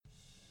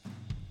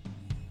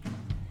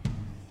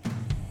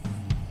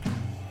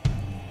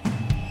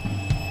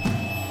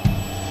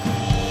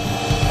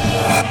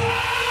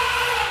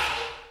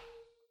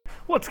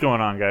What's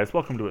going on, guys?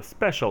 Welcome to a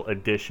special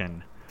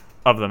edition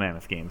of the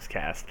Mammoth Games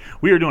Cast.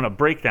 We are doing a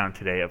breakdown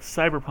today of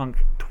Cyberpunk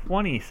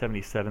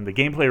 2077, the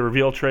gameplay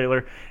reveal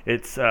trailer.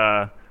 It's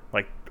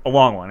like a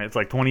long one. It's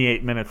like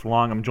 28 minutes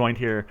long. I'm joined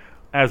here,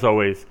 as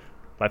always,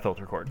 by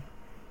FilterCord.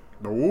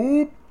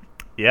 Nope.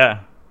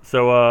 Yeah.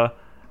 So,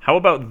 how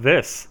about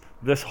this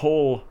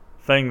whole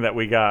thing that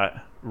we got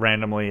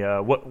randomly?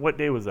 What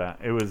day was that?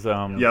 It was.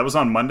 Yeah, it was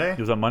on Monday. It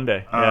was on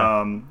Monday.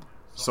 Yeah.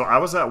 So I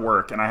was at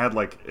work and I had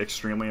like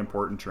extremely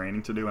important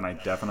training to do, and I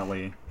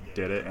definitely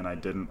did it, and I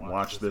didn't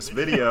watch this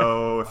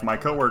video. If my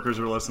coworkers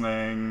were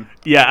listening,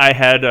 yeah, I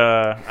had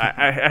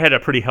I had a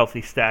pretty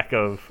healthy stack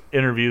of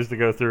interviews to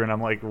go through, and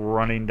I'm like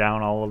running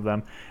down all of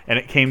them, and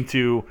it came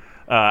to.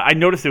 I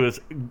noticed it was,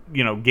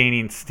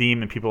 gaining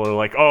steam, and people are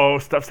like, "Oh,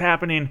 stuff's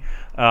happening."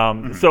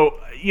 So,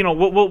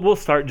 we'll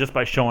start just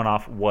by showing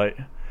off what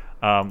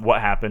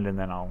happened, and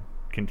then I'll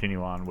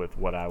continue on with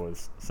what I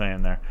was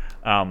saying there.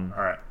 All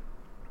right.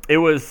 It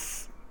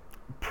was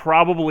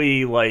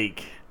probably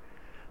like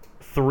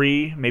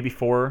 3, maybe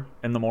 4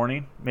 in the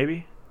morning,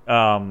 maybe,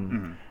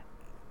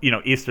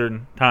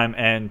 Eastern time,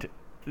 and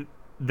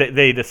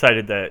they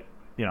decided that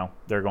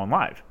they're going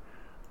live.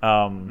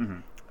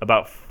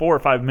 About 4 or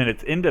 5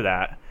 minutes into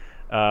that,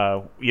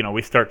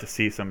 we start to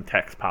see some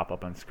text pop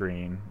up on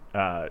screen,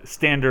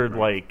 standard,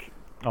 like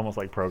almost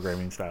like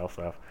programming style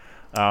stuff.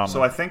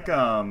 So I think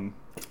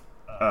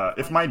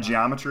if my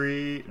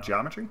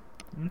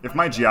if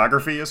my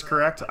geography is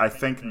correct, I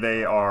think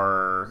they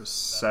are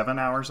 7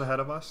 hours ahead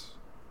of us.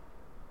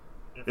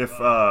 If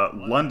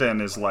London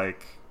is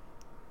like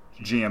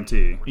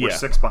GMT, we're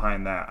 6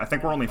 behind that. I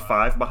think we're only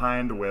 5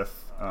 behind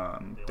with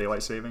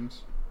daylight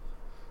savings.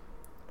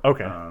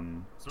 Okay.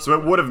 So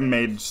it would have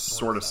made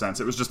sort of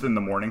sense. It was just in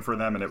the morning for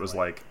them, and it was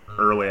like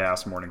early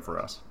ass morning for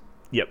us.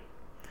 Yep.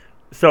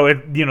 So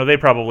they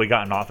probably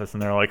got in office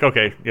and they're like,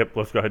 okay, yep,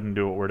 let's go ahead and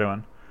do what we're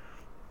doing.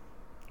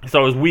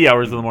 So it was wee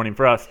hours of the morning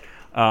for us.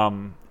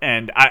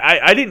 And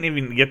I didn't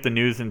even get the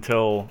news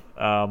until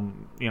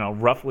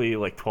roughly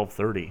like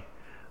 12:30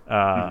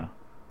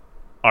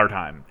 our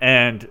time,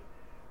 and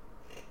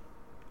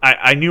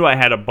I knew I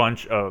had a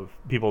bunch of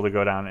people to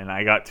go down, and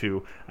I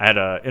had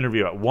an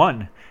interview at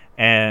 1,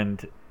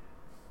 and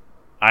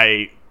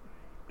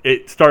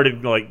it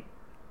started like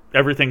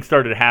everything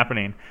started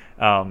happening.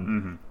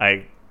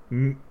 I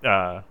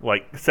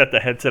set the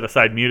headset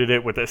aside, muted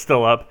it with it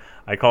still up.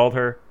 I called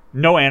her,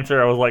 no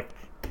answer. I was like,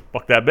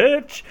 fuck that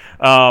bitch.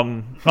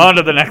 On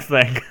to the next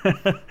thing.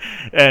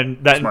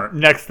 And that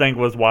next thing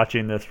was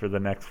watching this for the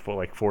next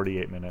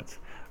 48 minutes.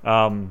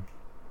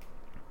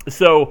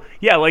 So,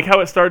 yeah, like how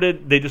it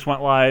started, they just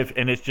went live,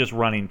 and it's just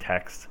running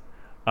text.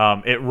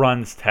 It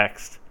runs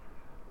text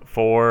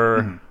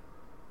for...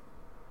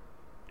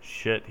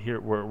 Shit, here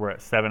we're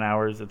at 7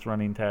 hours, it's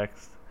running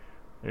text.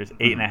 There's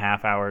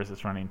 8.5 hours,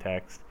 it's running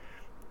text.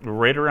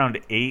 Right around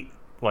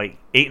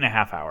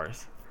 8.5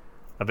 hours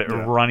of it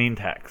running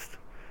text.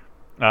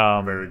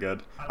 Very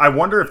good. I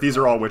wonder if these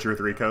are all Witcher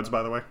 3 codes,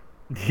 by the way.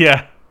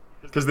 Yeah.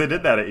 Because they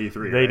did that at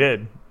E3, They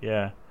did,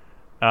 yeah.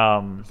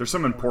 There's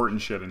some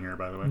important shit in here,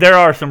 by the way. There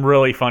are some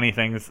really funny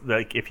things,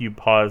 like, if you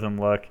pause and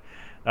look.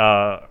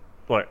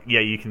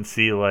 You can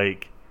see,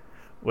 like...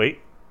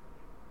 Wait.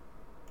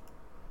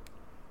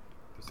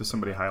 Did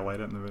somebody highlight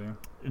it in the video?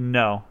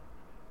 No.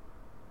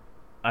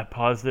 I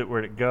paused it.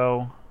 Where'd it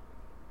go?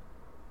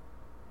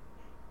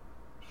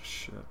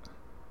 Shit.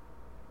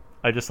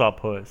 I just saw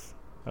Puss.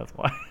 That's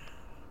why.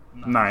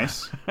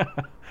 Nice.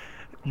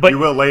 But you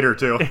will later,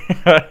 too.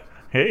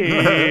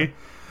 Hey.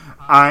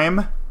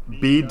 I'm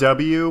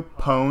BW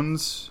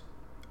Pones.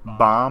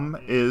 Bomb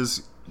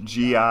is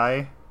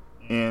GI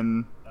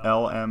in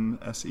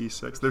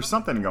LMSE6. There's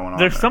something going on.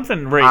 There's there.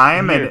 something right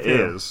I'm here, and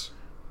too. is.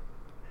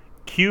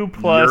 Q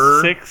plus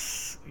You're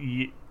 6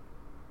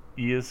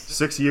 years.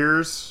 6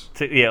 years.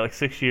 Like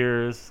 6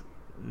 years.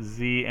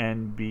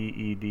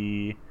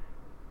 ZNBED.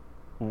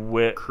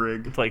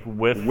 Krig. It's like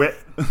with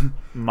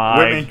my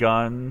Whitney.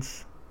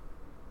 guns.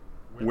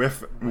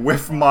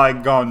 With my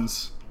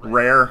guns.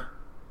 Rare.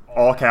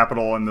 All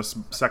capital in this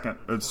second,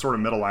 sort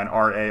of middle line.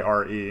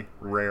 RARE.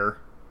 Rare.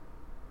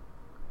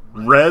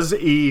 Res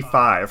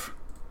E5.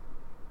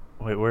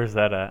 Wait, where's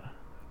that at?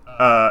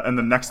 And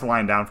the next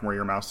line down from where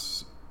your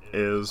mouse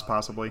is,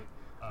 possibly.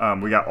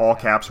 We got all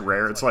caps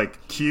rare. It's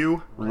like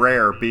Q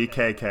rare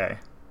BKK.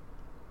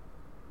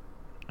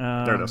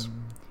 There it is.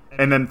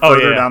 And then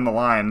further down the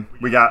line,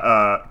 we got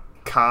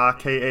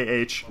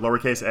KAH,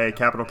 lowercase a,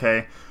 capital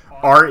K,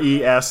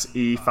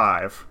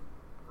 RESE5.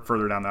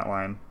 Further down that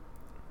line.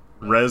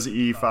 Res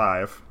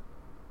E5.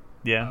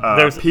 Yeah.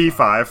 There's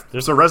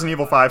P5. So Resident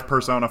Evil 5,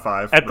 Persona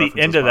 5. At the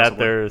end of that,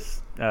 possibly.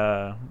 there's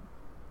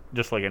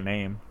just like a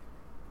name.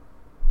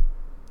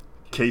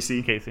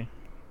 Casey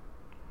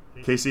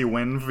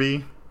Win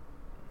V.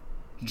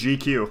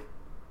 GQ.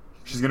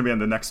 She's going to be on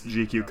the next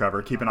GQ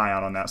cover. Keep an eye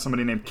out on that.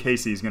 Somebody named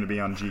Casey is going to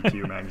be on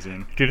GQ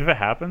magazine. Dude, if it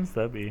happens,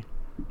 that'd be...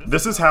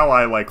 This is how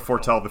I,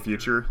 foretell the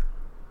future.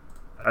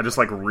 I just,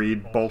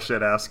 read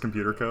bullshit-ass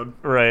computer code.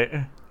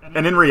 Right.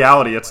 And in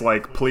reality, it's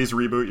please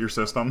reboot your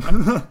system.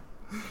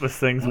 This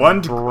thing's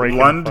Lund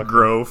breaking.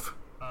 Grove.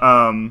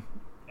 So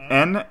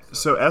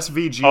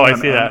SVG Oh, I and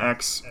see that.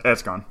 NX.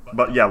 It's gone.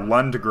 But yeah,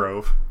 Lund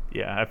Grove.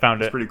 Yeah, I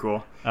found It's it. pretty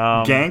cool.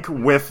 Um, Gank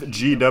with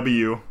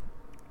GW.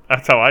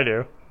 That's how I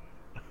do.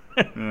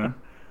 Yeah.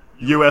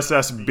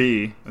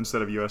 USSB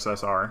instead of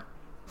USSR.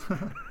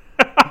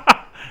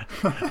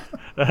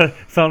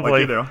 Sounds Like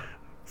like you do.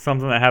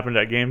 something that happened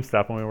at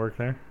GameStop when we worked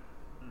there.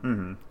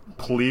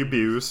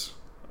 Plebus.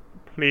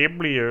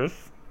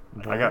 Plebeians.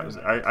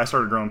 I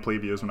started growing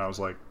plebus when I was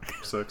like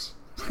 6.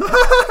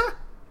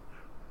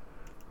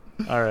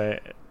 All right,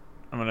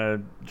 I'm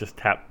gonna just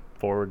tap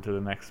forward to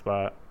the next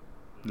spot.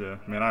 Yeah,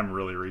 man, I'm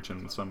really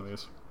reaching with some of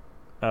these.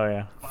 Oh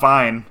yeah.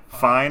 Fine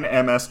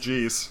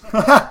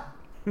MSGs.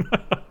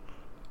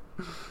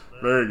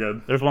 Very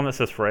good. There's one that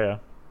says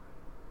Freya.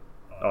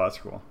 Oh, that's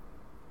cool.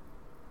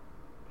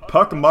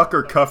 Puck Muck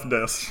or Cuff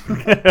Dis.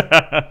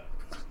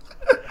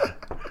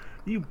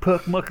 You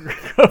puck mucker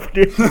cuffed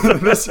it.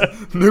 This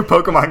new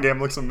Pokemon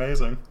game looks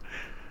amazing.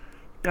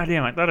 God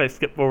damn! I thought I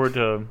skipped forward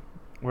to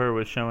where it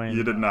was showing.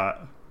 You did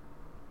not.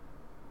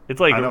 It's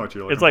like I know what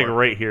you're looking it's like for.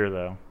 right here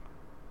though.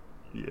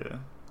 Yeah.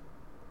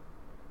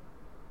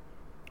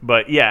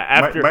 But yeah,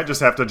 after Might just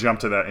have to jump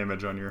to that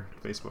image on your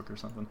Facebook or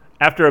something.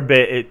 after a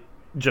bit, it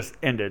just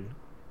ended,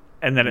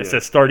 and then it Yeah.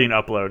 says starting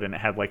upload, and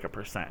it had like a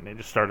 %. And it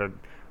just started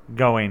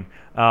going,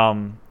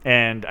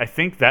 and I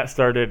think that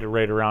started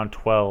right around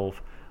 12.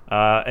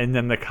 And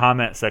then the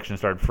comment section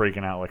started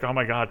freaking out, like, "Oh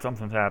my God,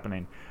 something's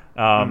happening!"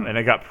 And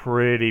it got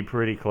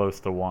pretty close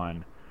to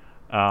 1,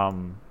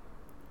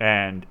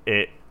 and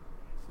it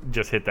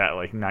just hit that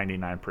like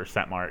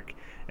 99% mark,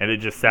 and it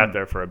just sat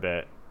there for a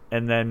bit,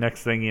 and then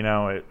next thing you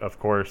know, it of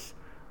course,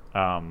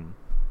 it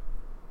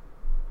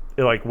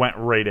like went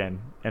right in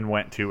and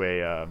went to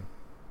a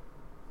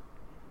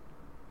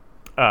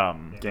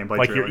Gameplay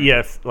like trailer.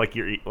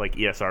 your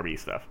ESRB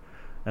stuff,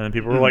 and then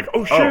people were like,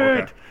 "Oh shit!"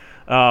 okay.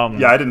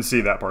 Yeah, I didn't see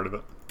that part of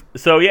it.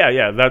 So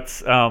yeah,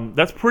 that's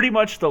pretty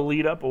much the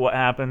lead up of what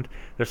happened.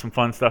 There's some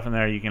fun stuff in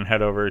there. You can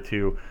head over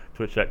to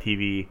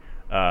twitch.tv.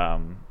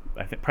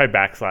 I think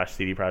probably /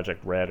 CD Projekt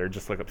Red, or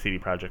just look up CD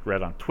Projekt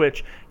Red on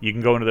Twitch. You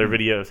can go into their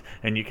videos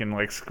and you can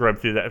like scrub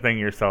through that thing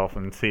yourself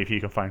and see if you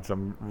can find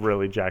some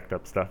really jacked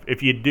up stuff.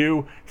 If you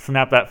do,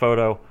 snap that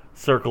photo,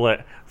 circle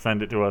it,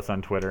 send it to us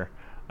on Twitter.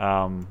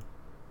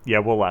 Yeah,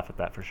 we'll laugh at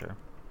that for sure.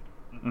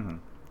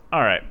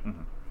 All right.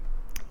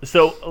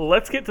 So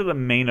let's get to the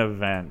main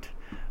event.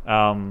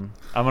 I'm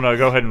gonna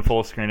go ahead and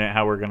full screen it.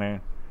 How we're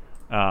gonna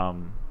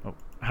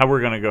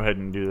go ahead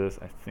and do this.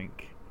 I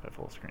think if I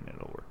full screen it,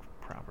 it'll work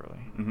properly.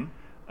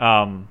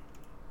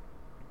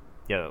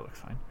 Yeah, that looks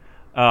fine.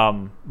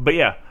 But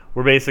yeah,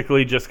 we're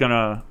basically just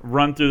gonna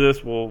run through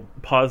this. We'll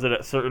pause it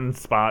at certain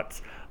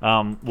spots.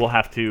 We'll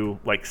have to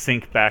like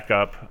sync back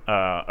up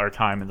our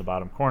time in the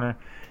bottom corner,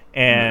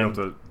 and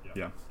we'll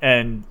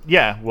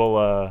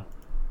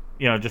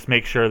just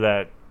make sure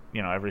that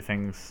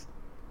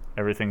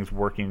everything's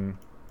working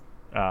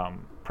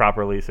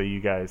properly, so you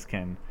guys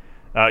can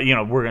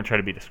we're gonna try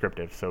to be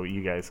descriptive so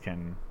you guys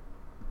can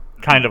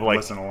kind of like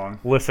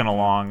listen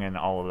along and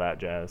all of that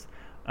jazz.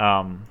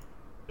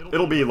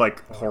 It'll be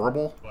like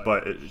horrible,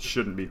 but it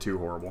shouldn't be too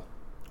horrible.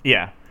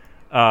 Yeah.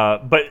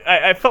 But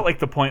I felt like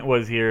the point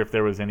was here, if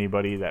there was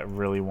anybody that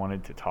really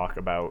wanted to talk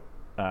about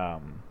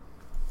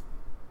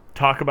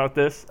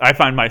this, I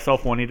find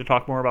myself wanting to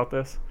talk more about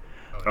this.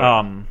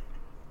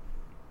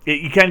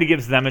 It kind of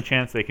gives them a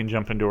chance. They can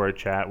jump into our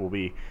chat. We'll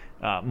be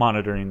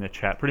monitoring the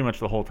chat pretty much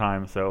the whole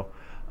time. So,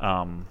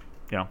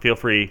 feel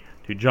free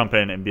to jump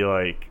in and be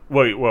like,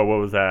 "Wait, what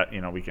was that?"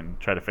 We can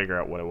try to figure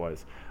out what it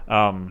was.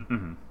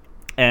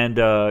 And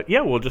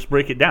we'll just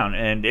break it down.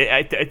 And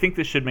I think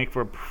this should make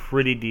for a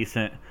pretty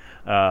decent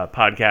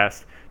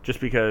podcast, just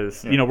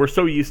because we're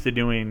so used to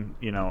doing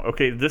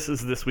okay, this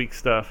is this week's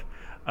stuff,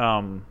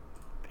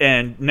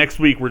 and next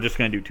week we're just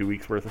going to do 2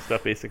 weeks worth of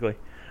stuff basically.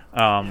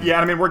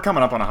 I mean, we're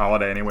coming up on a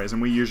holiday anyways,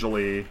 and we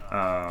usually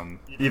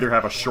either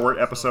have a short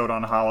episode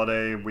on a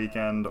holiday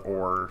weekend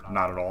or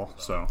not at all.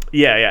 So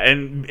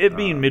and it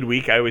being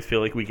midweek, I always feel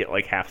like we get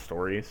like half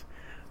stories.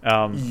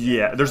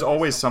 There's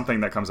always something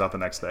that comes out the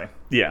next day.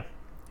 Yeah,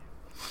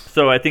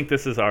 so I think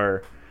this is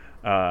our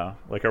our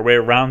way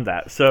around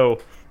that. So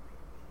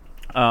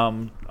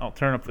I'll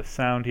turn up the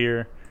sound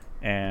here,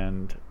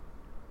 and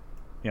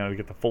we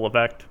get the full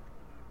effect,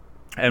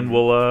 and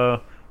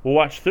we'll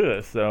watch through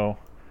this. So.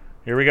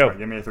 Here we go. Right,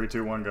 give me a 3,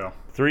 2, 1, go.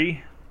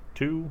 3,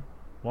 2,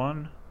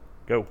 1,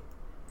 go.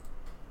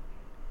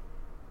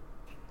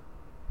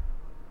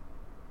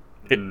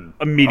 It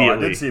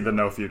immediately. I did see the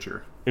no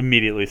future.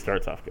 Immediately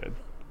starts off good.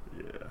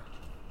 Yeah.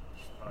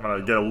 I'm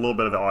gonna get a little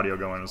bit of the audio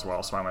going as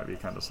well, so I might be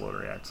kind of slow to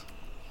react.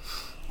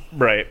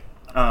 Right.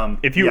 So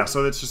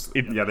it's just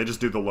they just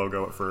do the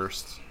logo at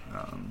first.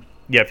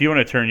 If you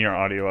want to turn your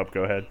audio up,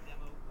 go ahead.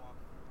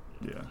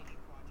 Yeah.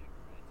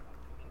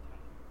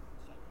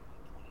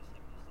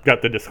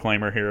 Got the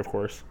disclaimer here, of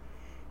course.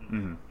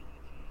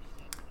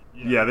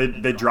 Yeah,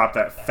 they drop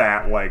that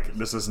fat, like,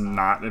 this is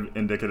not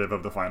indicative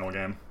of the final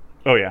game.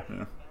 Oh, yeah.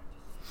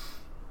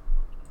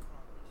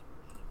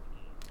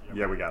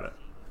 Yeah, we got it.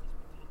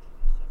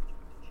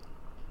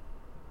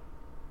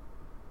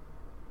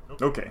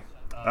 Okay.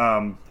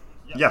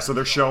 Yeah, so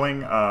they're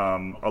showing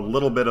a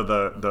little bit of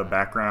the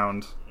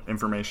background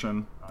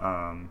information,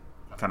 kind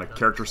of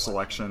character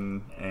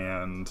selection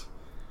and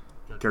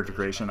character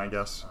creation, I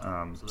guess.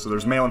 So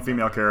there's male and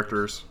female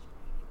characters,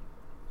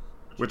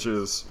 which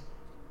is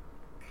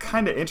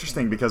kind of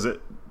interesting because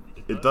it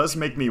does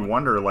make me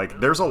wonder, like,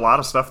 there's a lot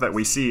of stuff that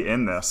we see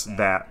in this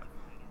that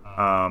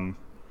kind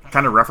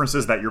of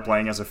references that you're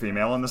playing as a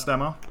female in this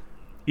demo.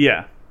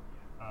 Yeah.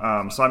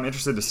 So I'm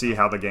interested to see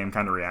how the game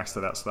kind of reacts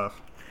to that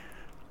stuff.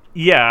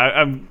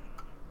 Yeah,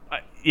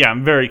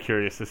 I'm very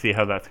curious to see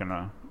how that's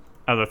gonna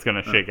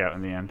shake out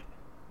in the end.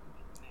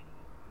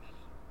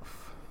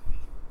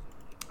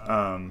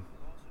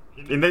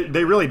 And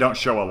they really don't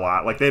show a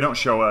lot. Like, they don't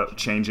show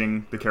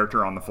changing the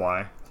character on the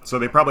fly. So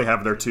they probably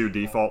have their 2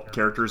 default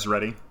characters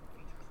ready.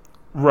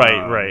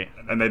 Right.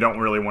 And they don't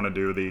really want to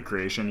do the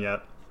creation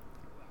yet.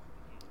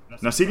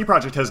 Now, CD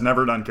Projekt has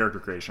never done character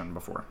creation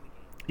before.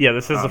 Yeah,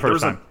 this is the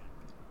first time.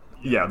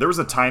 There was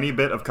a tiny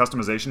bit of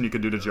customization you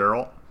could do to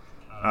Geralt.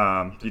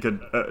 You could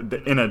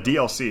in a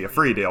DLC, a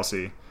free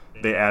DLC,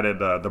 they added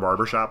the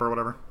barbershop or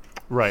whatever.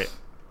 Right.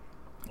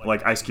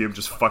 Like, Ice Cube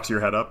just fucks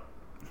your head up.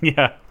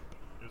 Yeah.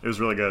 It was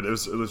really good. It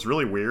was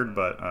really weird,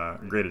 but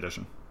great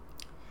addition.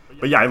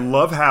 But yeah, I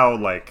love how,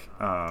 like,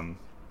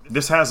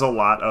 this has a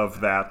lot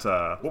of that.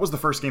 What was the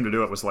first game to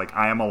do it? Was like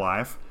I Am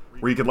Alive,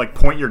 where you could, like,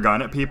 point your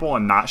gun at people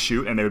and not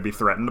shoot, and they would be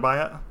threatened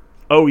by it.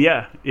 Oh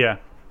yeah.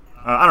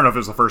 I don't know if it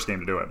was the first game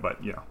to do it,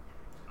 but you know,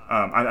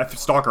 I think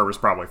Stalker was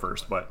probably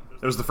first, but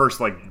it was the first,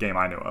 like, game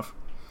I knew of.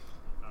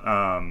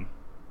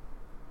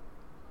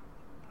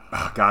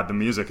 Oh God, the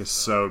music is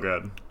so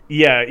good.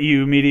 Yeah,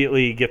 you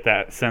immediately get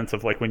that sense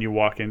of, like, when you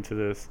walk into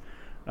this.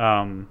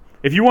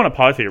 If you want to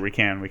pause here, we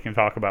can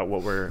talk about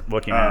what we're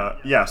looking at.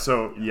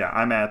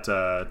 I'm at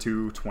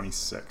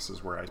 226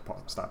 is where I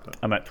stopped at.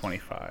 I'm at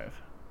 25.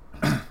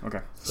 Okay,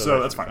 so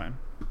that's fine.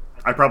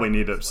 I probably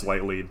need a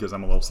slight lead because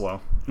I'm a little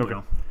slow. Okay.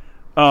 You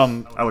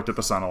know? I looked at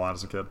the sun a lot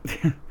as a kid.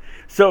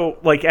 So,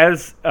 like,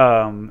 as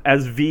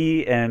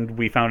V and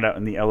we found out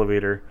in the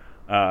elevator,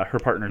 her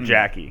partner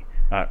Jackie,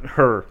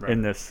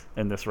 in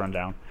this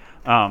rundown,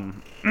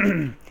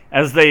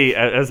 as they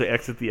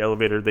exit the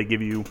elevator, they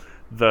give you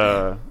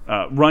the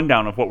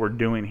rundown of what we're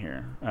doing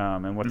here,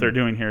 and what they're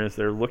doing here is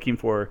they're looking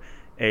for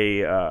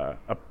a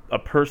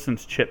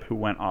person's chip who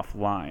went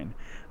offline.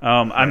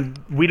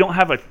 We don't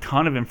have a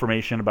ton of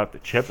information about the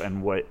chip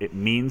and what it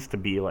means to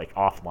be, like,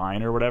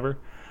 offline or whatever.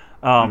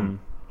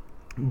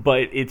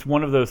 But it's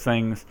one of those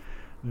things.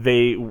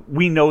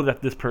 We know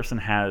that this person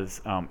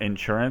has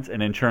insurance,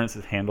 and insurance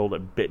is handled a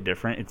bit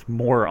different. It's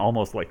more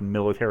almost like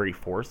military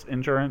force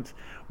insurance,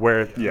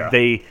 where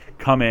they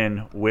come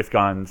in with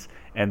guns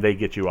and they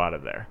get you out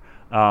of there.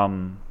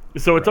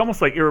 So it's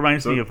almost like, it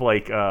reminds me of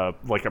like a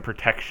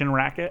protection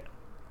racket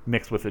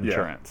mixed with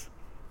insurance.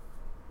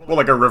 Well,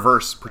 like a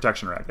reverse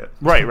protection racket.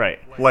 Right.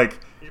 Like,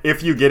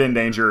 if you get in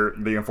danger,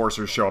 the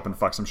enforcers show up and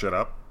fuck some shit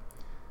up.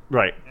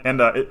 Right.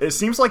 And it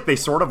seems like they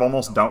sort of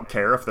almost don't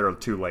care if they're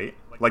too late.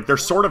 Like, they're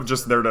sort of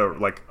just there to,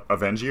 like,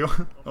 avenge you,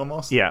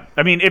 almost. Yeah.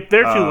 I mean, if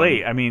they're too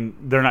late, I mean,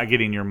 they're not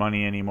getting your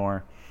money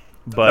anymore.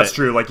 But that's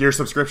true. Like, your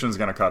subscription's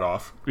going to cut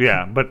off.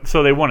 Yeah, but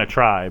so they want to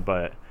try,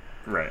 but...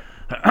 Right.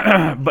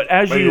 But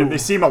they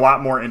seem a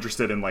lot more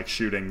interested in, like,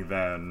 shooting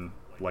than,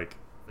 like,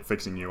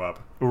 fixing you up.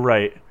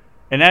 Right.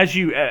 And as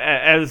V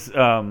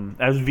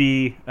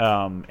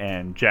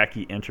and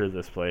Jackie enter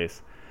this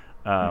place,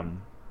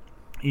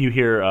 you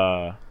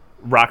hear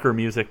rocker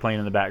music playing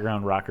in the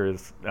background. Rocker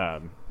is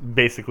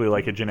basically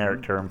like a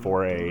generic term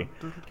for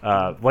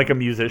like a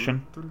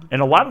musician,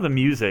 and a lot of the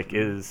music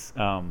is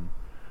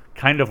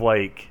kind of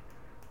like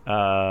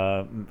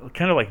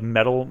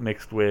metal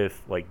mixed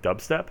with, like,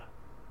 dubstep.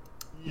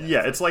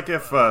 Yeah, it's like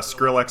if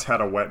Skrillex had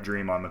a wet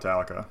dream on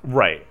Metallica.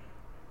 Right,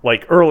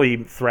 like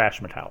early thrash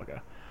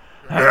Metallica.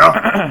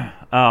 Yeah.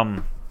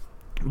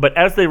 But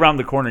as they round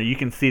the corner, you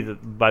can see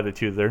that by the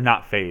two, they're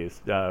not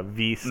phased.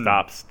 V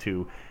stops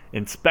to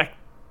inspect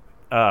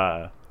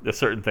a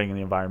certain thing in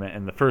the environment,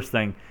 and the first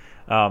thing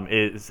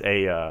is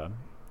a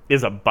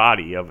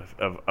body of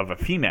a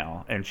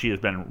female, and she has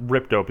been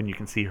ripped open. You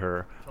can see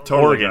her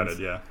organs.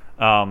 Gutted,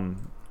 yeah.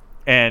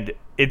 And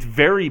it's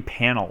very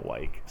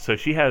panel-like. So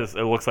she has,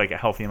 it looks like, a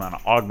healthy amount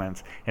of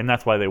augments, and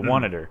that's why they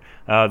wanted her.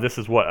 This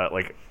is what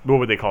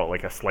would they call it?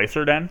 Like a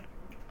slicer den?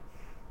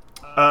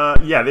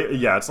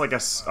 It's like a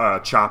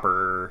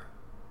chopper,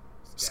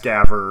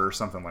 scaver, or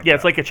something like that. Yeah,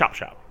 it's like a chop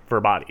shop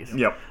for bodies.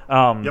 Yep.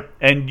 Yep.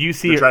 And you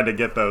see, they tried to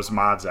get those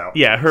mods out.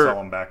 Yeah, sell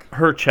them back.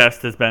 Her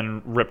chest has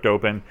been ripped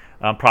open,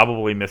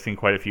 probably missing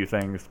quite a few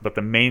things. But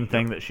the main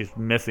thing that she's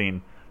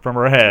missing from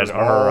her head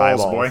are her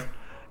eyeballs. Boy.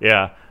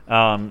 Yeah.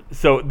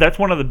 So that's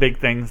one of the big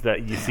things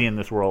that you see in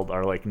this world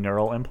are, like,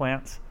 neural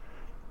implants.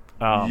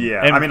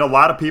 I mean, a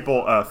lot of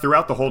people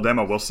throughout the whole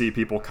demo, we'll see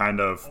people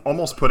kind of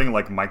almost putting,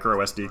 like, micro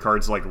SD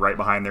cards, like, right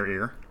behind their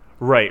ear.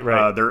 Right.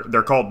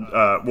 They're called.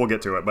 We'll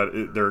get to it, but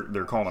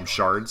they're calling them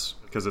shards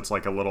because it's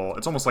like a little.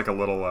 It's almost like a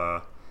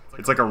little.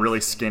 It's like a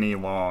really skinny,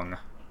 long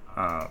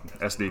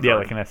SD card, Yeah,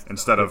 like an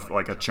instead of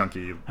like a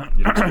chunky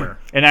square.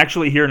 And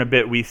actually, here in a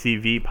bit, we see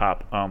V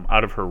pop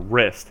out of her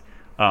wrist.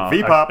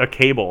 V-pop. A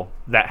cable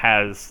that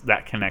has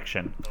that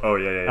connection. Oh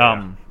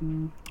yeah.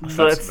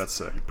 So That's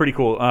sick. Pretty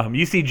cool.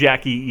 You see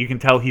Jackie, you can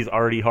tell he's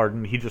already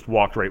hardened. He just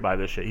walked right by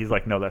this shit. He's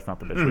like, no, that's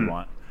not the bitch we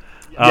want.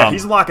 Yeah,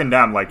 he's locking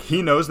down. Like,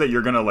 he knows that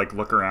you're gonna like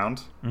look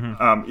around.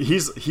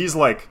 He's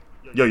like,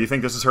 yo, you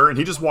think this is her? And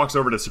he just walks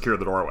over to secure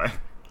the doorway.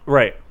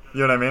 Right.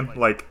 You know what I mean?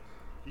 Like,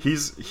 he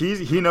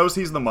knows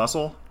he's the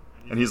muscle,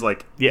 and he's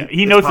like, yeah,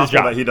 he knows his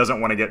job. That he doesn't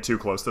want to get too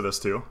close to this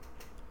too.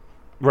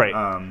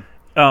 Right.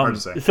 Hard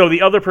to say. So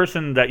the other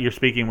person that you're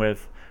speaking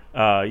with,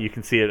 you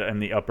can see it in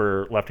the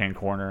upper left-hand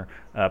corner.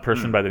 A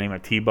person by the name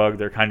of T-Bug.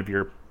 They're kind of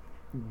your,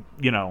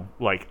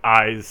 like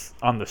eyes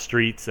on the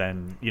streets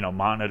and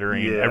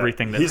monitoring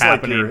everything that's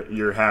happening. He's like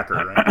your hacker,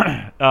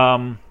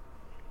 right?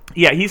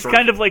 Yeah, he's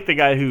kind of like the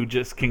guy who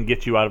just can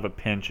get you out of a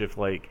pinch if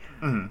like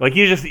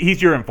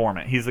he's your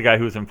informant. He's the guy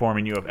who's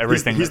informing you of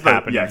everything that's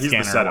happening. Yeah, he's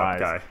the setup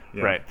guy.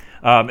 Yeah. Right.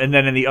 And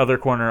then in the other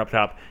corner up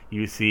top,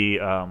 you see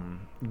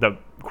the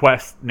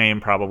quest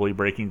name probably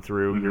breaking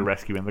through. You're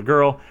rescuing the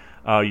girl.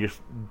 You're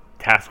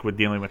tasked with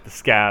dealing with the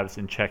scabs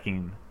and check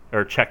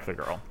the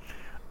girl.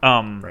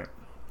 Right.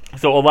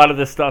 So a lot of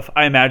this stuff,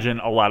 I imagine,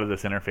 a lot of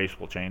this interface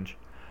will change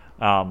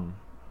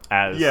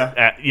as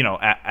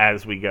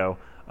we go.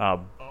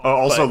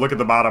 Also, look at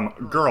the bottom.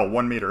 Girl,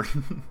 1 meter.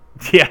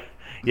 Yeah.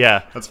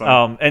 That's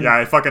fine. And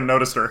I fucking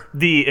noticed her.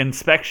 The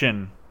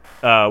inspection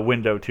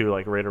window, too,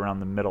 like right around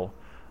the middle.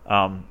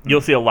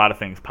 You'll see a lot of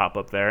things pop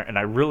up there. And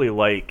I really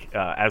like,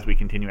 as we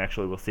continue,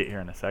 actually, we'll see it here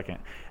in a second,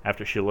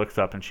 after she looks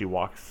up and she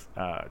walks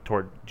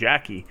toward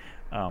Jackie,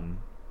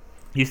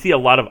 you see a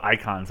lot of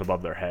icons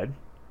above their head.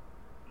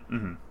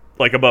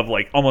 Like above,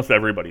 like, almost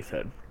everybody's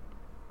head.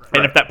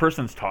 And if that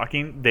person's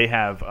talking, they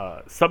have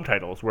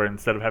subtitles, where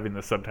instead of having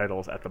the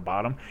subtitles at the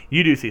bottom,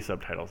 you do see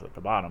subtitles at the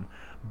bottom.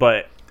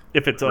 But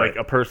if it's like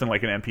a person,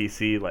 like an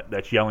NPC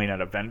that's yelling at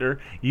a vendor,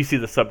 you see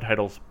the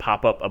subtitles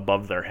pop up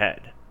above their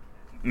head,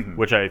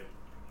 which I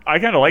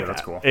kind of like.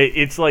 That's cool.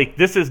 It's like,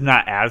 this is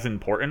not as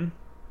important.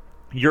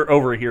 You're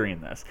overhearing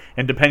this,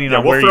 and depending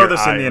on we'll where throw your this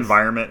eyes, in the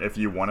environment if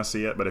you want to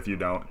see it, but if you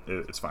don't,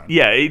 it's fine.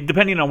 Yeah,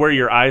 depending on where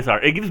your eyes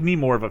are, it gives me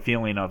more of a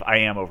feeling of I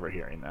am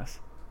overhearing this,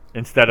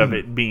 instead of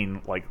it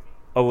being like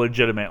a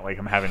legitimate, like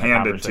I'm having a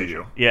conversation. To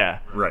you. Yeah.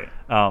 Right.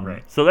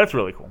 So that's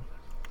really cool.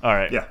 All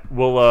right. Yeah.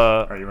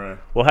 Are you ready?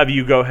 We'll have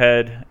you go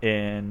ahead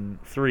in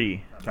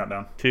 3,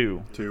 countdown.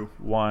 2,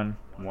 1,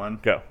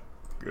 go.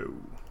 Go.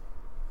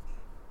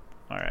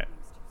 All right.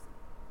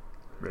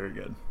 Very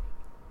good.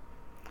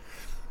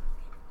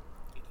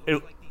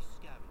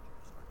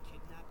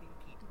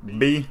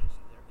 B.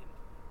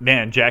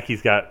 Man,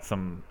 Jackie's got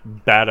some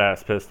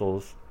badass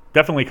pistols.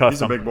 Definitely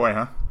custom. He's a big boy,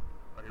 huh?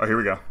 Oh, here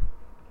we go.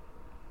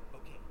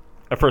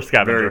 A first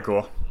scavenger. Very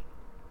cool.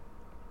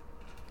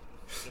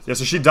 Yeah,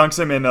 so she dunks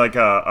him in like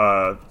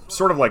a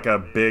sort of like a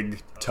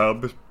big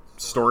tub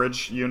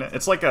storage unit.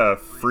 It's like a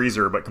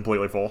freezer, but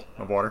completely full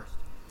of water.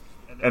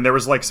 And there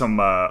was like some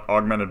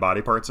augmented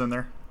body parts in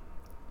there.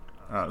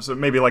 So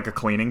maybe like a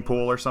cleaning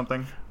pool or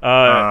something.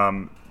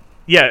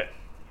 Yeah.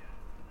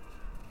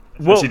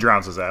 She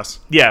drowns his ass.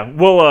 Yeah,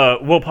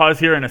 we'll pause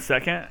here in a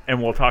second,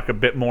 and we'll talk a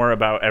bit more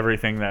about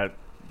everything that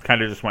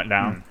kind of just went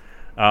down.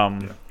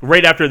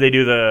 Right after they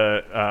do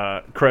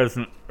the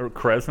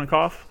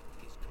Kreznikov.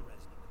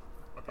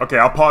 Okay,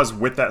 I'll pause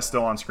with that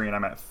still on screen.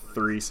 I'm at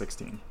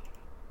 3:16.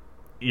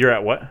 You're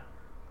at what?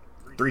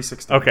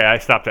 3:16. Okay, I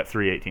stopped at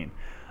 3:18.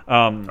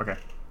 Okay.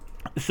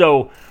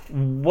 So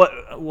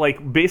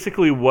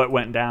basically what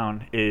went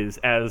down is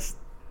as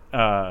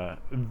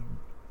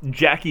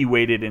Jackie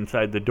waited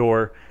inside the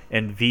door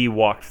and V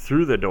walked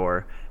through the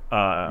door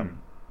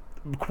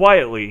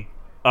quietly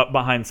up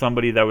behind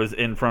somebody that was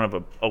in front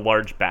of a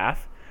large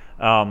bath.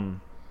 And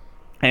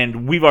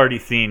we've already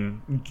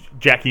seen,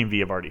 Jackie and V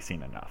have already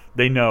seen enough.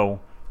 They know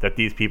that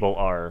these people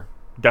are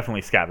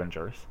definitely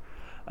scavengers.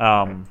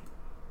 And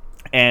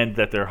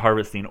that they're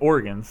harvesting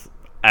organs,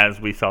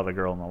 as we saw the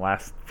girl in the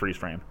last freeze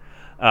frame.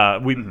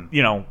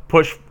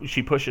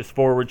 She pushes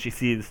forward. She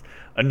sees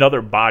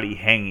another body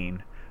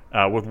hanging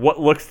with what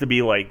looks to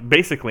be like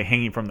basically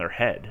hanging from their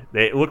head.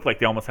 It looked like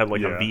they almost had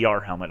like a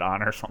VR helmet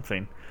on or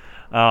something.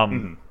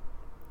 And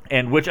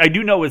which I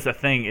do know is a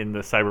thing in the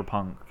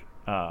cyberpunk.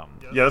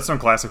 That's some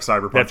classic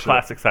cyberpunk. That's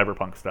classic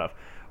cyberpunk stuff,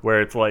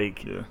 where it's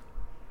like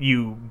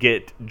you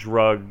get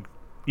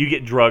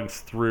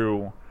drugs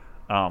through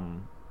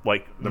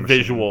like the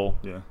visual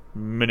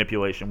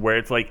manipulation, where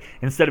it's like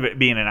instead of it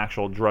being an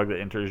actual drug that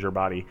enters your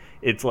body,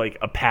 it's like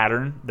a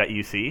pattern that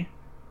you see.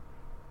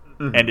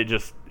 And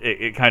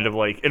it kind of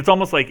like, it's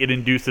almost like it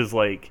induces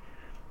like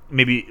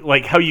maybe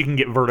like how you can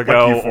get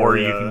vertigo, like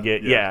euphoria, or you can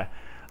get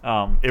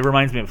it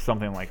reminds me of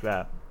something like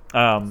that.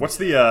 What's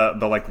the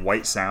like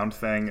white sound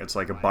thing? It's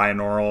like a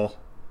binaural.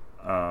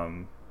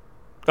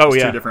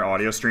 Two different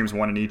audio streams,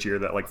 one in each ear,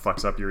 that like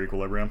fucks up your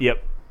equilibrium.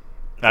 Yep.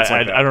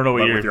 I don't know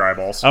what with your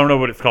eyeballs. I don't know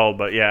what it's called,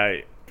 but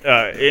yeah,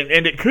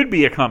 and it could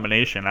be a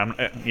combination.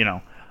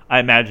 I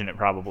imagine it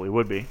probably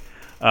would be.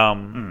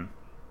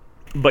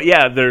 But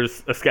yeah,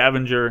 there's a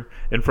scavenger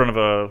in front of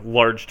a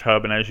large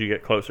tub, and as you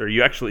get closer,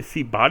 you actually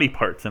see body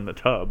parts in the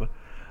tub.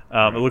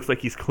 It looks like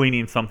he's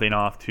cleaning something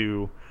off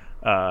to,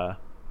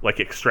 like,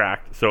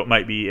 extract. So it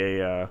might be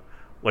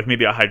like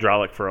maybe a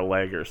hydraulic for a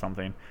leg or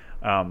something.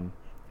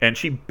 And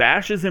she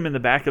bashes him in the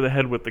back of the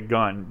head with the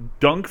gun,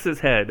 dunks his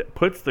head,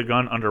 puts the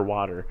gun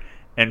underwater,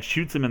 and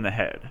shoots him in the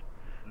head,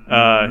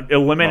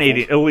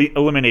 eliminating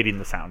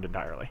the sound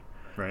entirely.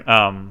 Right.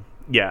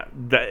 Yeah,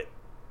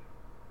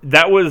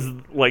 that was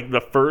like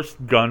the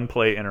first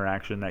gunplay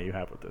interaction that you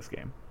have with this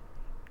game,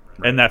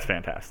 and that's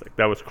fantastic.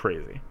 That was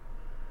crazy.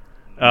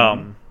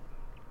 And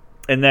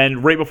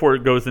then right before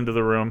it goes into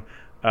the room,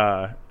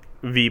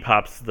 V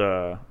pops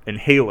the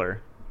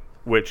inhaler,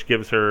 which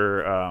gives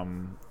her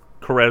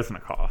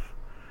Koreznikov.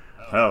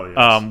 Hell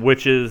yes.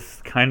 Which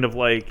is kind of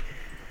like,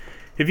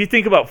 if you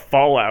think about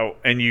Fallout,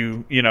 and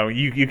you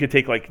could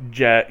take like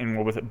Jet and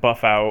what was it,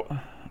 Buff Out.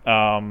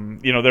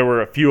 There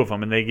were a few of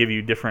them, and they give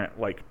you different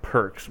like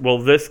perks. Well,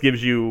 this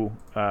gives you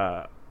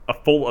a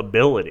full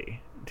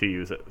ability to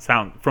use it,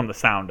 from the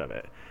sound of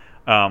it.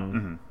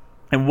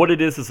 And what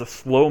it is a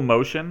slow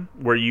motion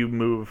where you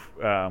move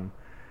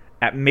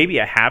at maybe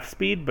a half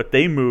speed, but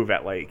they move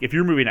at like, if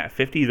you're moving at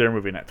 50, they're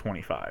moving at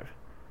 25.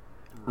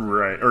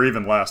 Right, or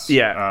even less.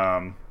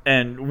 Yeah.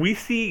 And we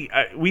see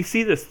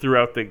this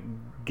throughout the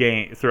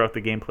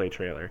gameplay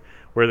trailer,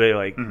 where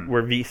they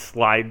where V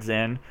slides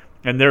in,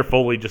 and they're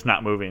fully just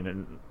not moving,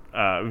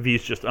 and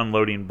V's just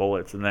unloading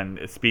bullets, and then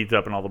it speeds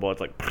up, and all the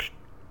bullets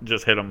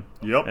just hit them.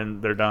 Yep.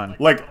 And they're done.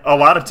 Like, a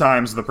lot of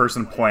times the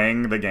person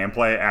playing the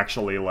gameplay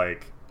actually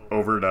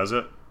overdoes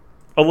it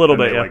a little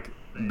bit.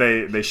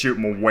 They shoot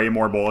way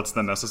more bullets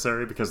than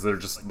necessary, because they're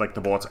just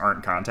the bullets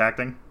aren't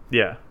contacting.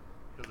 Yeah.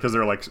 Because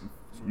they're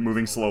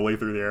moving slowly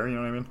through the air. You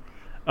know what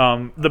I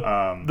mean?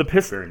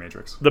 Very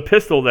Matrix. The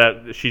pistol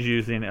that she's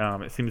using,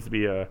 it seems to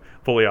be a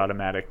fully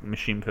automatic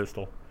machine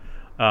pistol.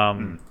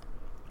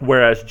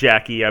 Whereas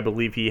Jackie, I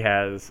believe he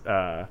has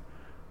a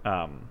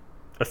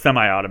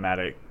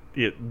semi-automatic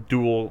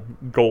dual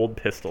gold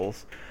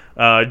pistols.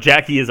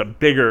 Jackie is a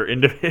bigger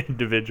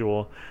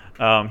individual.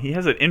 He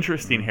has an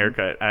interesting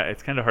haircut.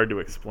 It's kind of hard to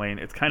explain.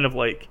 It's kind of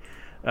like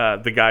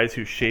the guys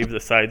who shave the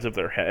sides of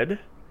their head,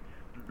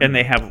 and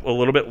they have a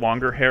little bit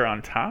longer hair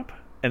on top,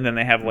 and then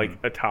they have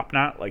a top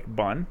knot,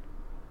 bun.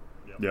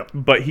 Yep.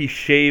 But he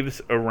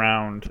shaves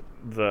around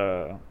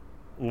the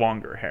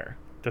longer hair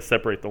to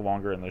separate the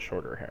longer and the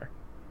shorter hair.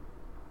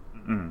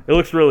 It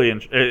looks really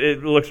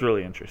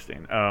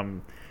interesting.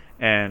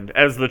 And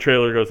as the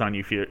trailer goes on,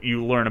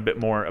 you learn a bit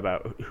more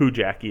about who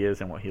Jackie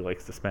is and what he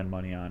likes to spend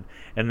money on,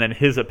 and then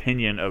his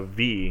opinion of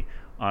V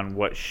on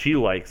what she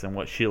likes and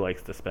what she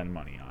likes to spend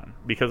money on.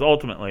 Because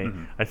ultimately,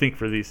 I think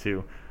for these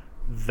two,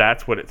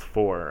 that's what it's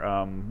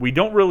for. We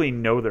don't really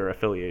know their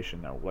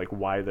affiliation, though,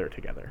 why they're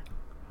together.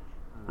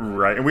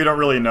 Right, and we don't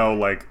really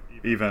know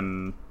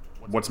even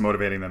what's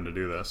motivating them to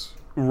do this.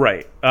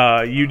 Right.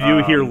 You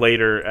do hear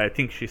later, I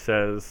think she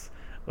says,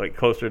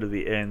 closer to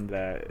the end,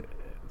 that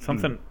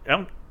something... I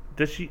don't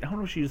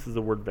know if she uses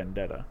the word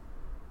vendetta.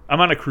 I'm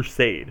on a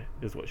crusade,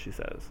 is what she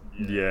says.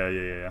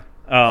 Yeah.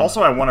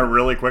 Also, I want to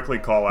really quickly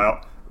call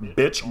out,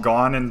 bitch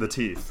gone in the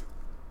teeth.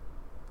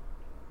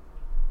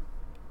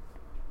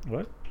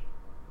 What?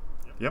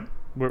 Yep.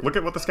 Look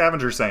at what the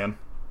scavenger's saying.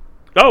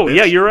 Oh, bitch,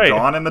 yeah, you're right.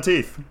 Gone in the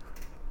teeth.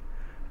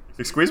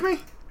 Excuse me?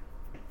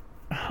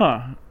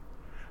 Huh.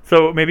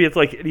 So maybe it's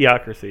like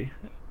Idiocracy.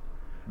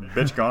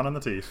 Bitch gone in the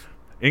teeth.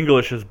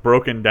 English is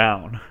broken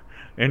down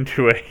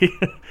into a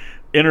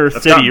inner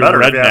city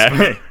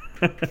redneck.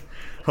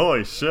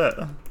 Holy shit.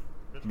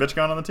 Bitch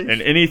gone in the teeth.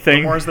 And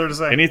anything, what more is there to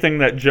say? Anything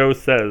that Joe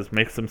says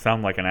makes him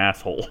sound like an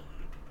asshole.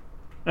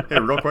 Hey,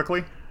 real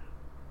quickly.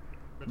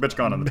 Bitch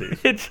gone in the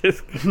teeth. It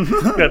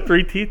just got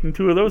 3 teeth, and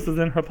 2 of those is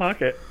in her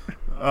pocket.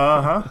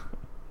 Uh-huh.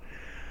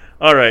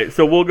 All right,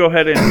 so we'll go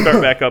ahead and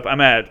start back up.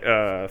 I'm at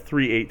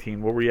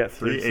 318. What were you at?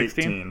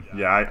 316?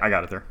 Yeah, I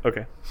got it there.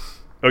 Okay.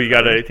 Oh, you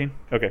got it at 18?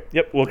 Okay.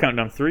 Yep, we'll count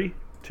down 3,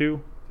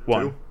 2,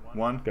 1. 2,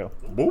 1, go.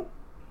 Boop.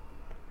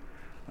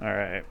 All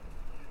right.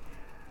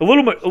 A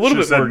little bit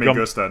more Me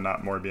gusta,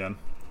 not more bien.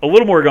 A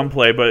little more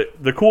gunplay, but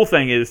the cool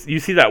thing is you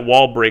see that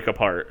wall break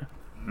apart.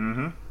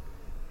 Mm-hmm.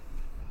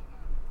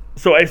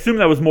 So I assume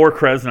that was more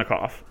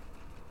Koreznikov.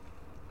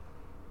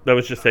 That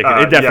was just taken.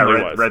 It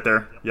definitely was. Right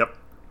there. Yep.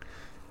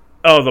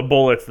 Oh, the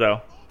bullets,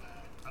 though.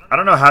 I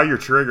don't know how you're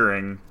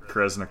triggering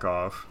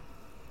Koreznikov.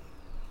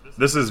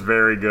 This is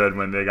very good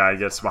when the guy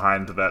gets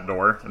behind that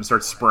door and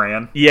starts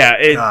spraying.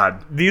 Yeah,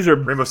 God. These are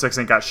Rainbow Six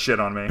ain't got shit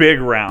on me. Big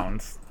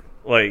rounds.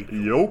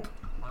 Yup.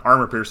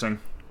 Armor piercing.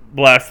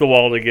 Blast the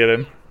wall to get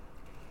him.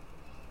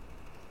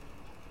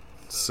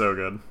 So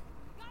good.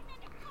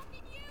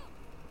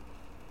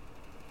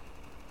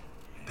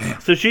 Damn.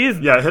 So she's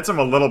it hits him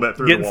a little bit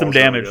through getting the wall. Some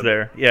damage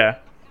there. Yeah.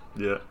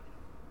 Yeah.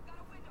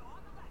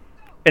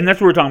 And that's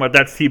what we're talking about.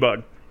 That's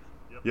T-Bug.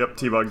 Yep,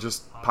 T-Bug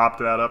just popped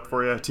that up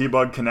for you.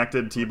 T-Bug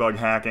connected, T-Bug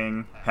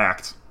hacking,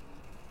 hacked.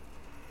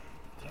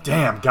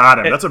 Damn, got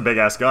him. That's a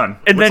big-ass gun.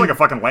 And looks like a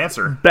fucking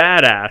Lancer.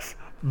 Badass.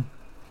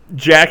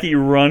 Jackie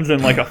runs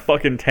in like a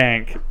fucking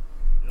tank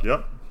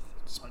Yep.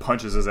 Just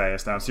punches his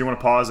ass down. So you want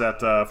to pause at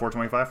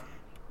 425?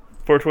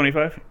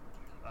 425.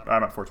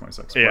 I'm at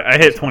 426. Yeah, I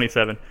hit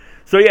 27.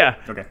 So yeah.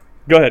 Okay.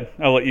 Go ahead.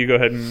 I'll let you go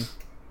ahead and.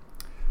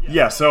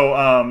 Yeah. So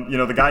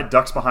the guy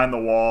ducks behind the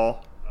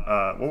wall.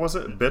 What was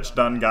it? Bitch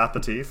done got the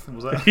teeth.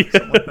 Was that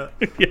something like that?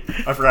 Yeah.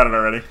 I forgot it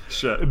already.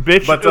 Shit.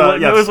 Bitch. But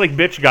it was like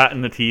bitch got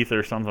in the teeth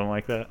or something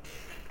like that.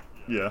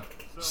 Yeah.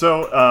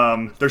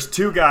 So there's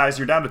two guys.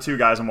 You're down to two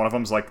guys, and one of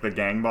them's like the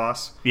gang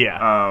boss.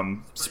 Yeah.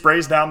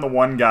 Sprays down the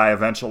one guy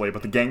eventually,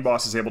 but the gang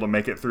boss is able to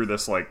make it through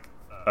this like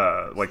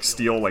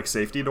steel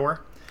safety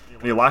door,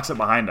 and he locks it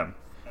behind him.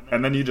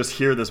 And then you just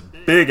hear this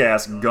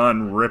big-ass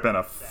gun ripping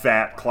a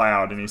fat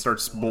cloud, and he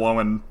starts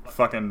blowing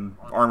fucking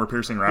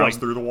armor-piercing rounds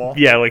through the wall.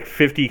 Yeah, like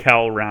 50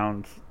 cal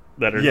rounds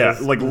that are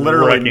just like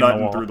literally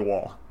nutting the through the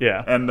wall.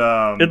 Yeah. And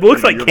it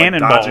looks like you're,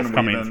 cannonballs dodging,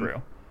 coming weaving.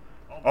 through.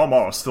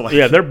 Almost. Like,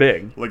 Yeah, they're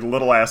big. like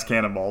little-ass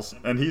cannonballs.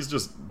 And he's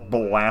just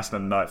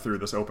blasting nut through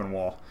this open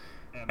wall.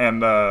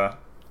 And, the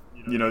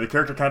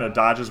character kind of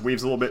dodges,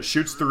 weaves a little bit,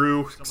 shoots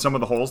through some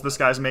of the holes this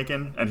guy's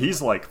making, and he's,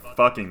 like,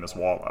 fucking this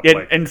wall up.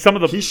 And some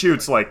of the... He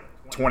shoots, like,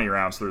 20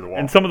 rounds through the wall.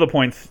 And some of the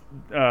points,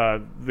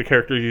 the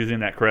character's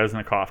using that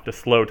Krasnikov to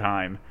slow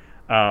time,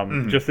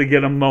 just to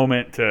get a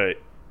moment to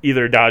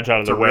either dodge out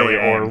of the way really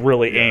or aim.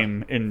 really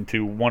aim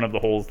into one of the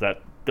holes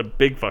that the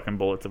big fucking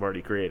bullets have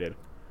already created.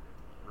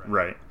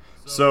 Right.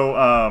 So,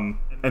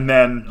 and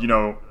then,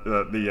 the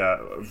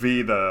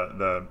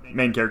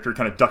main character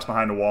kind of ducks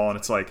behind a wall, and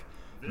it's like,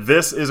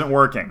 this isn't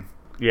working.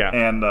 Yeah.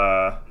 And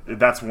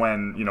that's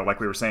when, like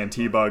we were saying,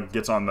 T-Bug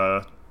gets on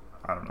the,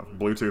 I don't know,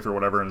 Bluetooth or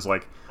whatever, and is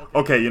like,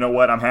 okay, you know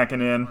what, I'm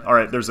hacking in. All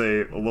right, there's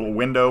a little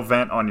window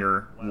vent on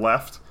your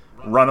left.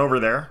 Run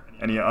over there,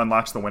 and he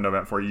unlocks the window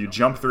vent for you. You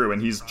jump through,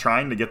 and he's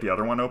trying to get the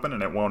other one open,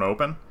 and it won't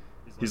open.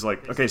 He's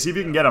like, okay, see if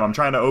you can get him. I'm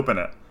trying to open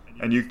it.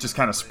 And you just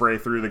kind of spray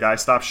through. The guy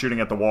stops shooting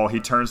at the wall. He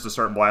turns to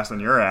start blasting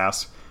your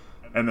ass.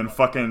 And then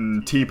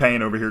fucking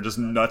T-Pain over here just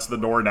nuts the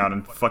door down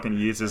and fucking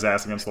yeets his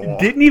ass against the wall.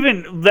 Didn't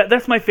even...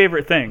 That's my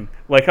favorite thing.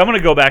 Like, I'm going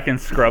to go back and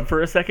scrub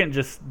for a second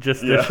just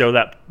to show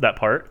that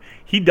part.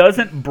 He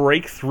doesn't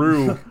break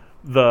through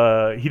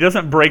the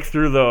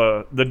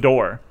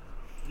door.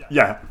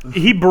 Yeah.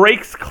 He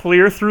breaks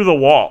clear through the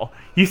wall.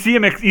 You see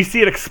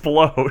it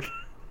explode.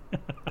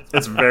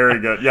 It's very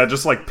good. Yeah,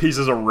 just like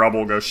pieces of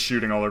rubble go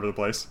shooting all over the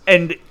place.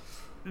 And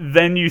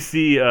then you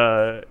see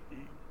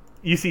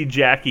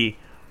Jackie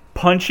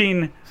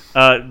punching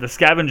the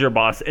scavenger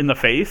boss in the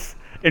face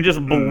and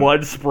just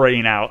blood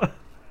spraying out.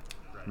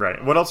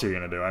 Right. What else are you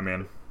going to do? I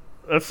mean...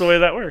 That's the way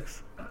that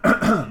works.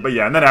 But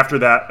yeah, and then after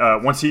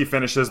that, once he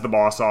finishes the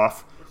boss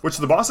off, which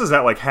the boss is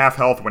at like half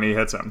health when he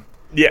hits him.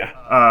 Yeah.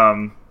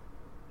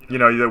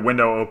 The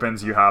window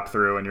opens, you hop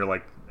through, and you're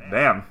like,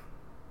 damn.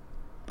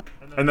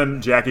 And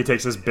then Jackie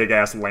takes this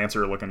big-ass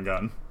Lancer-looking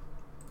gun.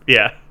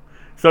 Yeah.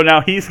 So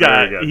now he's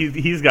got Very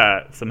he's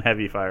got some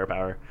heavy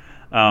firepower.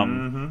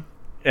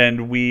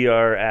 And we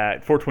are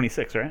at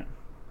 426, right?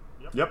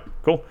 Yep.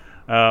 Cool.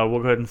 We'll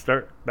go ahead and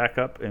start back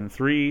up in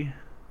 3,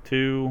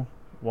 2,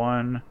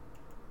 1.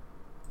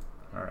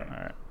 All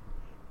right.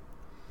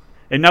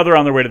 And now they're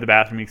on their way to the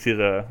bathroom. You can see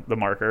the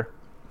marker.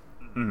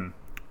 Mm-hmm.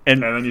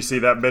 And then you see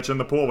that bitch in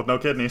the pool with no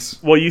kidneys.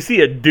 Well, you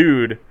see a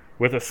dude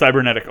with a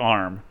cybernetic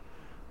arm.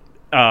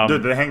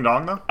 Did they hang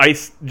dong, though?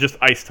 Ice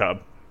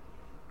tub.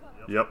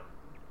 Yep.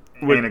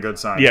 Ain't a good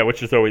sign. Yeah,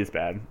 which is always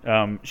bad.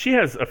 She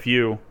has a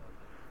few.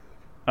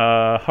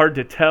 Hard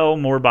to tell,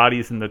 more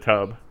bodies in the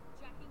tub.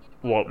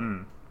 Well,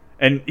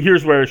 and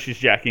here's where she's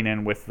jacking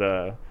in with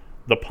the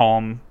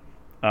palm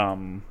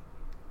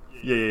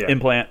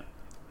implant.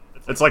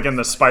 It's like in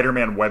the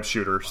Spider-Man web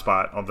shooter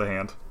spot of the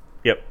hand.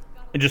 Yep.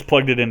 And just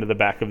plugged it into the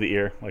back of the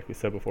ear, like we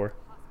said before.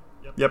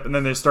 Yep, and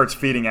then it starts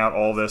feeding out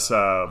all this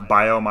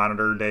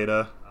biomonitor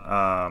data,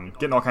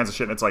 getting all kinds of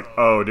shit, and it's like,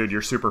 oh, dude,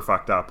 you're super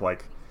fucked up.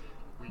 Like,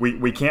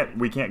 we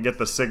can't get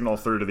the signal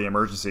through to the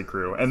emergency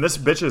crew. And this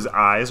bitch's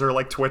eyes are,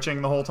 like,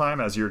 twitching the whole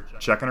time as you're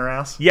checking her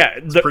ass. Yeah.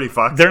 It's pretty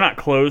fucked. They're not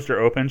closed or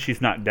open.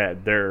 She's not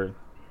dead. They're,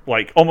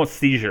 like, almost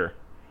seizure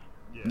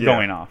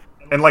going off.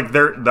 And, like,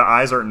 the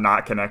eyes are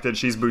not connected.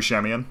 She's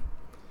Buscemian.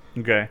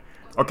 Okay.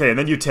 Okay, and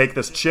then you take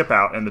this chip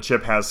out, and the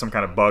chip has some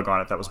kind of bug on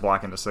it that was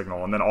blocking the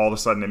signal. And then all of a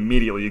sudden,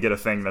 immediately, you get a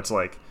thing that's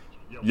like,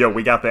 yo,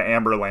 we got the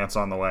Amber Lance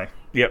on the way.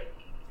 Yep.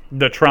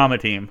 The trauma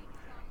team.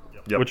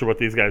 Yep. Which are what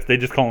these guys, they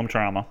just call them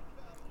trauma.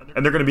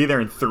 And they're going to be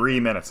there in 3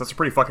 minutes. That's a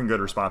pretty fucking good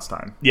response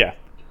time. Yeah.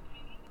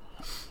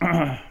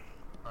 All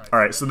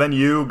right, so then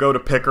you go to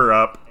pick her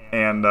up,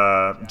 and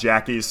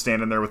Jackie's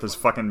standing there with his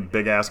fucking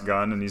big-ass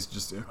gun, and he's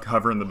just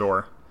covering the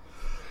door.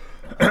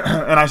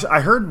 And I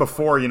heard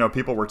before,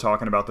 people were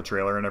talking about the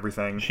trailer and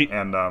everything,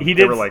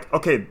 they were like,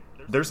 okay,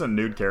 there's a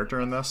nude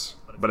character in this,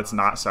 but it's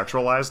not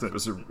sexualized.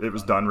 It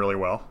was done really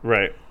well.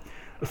 Right.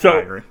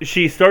 So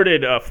she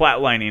started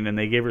flatlining, and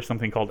they gave her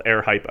something called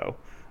air hypo,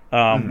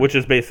 which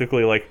is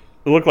basically like,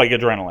 it looked like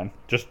adrenaline,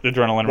 just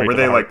adrenaline. Were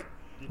they like?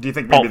 Do you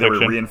think maybe they were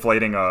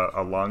reinflating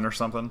a lung or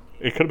something?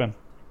 It could have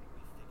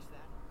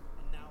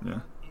been. Yeah.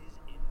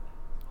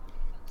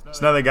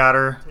 So now they got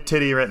her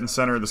titty right in the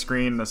center of the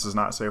screen. This is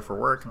not safe for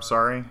work. I'm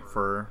sorry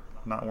for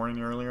not warning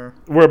you earlier.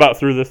 We're about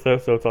through this though,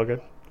 so it's all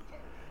good.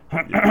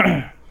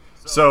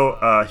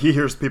 So he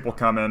hears people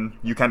come in.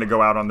 You kind of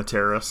go out on the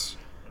terrace,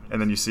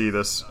 and then you see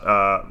this.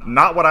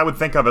 Not what I would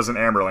think of as an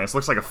ambulance.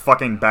 Looks like a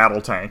fucking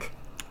battle tank.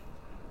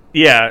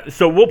 Yeah.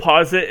 So we'll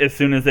pause it as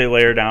soon as they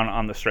lay her down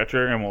on the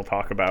stretcher, and we'll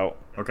talk about.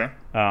 Okay.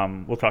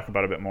 We'll talk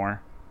about it a bit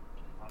more.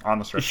 On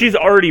the stretcher. She's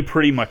already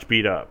pretty much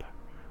beat up.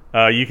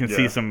 You can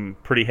see some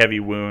pretty heavy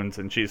wounds,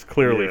 and she's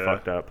clearly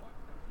fucked up.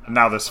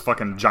 Now this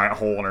fucking giant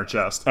hole in her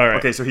chest. All right.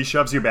 Okay, so he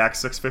shoves you back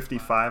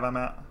 655. I'm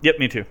at. Yep,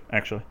 me too,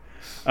 actually.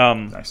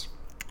 Nice.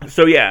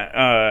 So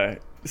yeah,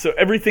 so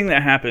everything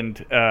that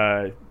happened,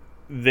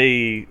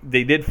 they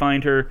did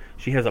find her.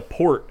 She has a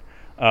port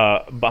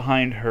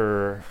behind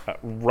her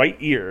right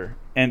ear,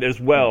 and as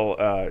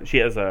well, she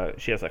has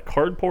a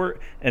card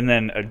port, and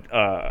then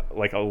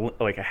like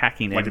a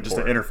hacking in just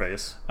port. an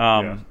interface.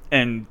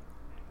 And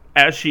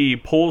as she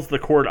pulls the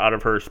cord out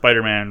of her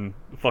Spider-Man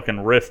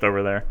fucking wrist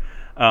over there,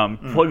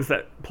 plugs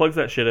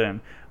that shit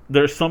in.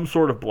 There's some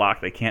sort of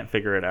block. They can't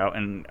figure it out,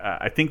 and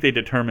I think they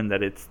determined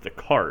that it's the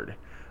card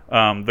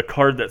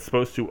that's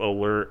supposed to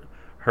alert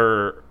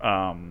her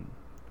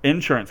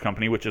insurance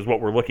company, which is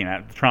what we're looking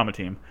at, the trauma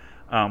team,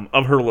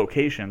 of her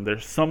location.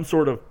 There's some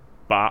sort of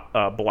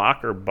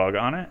block or bug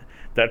on it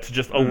that's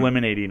just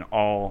eliminating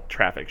all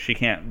traffic. She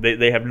can't.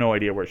 They have no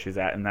idea where she's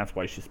at, and that's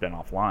why she's been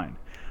offline.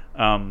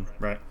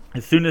 Right.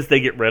 As soon as they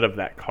get rid of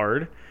that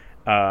card,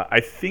 I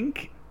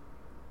think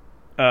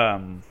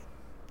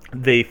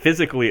they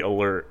physically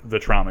alert the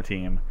trauma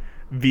team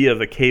via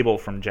the cable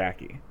from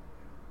Jackie.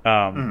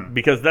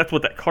 Because that's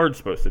what that card's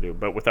supposed to do.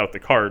 But without the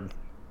card,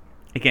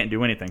 it can't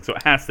do anything. So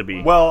it has to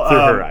be through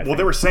her, I think.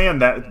 They were saying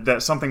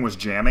that something was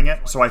jamming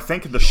it. So I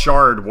think the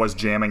shard was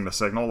jamming the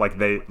signal.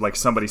 Like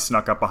somebody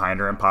snuck up behind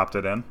her and popped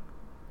it in.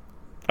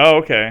 Oh,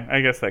 okay.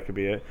 I guess that could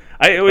be it.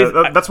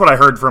 That's what I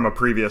heard from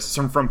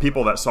from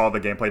people that saw the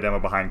gameplay demo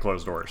behind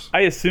closed doors.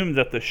 I assumed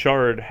that the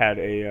shard had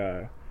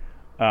a,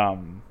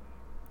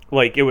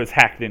 like it was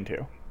hacked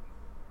into,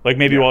 like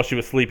maybe while she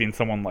was sleeping,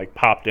 someone like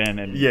popped in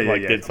and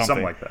did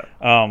something like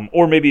that.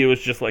 Or maybe it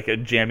was just like a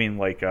jamming,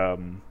 like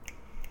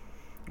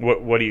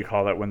what do you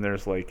call that when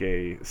there's like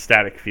a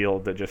static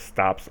field that just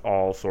stops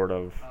all sort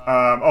of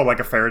like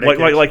a Faraday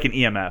cage? like an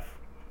EMF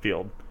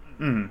field.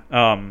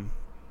 Mm-hmm.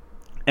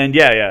 And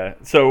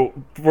so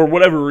for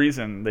whatever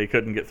reason they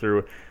couldn't get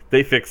through.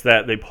 They fix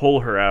that. They pull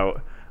her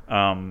out.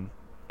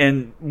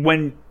 And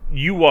when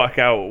you walk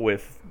out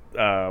with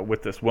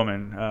this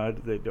woman,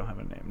 they don't have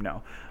a name,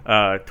 no,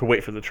 to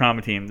wait for the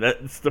trauma team.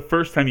 That's the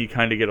first time you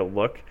kind of get a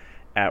look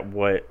at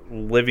what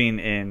living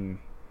in.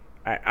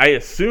 I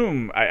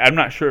assume I'm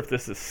not sure if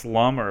this is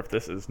slum or if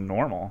this is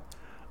normal.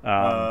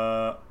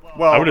 Well,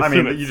 I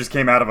mean, you just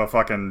came out of a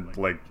fucking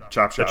like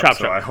chop shop,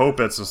 so I hope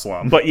it's a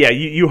slum. But yeah,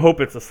 you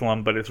hope it's a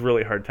slum, but it's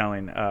really hard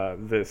telling.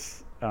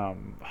 This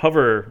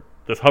hovering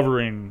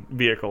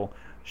vehicle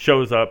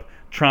shows up.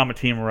 Trauma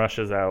team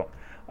rushes out.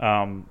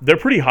 They're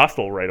pretty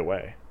hostile right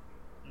away.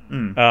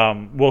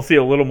 We'll see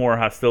a little more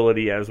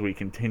hostility as we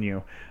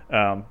continue.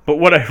 But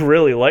what I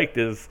really liked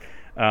is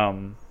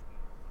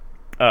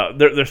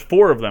there's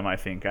 4 of them, I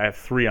think. I have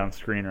 3 on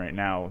screen right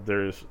now.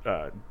 There's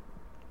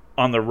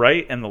on the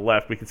right and the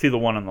left. We can see the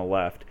one on the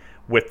left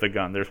with the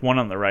gun. There's one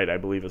on the right, I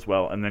believe, as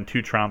well, and then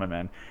 2 trauma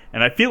men.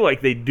 And I feel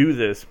like they do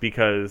this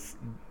because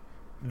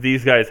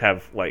these guys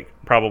have like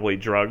probably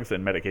drugs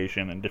and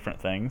medication and different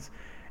things,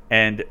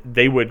 and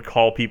they would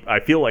call people. I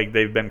feel like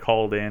they've been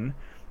called in,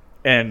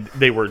 and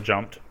they were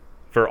jumped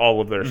for all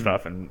of their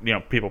stuff, and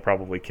people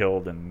probably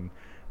killed and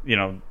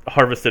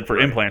harvested for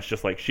implants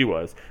just like she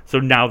was. So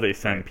now they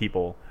send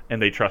people,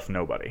 and they trust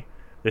nobody.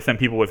 They send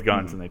people with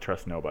guns, and they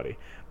trust nobody.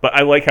 But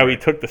I like how he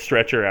took the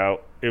stretcher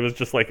out. It was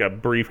just like a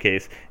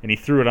briefcase, and he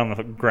threw it on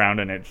the ground,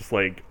 and it just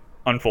like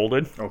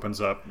unfolded.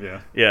 Opens up, yeah.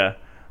 Yeah.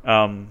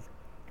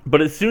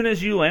 But as soon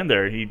as you land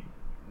there,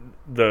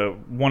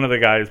 one of the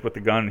guys with the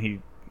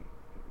gun,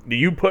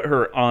 you put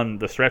her on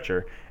the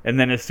stretcher, and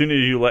then as soon as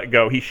you let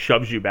go, he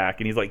shoves you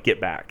back, and he's like,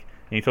 "Get back,"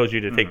 and he tells you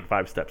to take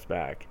 5 steps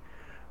back.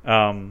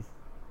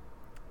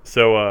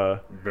 So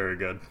very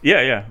good.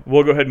 Yeah.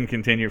 We'll go ahead and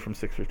continue from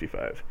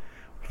 6:55.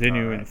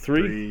 Continue in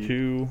 3,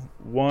 2,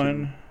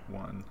 1.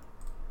 1.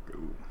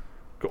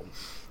 Go.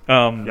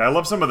 I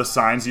love some of the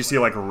signs. You see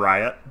like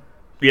Riot.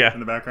 Yeah. In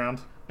the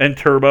background. And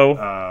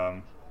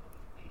Turbo.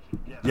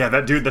 Yeah,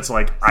 that dude that's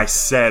like, I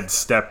said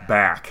step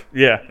back.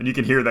 Yeah. And you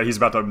can hear that he's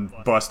about to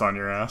bust on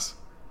your ass.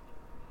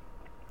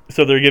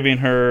 So they're giving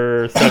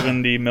her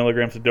 70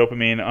 milligrams of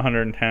dopamine,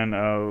 110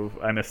 of...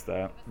 I missed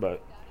that,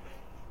 but...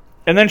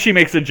 And then she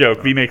makes a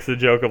joke. V makes a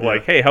joke of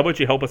like, hey, how about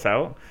you help us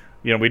out?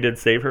 We did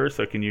save her,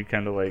 so can you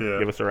kind of like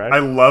give us a ride? I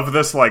love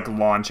this like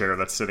lawn chair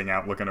that's sitting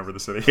out looking over the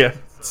city. Yeah.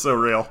 It's so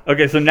real.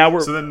 Okay, so now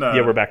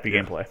we're back to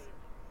gameplay.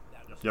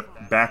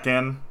 Yep. Back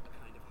in.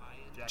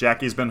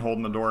 Jackie's been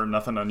holding the door,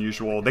 nothing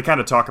unusual. They kind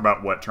of talk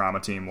about what Trauma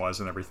Team was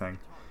and everything.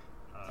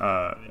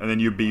 And then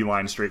you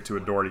beeline straight to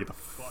a door to get the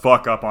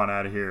fuck up on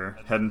out of here.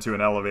 Heading to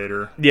an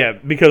elevator. Yeah,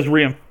 because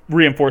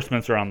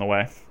reinforcements are on the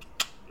way.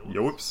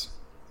 Yoops.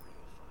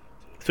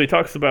 So he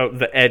talks about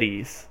the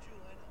Eddies.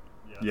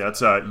 Yeah,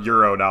 it's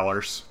Euro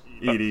dollars.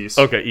 EDs.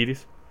 Okay,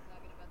 Edie's.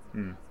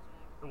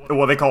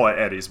 Well, they call it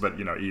Eddies, but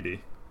ED.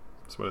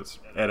 That's what it's.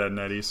 Ed and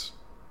Eddies.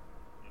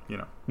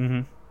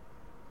 Mm-hmm.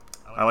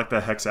 I like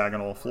the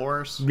hexagonal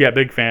floors. Yeah,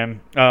 big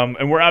fan.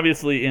 And we're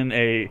obviously in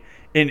an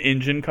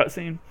engine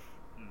cutscene.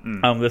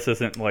 This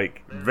isn't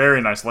like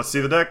very nice. Let's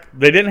see the deck.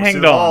 They didn't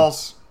hang Dawn.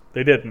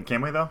 They didn't.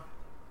 Can we though?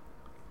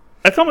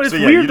 That's almost.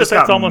 It's weird that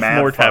that's almost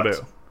more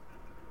taboo.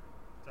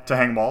 To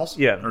hang walls?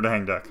 Yeah. Or to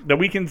hang deck? That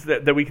we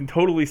can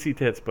totally see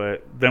tits,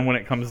 but then when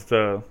it comes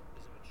to...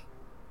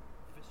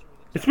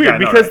 It's weird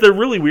because they're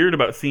really weird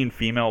about seeing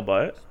female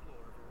butt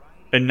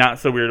and not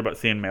so weird about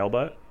seeing male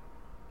butt.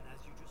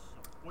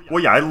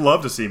 Well, yeah, I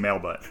love to see male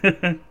butt. You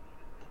know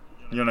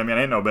what I mean?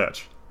 I ain't no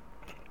bitch.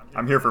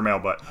 I'm here for male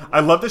butt. I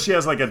love that she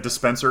has like a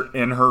dispenser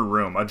in her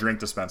room, a drink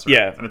dispenser.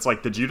 Yeah. And it's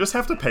like, did you just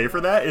have to pay for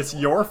that? It's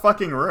your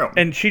fucking room.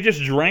 And she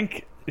just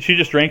drank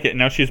it and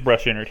now she's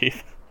brushing her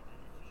teeth.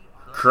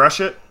 Crush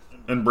it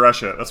and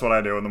brush it. That's what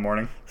I do in the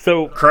morning.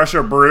 So crush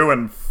a brew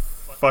and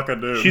fuck a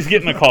dude. She's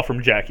getting a call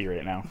from Jackie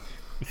right now.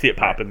 You see it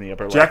pop in the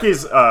upper left.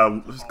 Jackie's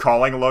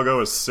calling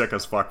logo is sick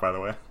as fuck, by the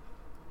way.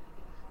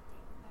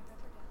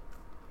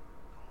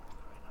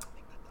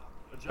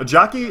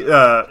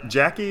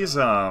 Jackie's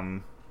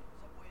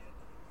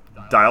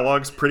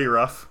dialogue's pretty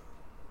rough.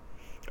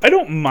 I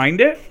don't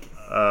mind it.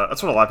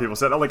 That's what a lot of people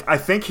said. Like, I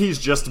think he's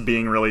just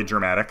being really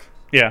dramatic.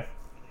 Yeah.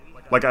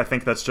 Like, I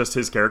think that's just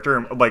his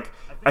character. Like,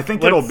 I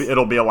think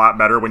it'll be a lot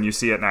better when you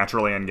see it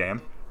naturally in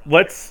game.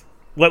 Let's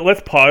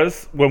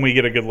pause when we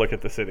get a good look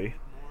at the city.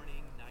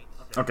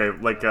 Okay,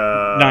 like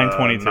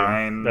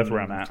 9:22. That's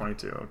where I'm at.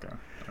 22. Okay.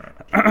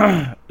 All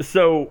right.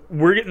 So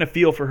we're getting a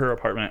feel for her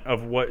apartment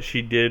of what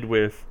she did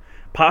with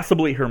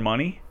possibly her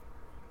money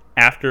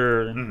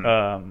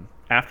after.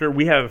 After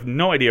we have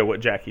no idea what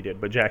Jackie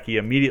did, but Jackie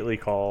immediately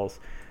calls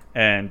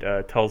and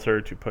tells her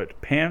to put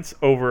pants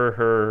over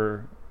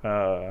her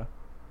ass.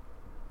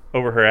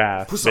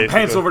 Put some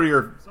pants over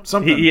your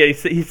something.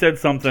 He said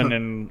something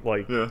in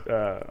like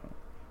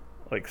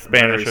like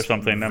Spanish or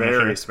something.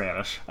 Very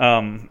Spanish.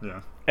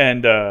 Yeah.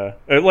 And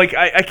like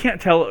I can't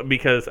tell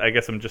because I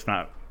guess I'm just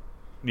not,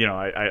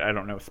 I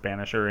don't know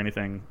Spanish or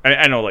anything.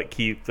 I know like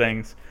key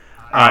things.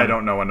 I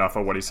don't know enough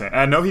of what he's saying.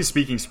 I know he's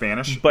speaking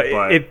Spanish, but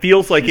it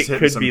feels like it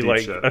could be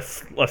like a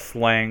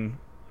slang,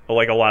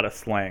 like a lot of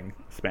slang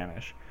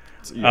Spanish.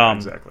 Yeah,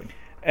 exactly.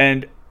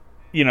 And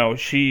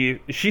she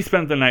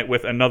spent the night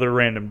with another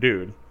random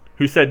dude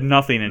who said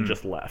nothing and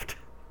just left.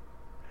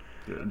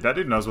 That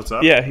dude knows what's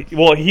up. Yeah,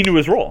 well, he knew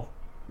his role,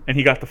 and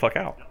he got the fuck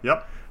out.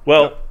 Yep.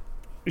 Well,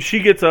 she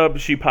gets up,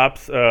 she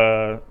pops.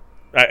 It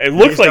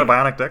looks like he's got a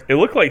bionic dick. It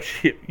looked like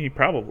he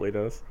probably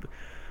does.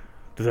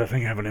 Does that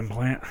thing have an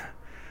implant?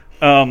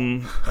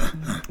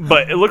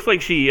 But it looks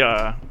like she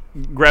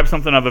grabbed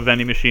something out of a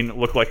vending machine that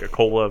looked like a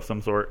cola of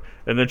some sort,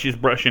 and then she's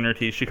brushing her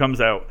teeth. She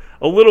comes out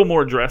a little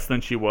more dressed than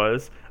she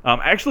was.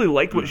 I actually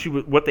liked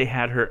what they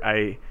had her.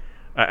 I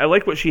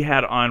liked what she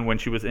had on when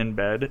she was in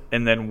bed,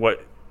 and then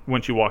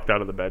when she walked out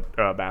of the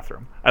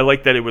bathroom. I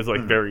liked that it was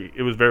like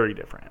it was very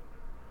different.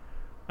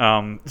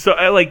 So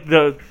I like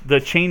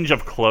the change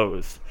of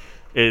clothes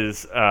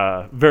is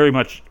very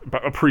much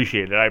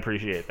appreciated. I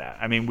appreciate that.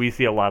 I mean, we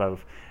see a lot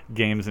of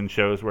games and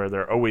shows where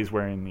they're always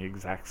wearing the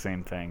exact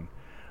same thing,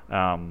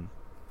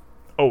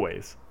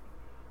 always,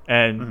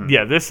 and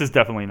this is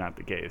definitely not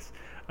the case.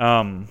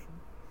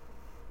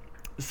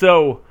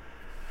 So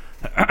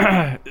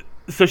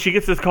she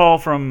gets this call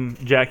from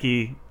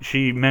Jackie.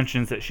 She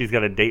mentions that she's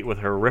got a date with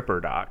her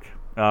Ripper Doc,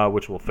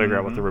 which we'll figure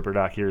out what the Ripper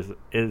Doc here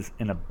is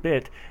in a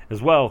bit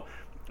as well.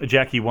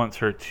 Jackie wants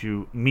her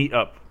to meet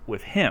up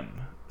with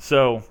him.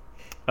 So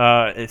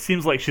it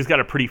seems like she's got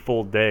a pretty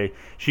full day.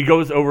 She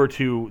goes over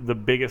to the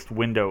biggest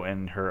window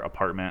in her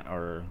apartment,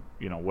 or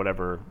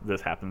whatever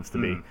this happens to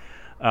be,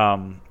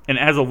 and it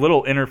has a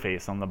little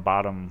interface on the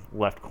bottom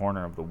left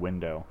corner of the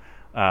window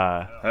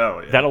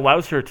that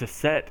allows her to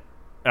set.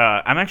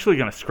 I'm actually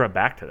going to scrub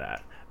back to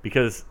that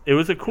because it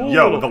was a cool.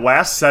 The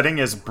last setting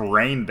is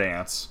Brain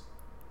Dance.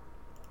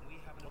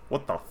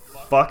 What the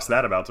fuck's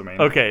that about to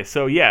mean? Okay,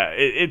 so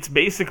it's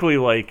basically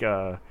like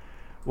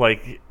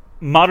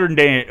modern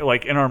day,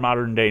 like in our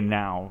modern day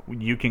now,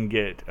 you can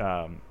get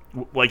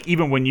like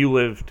even when we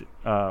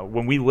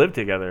lived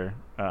together,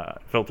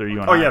 Filter,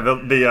 you and I. Oh yeah,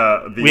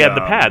 we had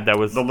the pad that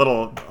was the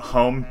little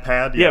home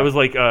pad. Yeah, it was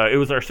like it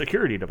was our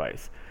security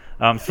device.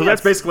 So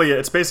that's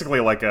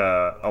basically like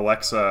a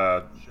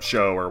Alexa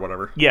show or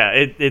whatever. Yeah,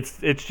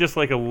 it's just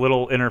like a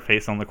little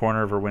interface on the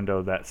corner of her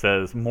window that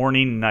says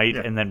morning, night,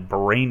 and then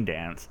Brain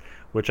Dance,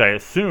 which I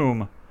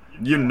assume.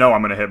 I'm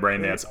gonna hit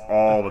Brain Dance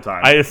all the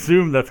time. I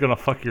assume that's gonna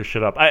fuck your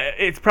shit up.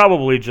 It's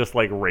probably just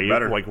like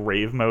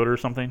rave mode or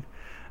something.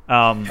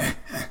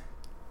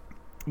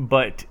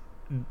 But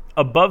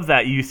above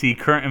that, you see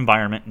current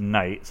environment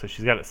night. So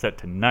she's got it set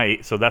to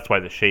night. So that's why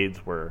the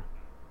shades were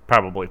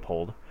probably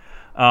pulled.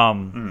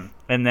 And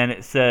then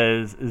it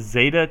says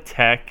Zeta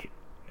Tech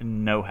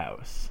No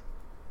House.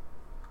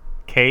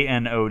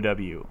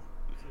 KNOW.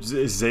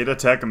 Zeta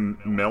Tech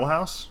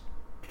Millhouse?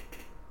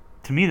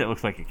 To me, that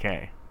looks like a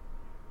K.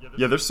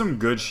 Yeah, there's some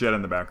good shit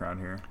in the background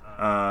here.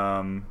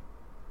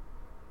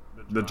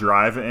 The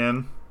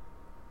drive-in,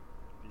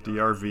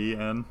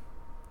 DRV-in.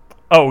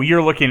 Oh,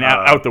 you're looking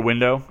out the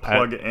window.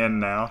 Plug in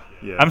now.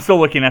 Yeah. I'm still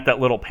looking at that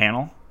little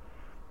panel.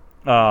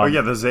 Oh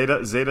yeah, the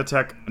Zeta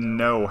Tech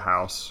No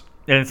House.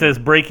 And it says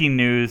breaking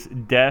news: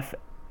 death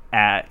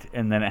at,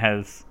 and then it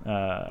has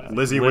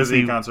Lizzie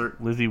Wizzy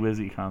concert. Lizzie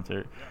Wizzy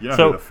concert. You know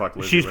so who the fuck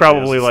Lizzie she's Wizzy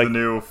probably is. like The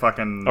new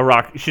fucking a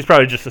rock. She's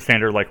probably just a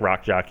standard like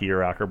rock jockey or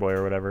rocker boy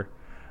or whatever.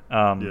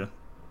 Yeah.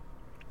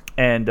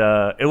 And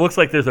it looks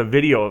like there's a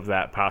video of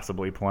that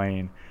possibly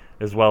playing,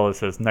 as well as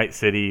says Night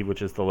City,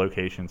 which is the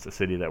location, it's the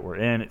city that we're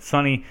in. It's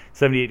sunny,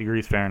 78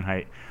 degrees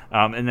Fahrenheit,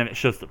 and then it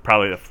shows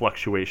probably the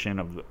fluctuation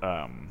of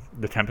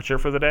the temperature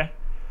for the day.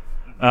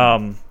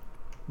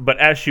 But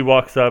as she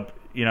walks up,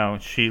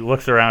 she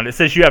looks around. It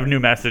says you have new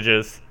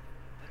messages.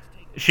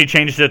 She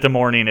changed it to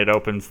morning. It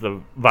opens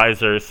the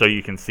visor so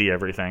you can see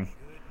everything.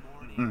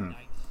 Mm-hmm.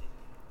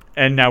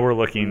 And now we're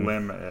looking.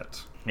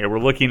 Limit. Yeah, we're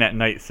looking at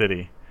Night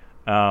City,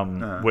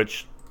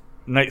 which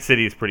Night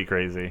City is pretty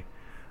crazy.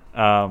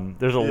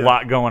 There's a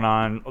lot going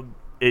on.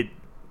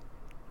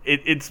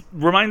 It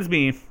reminds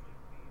me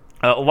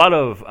a lot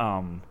of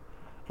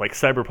like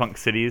cyberpunk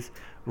cities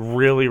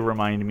really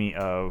remind me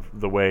of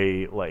the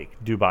way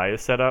like Dubai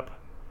is set up,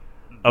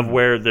 of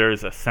where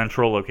there's a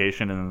central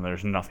location and then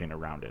there's nothing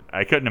around it.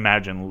 I couldn't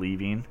imagine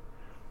leaving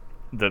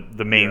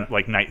the main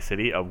like Night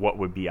City of what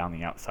would be on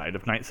the outside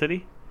of Night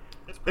City.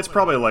 It's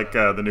probably like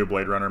the new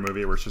Blade Runner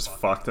movie where it's just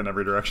fucked in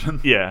every direction.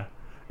 Yeah.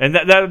 And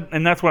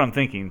that's what I'm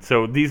thinking.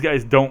 So these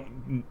guys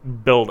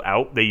don't build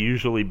out; they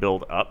usually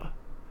build up.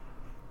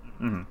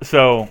 Mm-hmm.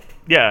 So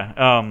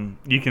yeah,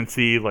 you can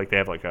see like they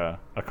have like a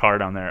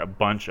card on there, a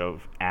bunch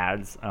of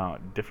ads,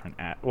 different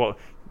ads. Well,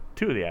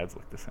 two of the ads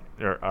look the same,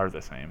 or are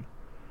the same.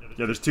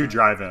 Yeah, there's two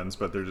drive-ins,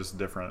 but they're just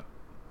different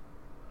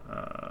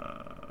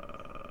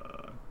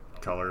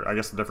color. I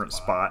guess a different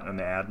spot in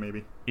the ad,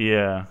 maybe.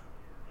 Yeah.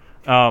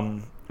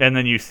 And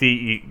then you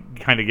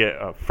kind of get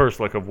a first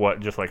look of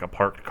what just like a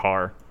parked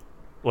car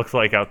looks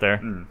like out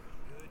there.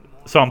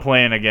 So I'm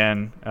playing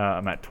again.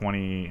 I'm at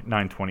 29:21.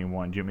 Do you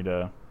want me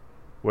to?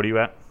 What are you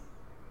at?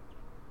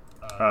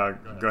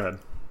 Go ahead.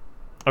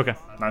 Okay.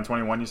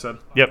 9:21, you said?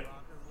 Yep.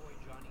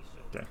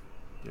 Okay.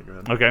 Yeah, go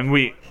ahead. Okay, and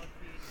we.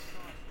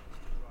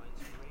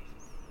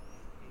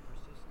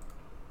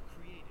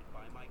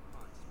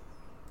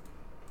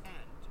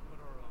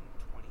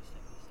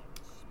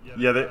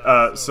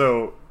 Yeah.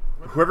 So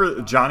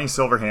whoever Johnny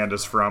Silverhand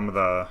is from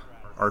the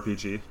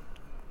RPG.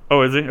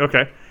 Oh, is he?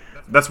 Okay.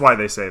 That's why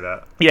they say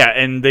that. Yeah,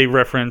 and they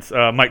reference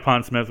Mike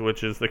Pondsmith,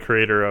 which is the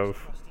creator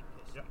of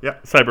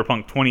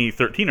Cyberpunk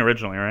 2013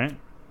 originally, right?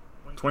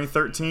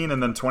 2013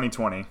 and then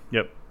 2020.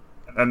 Yep.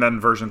 And then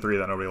version 3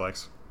 that nobody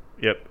likes.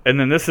 Yep. And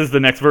then this is the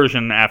next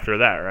version after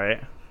that,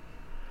 right?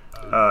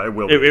 It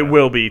will be. It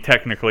will be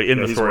technically in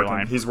the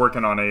storyline. He's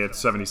working on a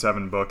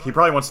 77 book. He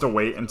probably wants to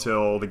wait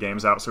until the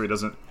game's out so he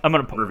doesn't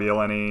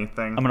reveal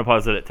anything. I'm going to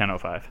pause it at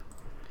 10:05.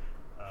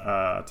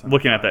 10:05.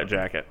 Looking at that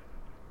jacket.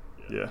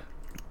 Yeah.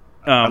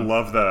 I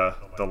love the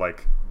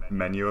like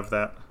menu of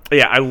that.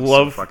 Yeah, I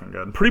love so fucking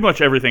good. Pretty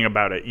much everything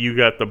about it. You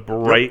got the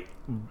bright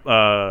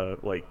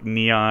like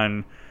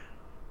neon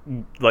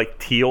like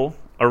teal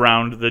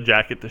around the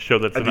jacket to show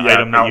that's an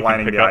item that you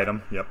can pick up.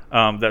 Item. Yep.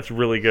 That's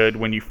really good.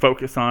 When you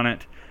focus on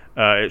it,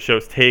 it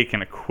shows take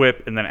and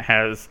equip, and then it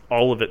has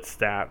all of its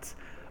stats.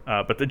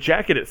 But the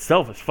jacket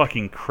itself is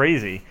fucking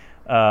crazy.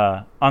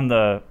 On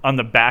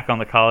the back on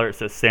the collar it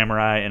says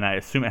samurai, and I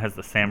assume it has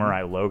the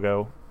samurai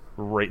logo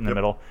right in the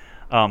middle.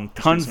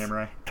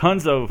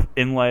 Tons of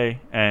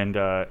inlay, and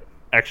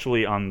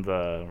actually on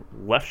the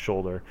left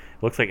shoulder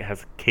it looks like it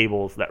has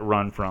cables that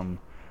run from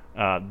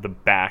the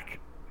back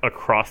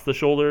across the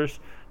shoulders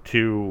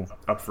to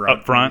up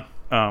front.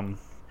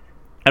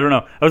 I don't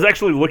know. I was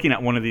actually looking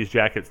at one of these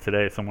jackets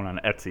today. Someone on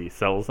Etsy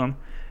sells them,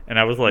 and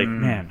I was like,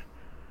 man,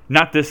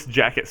 not this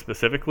jacket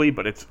specifically,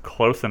 but it's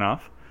close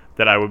enough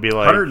that I would be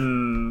like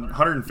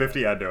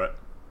 150. I'd do it.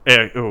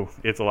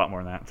 It's a lot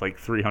more than that. It's like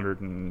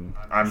 360.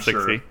 I'm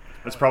sure.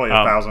 It's probably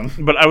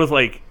 1,000. But I was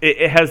like,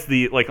 it has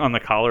the like on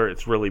the collar.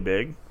 It's really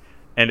big,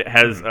 and it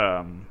has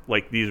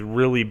like these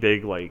really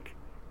big like.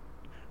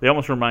 They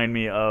almost remind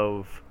me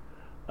of,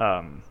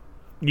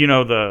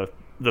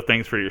 the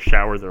things for your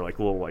shower. They're like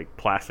little like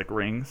plastic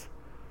rings.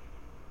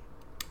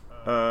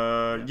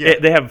 Yeah.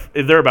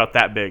 They're about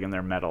that big and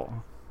they're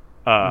metal,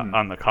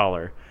 on the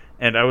collar.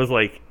 And I was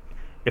like,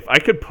 if I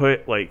could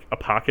put like a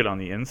pocket on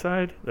the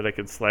inside that I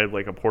could slide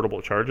like a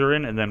portable charger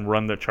in, and then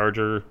run the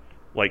charger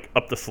like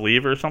up the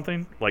sleeve or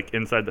something, like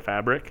inside the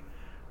fabric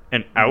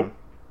and out,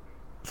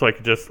 so I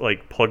could just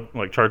like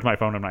charge my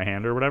phone in my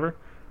hand or whatever,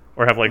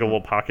 or have like a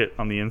little pocket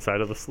on the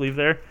inside of the sleeve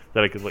there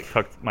that I could like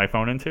tuck my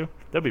phone into.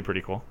 That'd be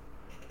pretty cool.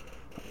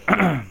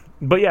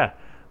 But yeah,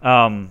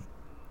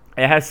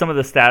 it has some of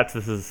the stats.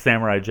 This is a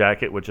samurai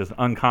jacket, which is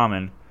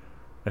uncommon.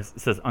 It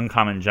says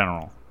uncommon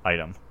general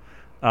item.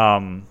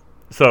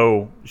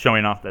 So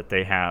showing off that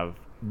they have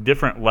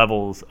different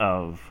levels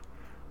of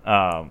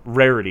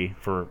rarity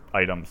for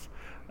items.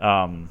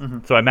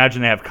 So I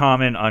imagine they have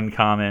common,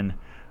 uncommon,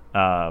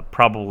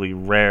 probably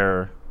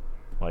rare,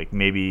 like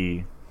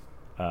maybe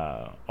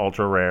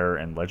ultra rare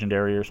and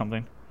legendary or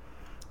something.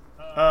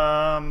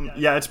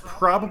 Yeah, it's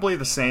probably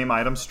the same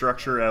item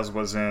structure as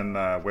was in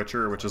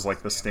Witcher, which is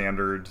like the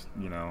standard,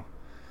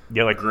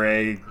 Yeah, like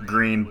gray,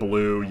 green,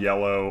 blue,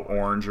 yellow,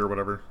 orange, or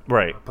whatever.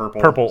 Right.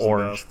 Purple,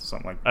 orange,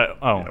 something like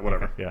Okay,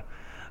 whatever. yeah.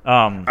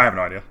 I have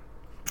no idea.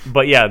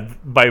 But yeah,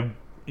 by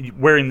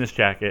wearing this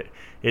jacket,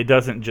 it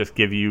doesn't just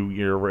give you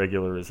your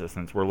regular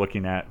resistance. We're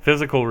looking at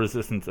physical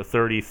resistance of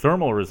 30,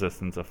 thermal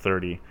resistance of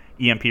 30,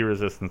 EMP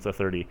resistance of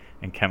 30,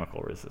 and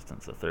chemical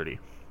resistance of 30.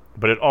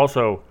 But it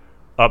also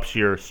ups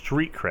your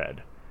street cred,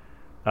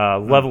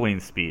 leveling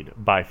speed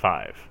by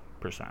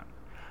 5%.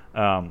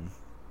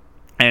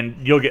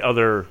 And you'll get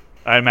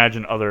I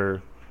imagine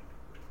other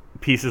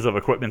pieces of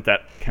equipment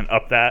that can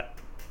up that.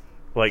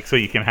 Like, so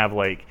you can have,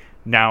 like,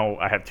 now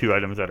I have 2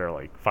 items that are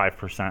like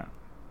 5%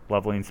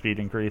 leveling speed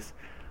increase.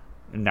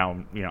 And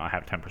now, I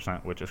have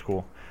 10%, which is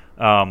cool.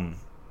 Yeah,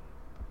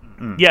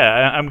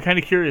 I'm kind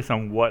of curious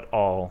on what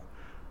all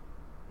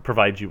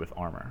provides you with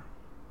armor.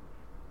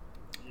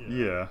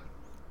 Yeah.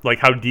 Like,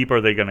 how deep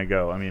are they going to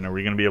go? I mean, are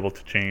we going to be able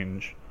to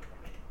change,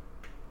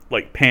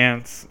 like,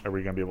 pants? Are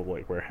we going to be able to,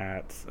 like, wear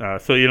hats?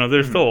 So,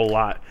 there's still a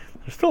lot.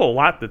 There's still a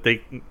lot that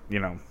they,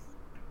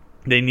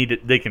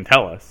 they can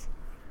tell us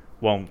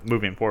while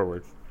moving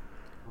forward.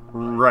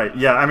 Right.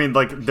 Yeah, I mean,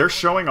 like, they're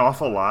showing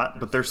off a lot,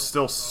 but there's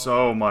still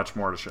so much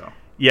more to show.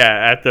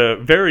 Yeah, at the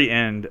very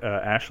end,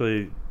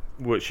 Ashley,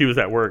 she was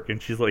at work,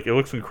 and she's like, it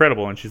looks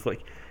incredible. And she's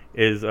like,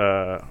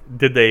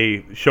 did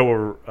they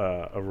show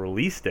a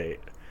release date?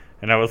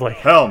 And I was like,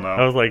 hell no.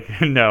 I was like,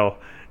 no,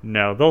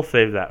 they'll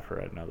save that for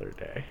another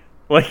day.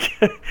 Like,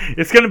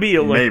 it's gonna be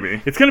like,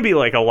 maybe it's gonna be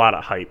like a lot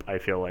of hype. I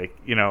feel like,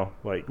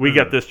 like we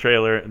got this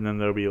trailer, and then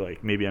there'll be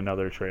like maybe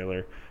another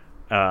trailer,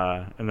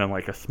 and then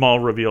like a small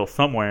reveal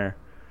somewhere,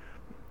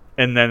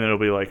 and then it'll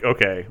be like,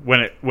 okay,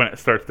 when it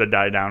starts to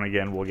die down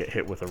again, we'll get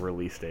hit with a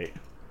release date.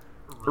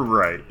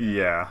 Right.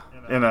 Yeah.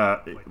 And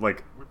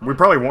like, we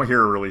probably won't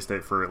hear a release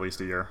date for at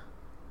least a year.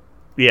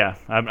 Yeah,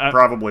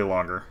 probably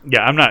longer.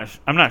 Yeah, I'm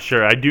not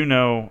sure. I do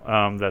know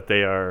that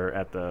they are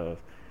at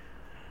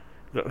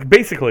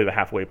basically the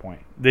halfway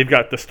point. They've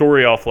got the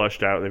story all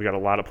fleshed out. They've got a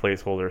lot of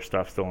placeholder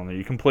stuff still in there.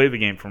 You can play the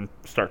game from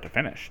start to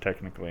finish,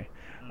 technically.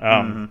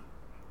 But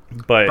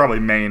probably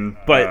main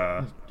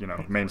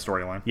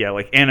storyline. Yeah,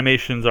 like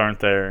animations aren't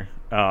there.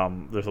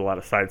 There's a lot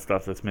of side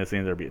stuff that's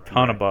missing. There'll be a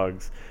ton of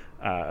bugs.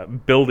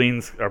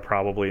 Buildings are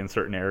probably in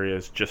certain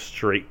areas just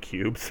straight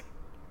cubes.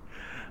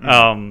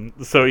 So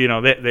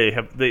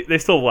they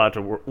still have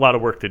a lot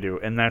of work to do,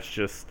 and that's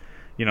just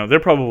they're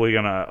probably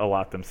gonna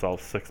allot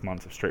themselves 6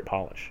 months of straight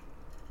polish.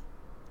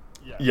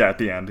 Yeah, at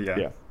the end, yeah.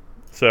 Yeah.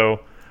 So,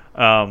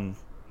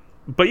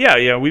 but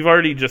yeah, we've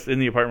already just in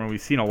the apartment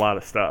we've seen a lot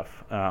of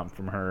stuff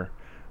from her,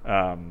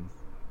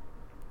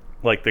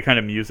 like the kind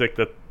of music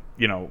that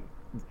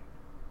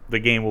the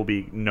game will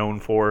be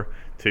known for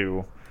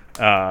to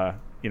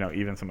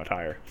even some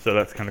attire. So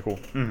that's kind of cool.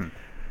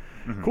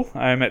 Cool.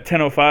 I'm at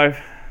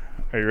 10:05.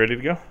 Are you ready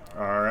to go?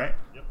 All right.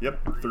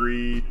 Yep.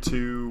 3,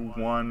 2,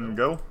 1,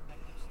 go. All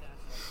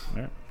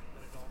right.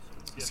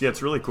 So, yeah,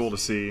 it's really cool to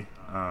see.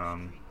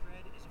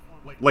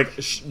 Like,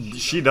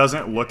 she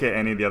doesn't look at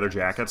any of the other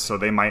jackets, so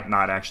they might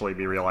not actually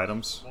be real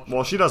items.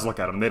 Well, she does look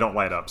at them. They don't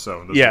light up,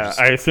 so those are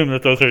I assume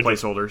that those are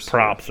placeholders,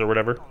 props or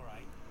whatever.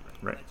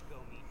 Right.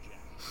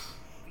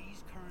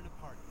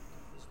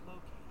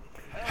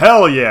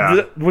 Hell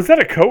yeah! Was that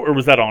a coat or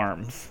was that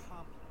arms?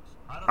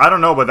 I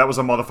don't know, but that was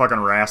a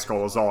motherfucking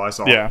rascal is all I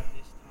saw. Yeah.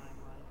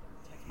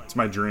 It's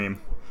my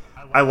dream.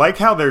 I like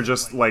how they're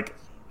just, like,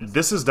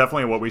 this is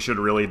definitely what we should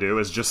really do,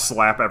 is just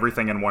slap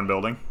everything in one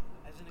building.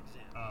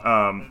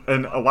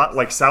 And a lot,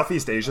 like,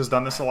 Southeast Asia's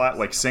done this a lot,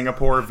 like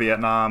Singapore,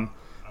 Vietnam,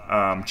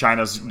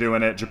 China's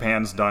doing it,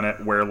 Japan's done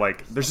it, where,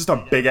 like, there's just a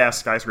big-ass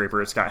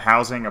skyscraper. It's got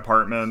housing,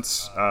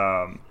 apartments,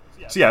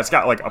 so yeah, it's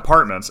got, like,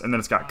 apartments, and then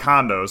it's got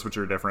condos, which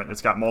are different.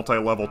 It's got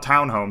multi-level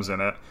townhomes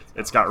in it.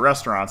 It's got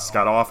restaurants. It's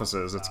got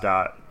offices. It's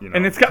got,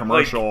 and it's got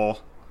commercial. Like,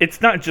 it's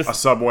not just a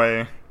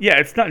subway. Yeah,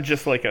 it's not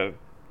just like a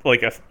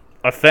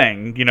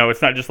thing.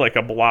 It's not just like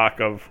a block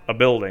of a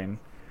building,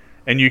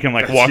 and you can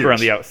like walk huge. Around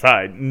the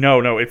outside.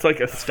 No, it's like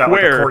it's square got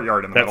like a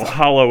courtyard in the that's middle.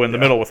 Hollow in the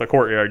middle with a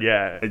courtyard.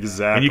 Yeah,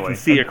 exactly. And you can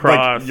see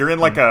across. Like, you're in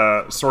like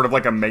a sort of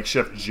like a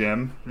makeshift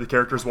gym. The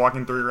character's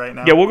walking through right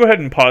now. Yeah, we'll go ahead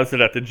and pause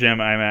it at the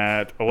gym. I'm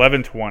at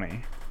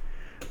 11:20.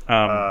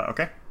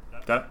 Okay,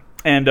 got it.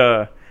 And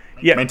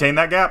yeah, maintain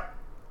that gap.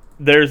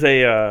 There's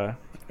a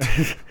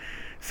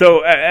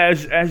so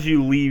as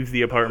you leave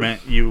the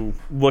apartment, you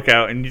look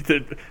out and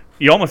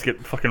you almost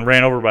get fucking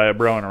ran over by a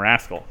bro and a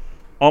rascal,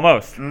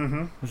 almost.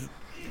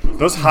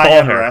 Those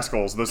high-end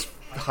rascals, those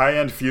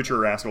high-end future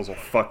rascals will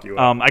fuck you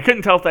up. I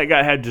couldn't tell if that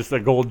guy had just a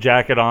gold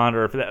jacket on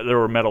or if there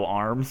were metal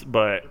arms,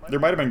 but there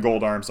might have been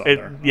gold arms on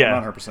there. Yeah,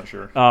 I'm not 100%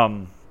 sure.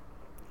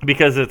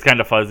 Because it's kind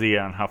of fuzzy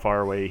on how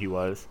far away he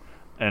was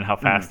and how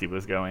fast he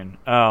was going.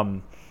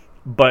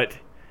 But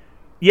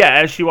Yeah,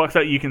 as she walks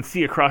out, you can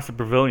see across the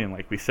pavilion.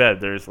 Like we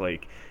said, there's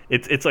like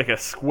it's like a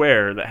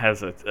square that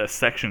has a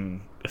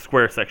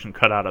square section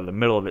cut out of the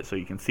middle of it, so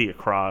you can see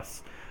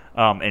across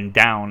and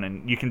down,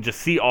 and you can just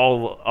see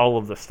all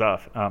of the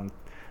stuff.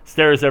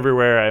 Stairs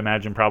everywhere. I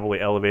imagine probably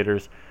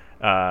elevators.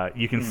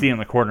 You can see in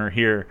the corner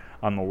here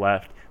on the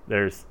left.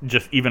 There's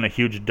just even a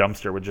huge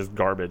dumpster with just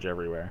garbage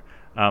everywhere.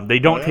 They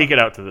don't take it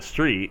out to the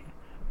street.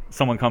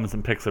 Someone comes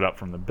and picks it up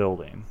from the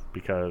building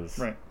because,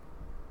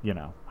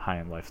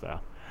 high-end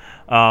lifestyle.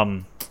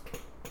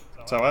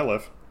 That's how I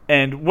live.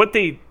 And what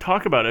they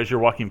talk about as you're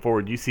walking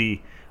forward, you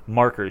see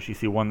markers. You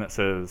see one that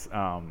says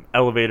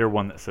elevator,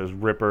 one that says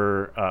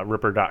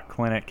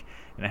Ripper.clinic,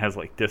 and it has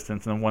like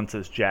distance, and then one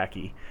says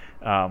Jackie.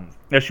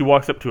 As she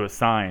walks up to a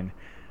sign,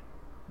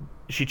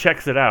 she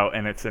checks it out,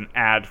 and it's an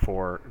ad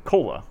for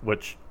cola,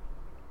 which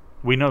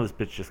we know this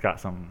bitch just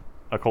got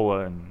a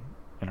cola in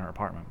her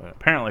apartment, but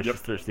apparently she's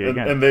thirsty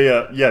again. And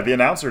the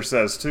announcer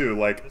says too,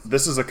 like,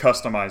 this is a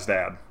customized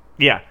ad.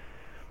 Yeah.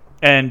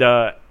 And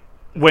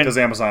because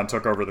Amazon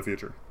took over the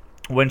future.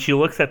 When she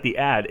looks at the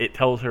ad, it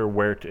tells her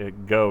where to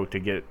go to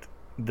get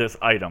this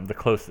item, the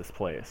closest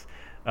place,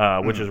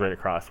 which is right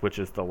across, which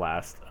is the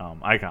last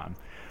icon.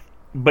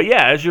 But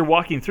yeah, as you're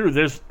walking through,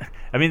 this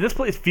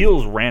place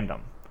feels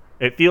random.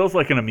 It feels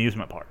like an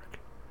amusement park.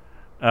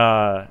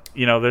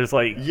 There's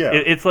like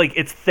it's like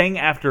it's thing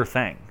after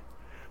thing,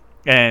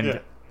 and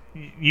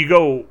you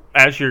go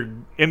as you're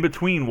in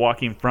between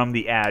walking from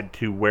the ad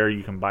to where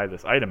you can buy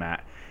this item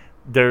at.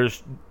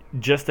 There's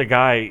just a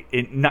guy.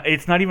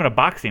 It's not even a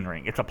boxing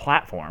ring. It's a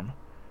platform,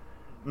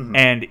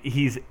 and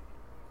he's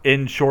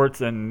in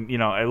shorts, and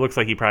it looks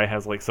like he probably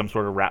has like some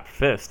sort of wrapped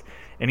fist,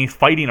 and he's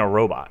fighting a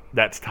robot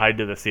that's tied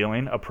to the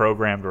ceiling, a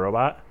programmed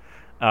robot.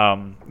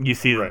 You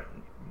see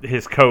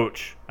his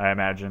coach, I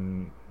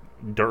imagine,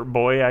 Dirt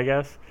Boy, I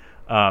guess,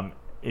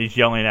 is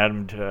yelling at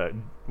him to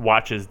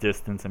watch his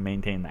distance and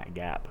maintain that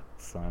gap,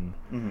 son.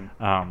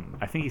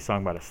 I think he's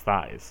talking about his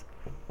thighs.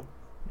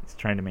 He's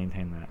trying to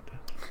maintain that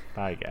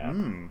thigh gap.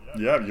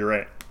 Yeah, you're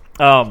right.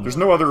 There's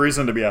no other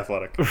reason to be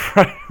athletic.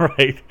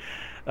 Right.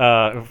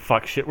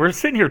 Fuck shit. We're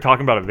sitting here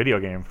talking about a video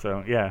game,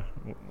 so yeah.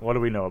 What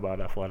do we know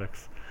about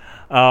athletics?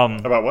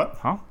 About what?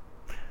 Huh?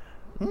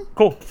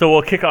 Cool. So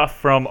we'll kick off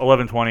from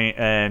 11:20,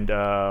 and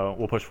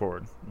we'll push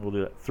forward. We'll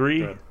do that.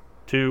 3,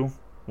 2,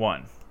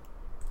 1.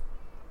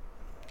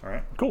 All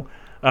right. Cool.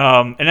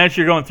 And as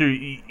you're going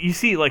through, you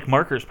see like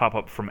markers pop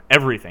up from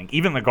everything.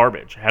 Even the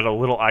garbage had a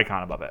little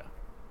icon above it.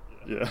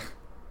 Yeah.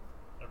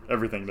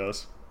 Everything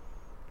does.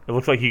 It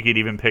looks like you could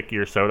even pick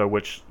your soda,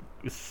 which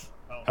is...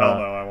 Hell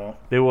no, I won't.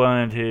 They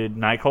wanted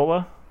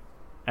Nicola,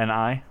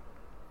 N-I.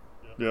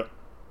 Yep.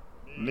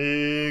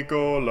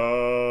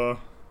 Nicola.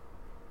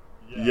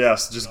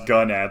 Yes, just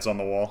gun ads on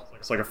the wall.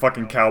 It's like a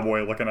fucking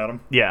cowboy looking at him.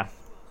 Yeah.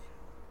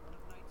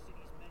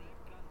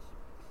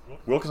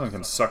 Wilkinson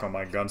can suck on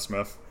my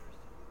gunsmith.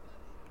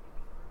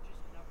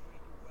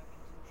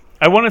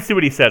 I want to see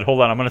what he said.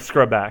 Hold on, I'm going to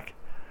scrub back.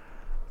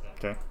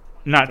 Okay.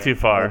 Not too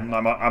far. I'm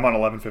on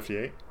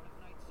 11:58.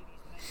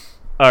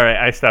 All right,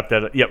 I stopped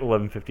at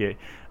 11:58.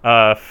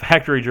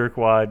 Factory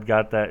jerkwad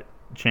got that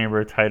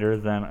chamber tighter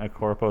than a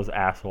corpo's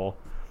asshole.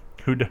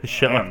 Who does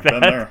shit like that?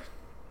 Been there.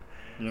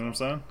 You know what I'm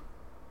saying?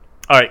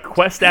 All right,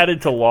 quest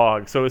added to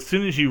log. So as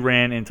soon as you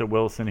ran into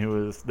Wilson,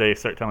 they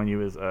start telling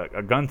you is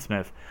a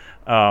gunsmith,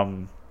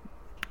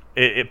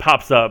 it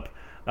pops up.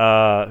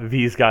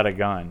 V's got a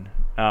gun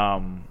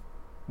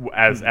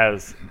as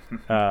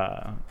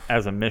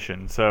a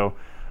mission. So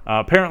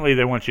apparently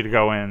they want you to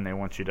go in. They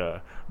want you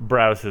to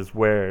browse his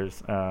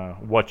wares,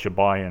 what you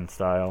buying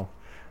style,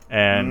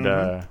 and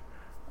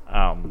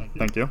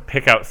thank you.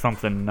 Pick out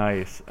something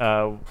nice.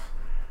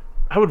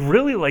 I would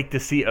really like to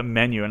see a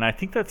menu, and I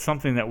think that's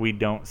something that we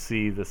don't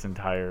see this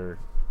entire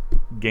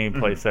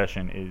gameplay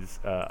session is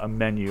a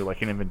menu,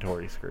 like an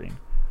inventory screen.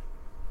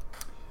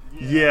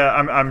 Yeah,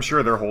 I'm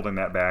sure they're holding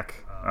that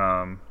back.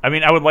 I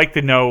mean, I would like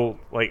to know,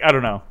 like, I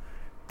don't know.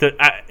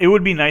 It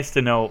would be nice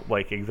to know,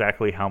 like,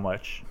 exactly how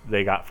much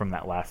they got from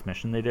that last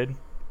mission they did,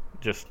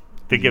 just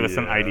to give us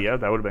an idea.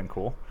 That would have been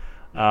cool.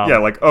 Yeah,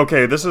 like,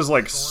 okay, this is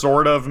like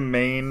sort of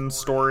main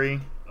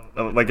story.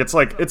 Like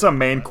it's a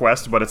main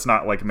quest, but it's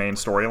not like main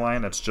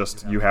storyline. It's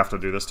just you have to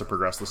do this to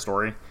progress the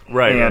story.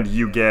 Right. And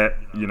you get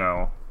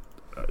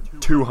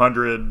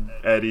 200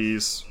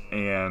 eddies,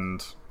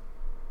 and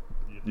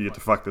you get to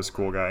fuck this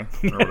cool guy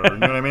or whatever. You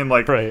know what I mean?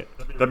 Like, right.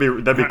 That'd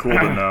be cool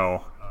to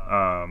know.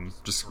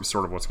 Just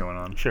sort of what's going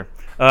on. Sure.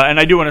 And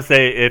I do want to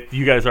say, if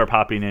you guys are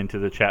popping into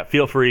the chat,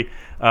 feel free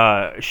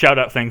shout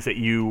out things that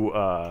you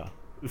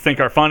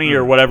think are funny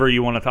or whatever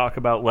you want to talk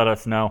about. Let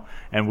us know,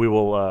 and we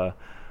will.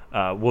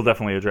 We'll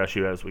definitely address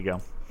you as we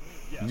go.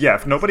 Yeah,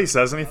 if nobody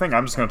says anything,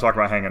 I'm just going to talk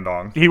about Hanging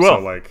Dong. He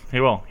will. So, he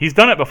will. He's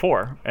done it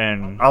before,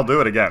 and I'll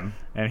do it again.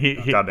 And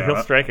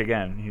he'll strike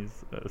again.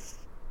 He's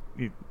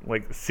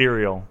like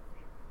serial.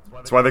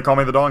 That's why they call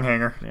me the Dong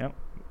Hanger. Yep.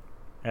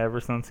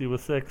 Ever since he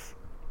was 6.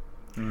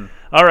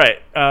 All right.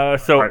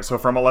 So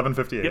from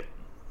 11:58. Yep.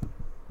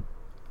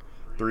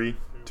 3,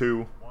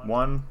 2,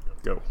 1,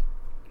 go.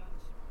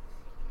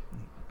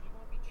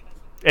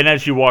 And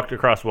as you walked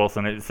across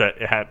Wilson, it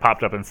had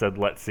popped up and said,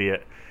 "Let's see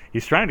it."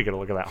 He's trying to get a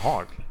look at that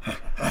hog.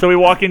 So we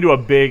walk into a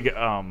big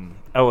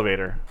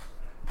elevator,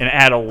 and it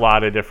had a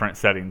lot of different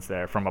settings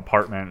there, from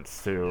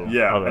apartments to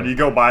other. And you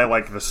go by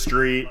like the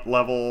street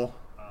level,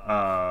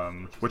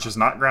 which is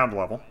not ground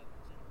level.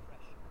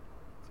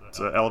 It's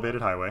an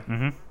elevated highway.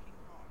 Mm-hmm.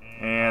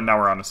 And now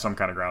we're on to some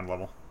kind of ground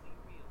level.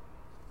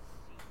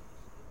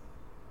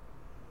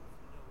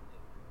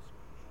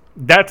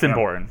 That's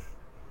important.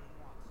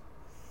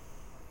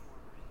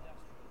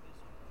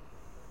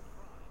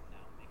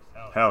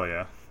 Hell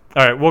yeah.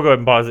 All right, we'll go ahead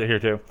and pause it here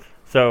too.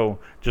 So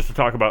just to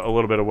talk about a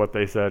little bit of what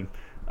they said.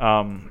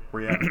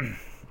 Where you at?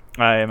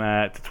 I am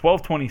at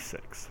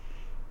 1226.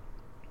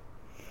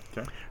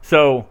 Okay.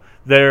 So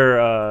they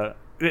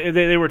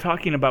were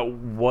talking about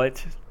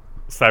what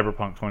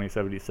Cyberpunk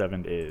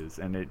 2077 is,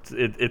 and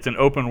it's an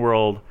open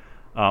world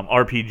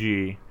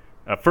RPG,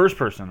 first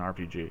person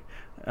RPG.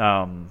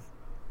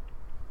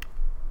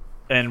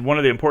 And one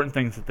of the important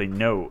things that they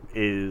note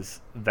is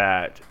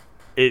that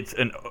it's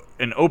an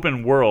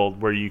open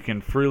world where you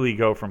can freely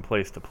go from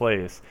place to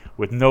place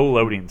with no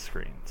loading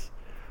screens.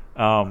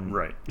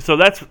 Right. So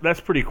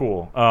that's pretty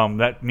cool.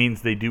 That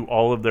means they do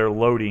all of their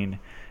loading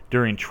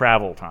during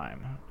travel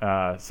time.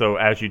 So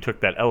as you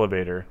took that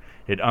elevator,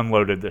 it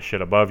unloaded the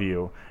shit above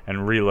you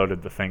and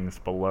reloaded the things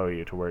below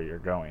you to where you're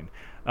going.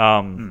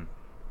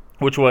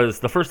 Which was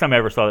the first time I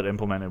ever saw that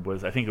implemented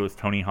was, I think it was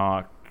Tony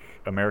Hawk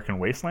American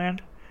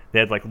Wasteland. They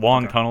had like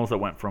long tunnels that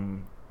went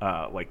from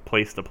like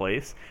place to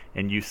place,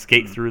 and you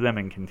skate through them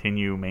and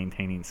continue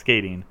maintaining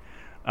skating,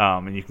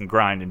 and you can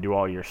grind and do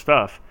all your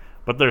stuff.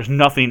 But there's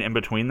nothing in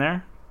between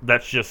there.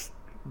 That's just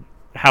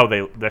how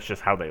they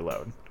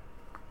load.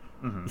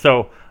 Mm-hmm.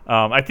 So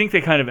I think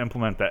they kind of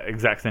implement that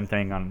exact same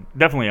thing on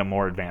definitely a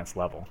more advanced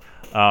level.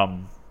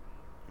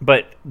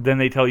 But then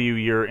they tell you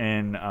you're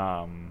in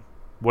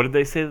what did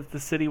they say that the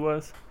city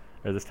was,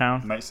 or this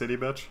town? Night City,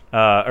 bitch.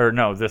 Or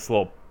no, this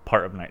little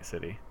part of Night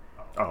City.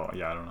 Oh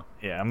yeah, I don't know.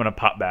 Yeah, I'm gonna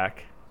pop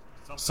back.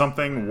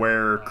 Something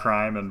where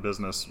crime and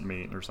business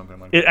meet, or something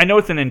like that. I know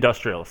it's an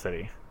industrial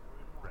city.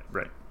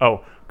 Right.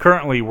 Oh,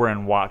 currently we're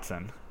in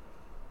Watson.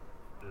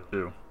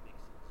 Ew.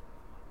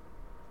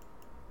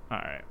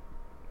 All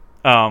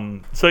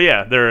right. So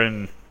yeah, they're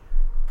in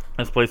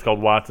this place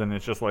called Watson.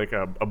 It's just like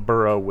a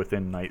borough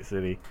within Night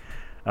City.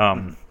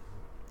 As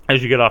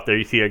you get off there,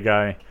 you see a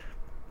guy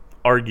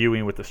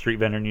arguing with the street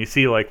vendor, and you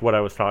see like what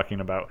I was talking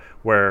about,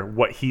 where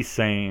what he's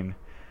saying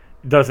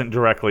doesn't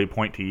directly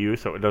point to you,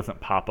 so it doesn't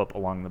pop up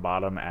along the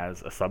bottom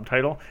as a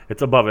subtitle.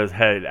 It's above his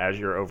head as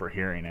you're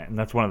overhearing it, and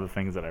that's one of the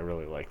things that I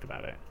really liked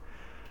about it.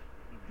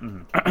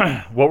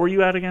 Mm-hmm. What were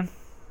you at again?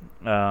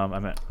 I'm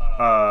at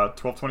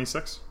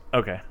 1226.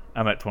 Okay,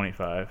 I'm at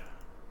 25.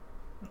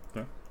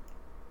 Okay.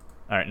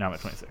 All right, now I'm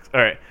at 26.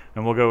 All right,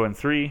 and we'll go in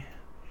 3,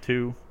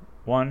 2,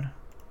 1.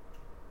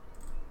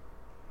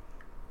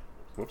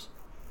 Whoops.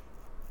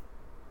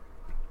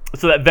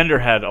 So that vendor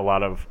had a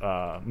lot of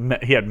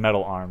he had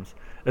metal arms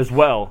as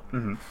well.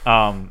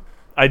 Mm-hmm.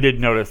 I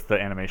did notice the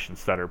animation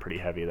stutter pretty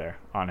heavy there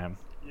on him.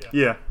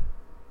 Yeah.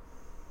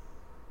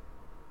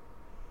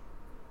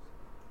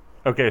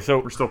 Okay, so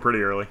we're still pretty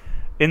early.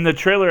 In the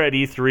trailer at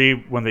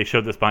E3, when they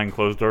showed this behind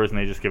closed doors and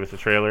they just give us a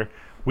trailer,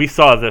 we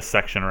saw this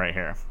section right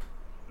here.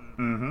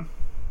 Mm-hmm.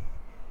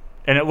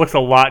 And it looks a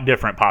lot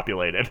different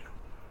populated.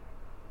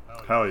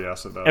 Hell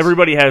yes, it does.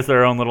 Everybody has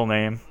their own little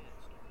name.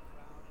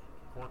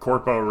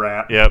 Corpo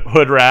Rat. Yep,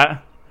 Hood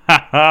Rat.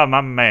 Ha ha,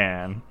 my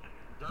man.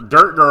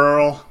 Dirt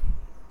Girl.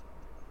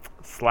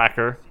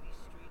 Slacker.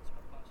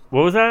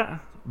 What was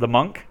that? The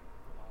Monk?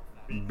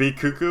 Be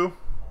Cuckoo.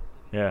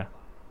 Yeah.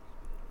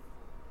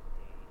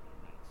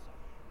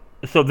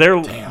 So they're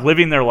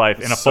living their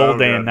life in a full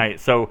day and night.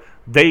 So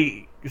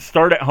they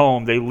start at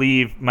home, they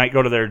leave, might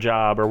go to their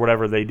job or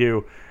whatever they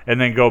do,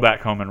 and then go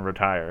back home and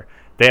retire.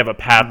 They have a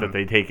path that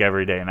they take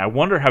every day, and I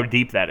wonder how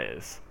deep that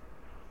is.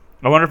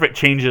 I wonder if it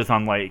changes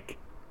on like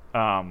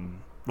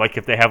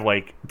if they have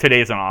like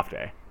today's an off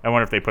day. I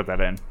wonder if they put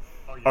that in.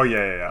 Oh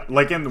yeah.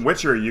 Like in The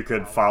Witcher, you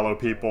could follow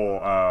people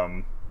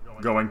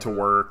going to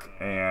work,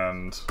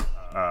 and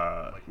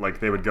like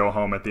they would go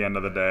home at the end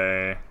of the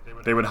day.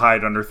 They would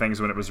hide under things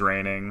when it was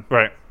raining.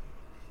 Right.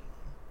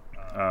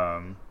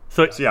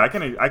 So yeah,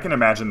 I can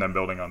imagine them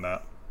building on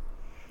that.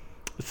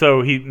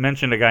 So he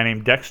mentioned a guy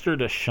named Dexter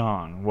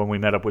Deshawn when we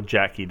met up with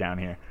Jackie down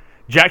here.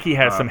 Jackie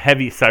has some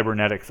heavy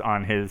cybernetics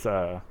on his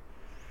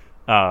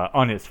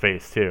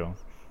face too.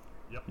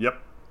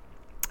 Yep.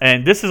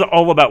 And this is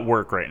all about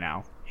work right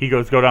now. He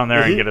goes, go down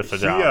there and get us a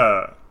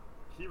job.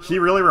 He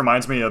really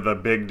reminds me of the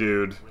big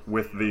dude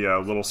with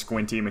the little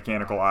squinty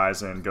mechanical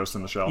eyes in Ghost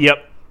in the Shell.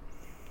 Yep.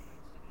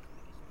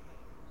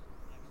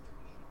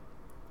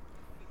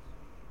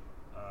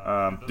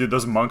 Dude,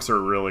 those monks are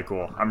really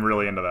cool. I'm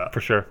really into that.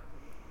 For sure.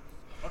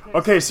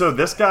 Okay, so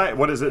this guy,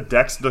 what is it?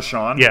 Dex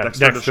Deshawn? Yeah,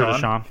 Dexter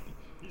Deshawn.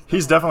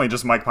 He's definitely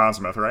just Mike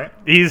Pondsmith, right?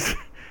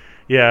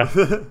 Yeah.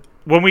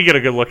 When we get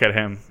a good look at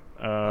him.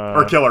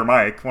 Or Killer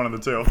Mike, one of the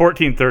two.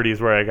 1430 is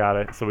where I got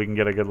it, so we can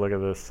get a good look at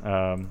this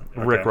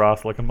Rick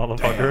Ross looking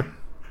motherfucker.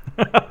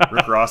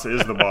 Rick Ross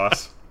is the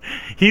boss.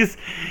 He's.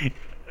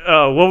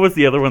 What was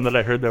the other one that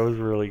I heard that was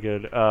really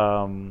good?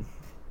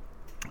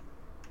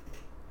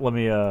 Let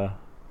me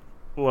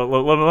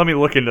let me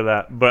look into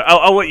that. But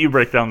I'll let you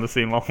break down the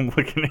scene while I'm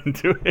looking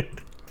into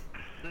it.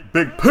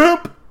 Big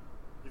Poop.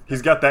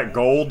 He's got that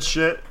gold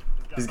shit.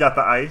 He's got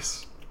the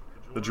ice,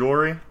 the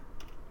jewelry,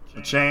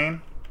 the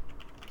chain,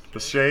 the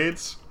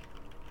shades.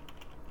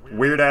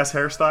 Weird ass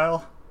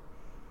hairstyle.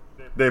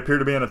 They appear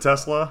to be in a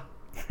Tesla.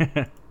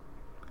 The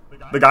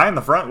guy in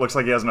the front looks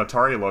like he has an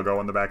Atari logo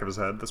on the back of his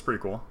head. That's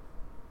pretty cool.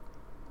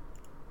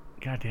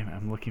 God damn it!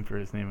 I'm looking for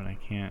his name and I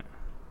can't.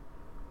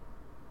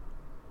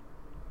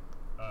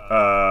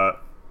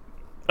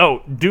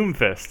 Oh,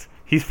 Doomfist.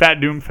 He's Fat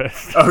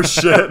Doomfist. Oh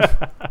shit.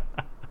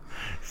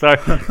 Sorry,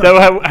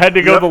 that had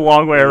to go the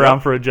long way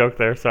around for a joke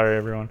there. Sorry,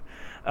 everyone.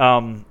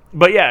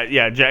 But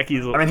yeah,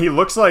 Jackie's. I mean, he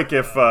looks like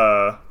if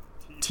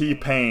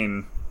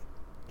T-Pain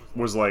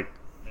was like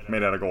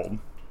made out of gold.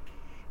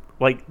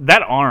 Like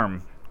that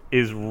arm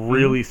is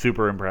really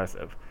super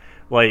impressive.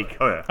 Like,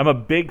 oh, yeah. I'm a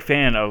big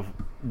fan of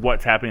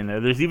what's happening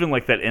there. There's even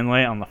like that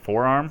inlay on the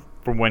forearm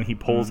from when he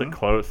pulls it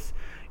close.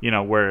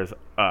 Where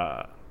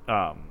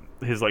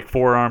his like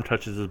forearm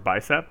touches his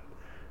bicep,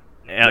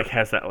 and like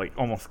has that like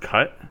almost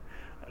cut.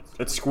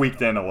 It's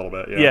squeaked in a little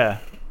bit. Yeah.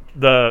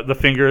 The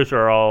fingers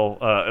are all.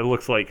 It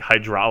looks like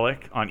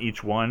hydraulic on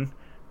each one,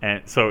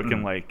 and so it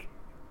can like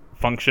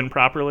function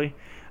properly.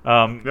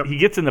 He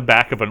gets in the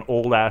back of an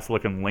old ass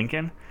looking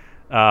Lincoln,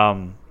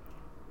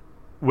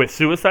 with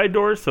suicide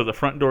doors. So the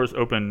front doors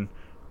open.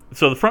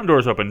 So the front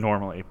doors open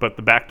normally, but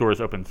the back doors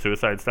open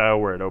suicide style,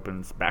 where it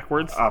opens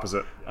backwards.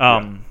 Opposite.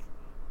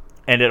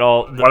 And it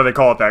all. Why do they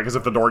call it that? Because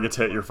if the door gets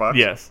hit, you're fucked.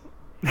 Yes.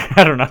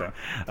 I don't know.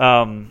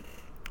 Okay.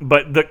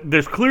 But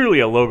there's clearly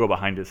a logo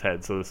behind his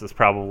head, so this is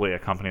probably a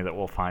company that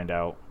we'll find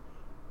out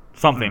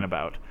something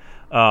about.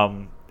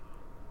 I'm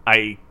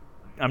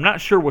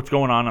not sure what's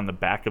going on the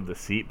back of the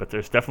seat, but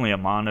there's definitely a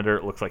monitor.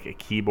 It looks like a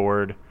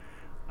keyboard.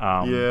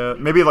 Yeah,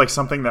 maybe like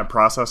something that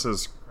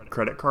processes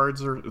credit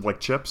cards or like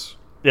chips.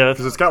 Yeah,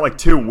 because it's got like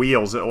two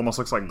wheels. It almost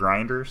looks like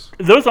grinders.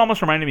 Those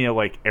almost reminded me of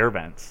like air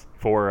vents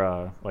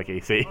for like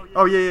AC.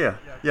 Oh yeah,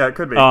 it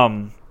could be.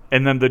 And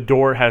then the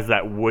door has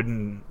that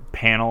wooden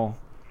panel.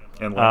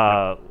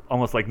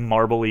 Almost like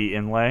marbly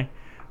inlay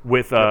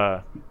with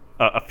a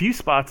few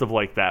spots of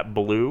like that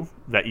blue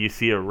that you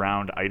see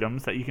around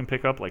items that you can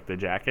pick up, like the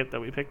jacket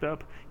that we picked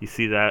up. You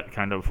see that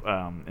kind of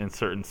in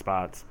certain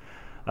spots.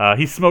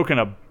 He's smoking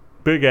a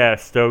big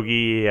ass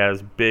stogie. He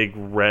has big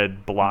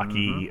red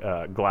blocky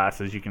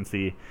glasses. You can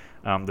see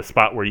the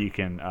spot where you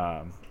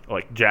can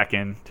like jack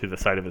in to the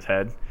side of his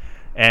head.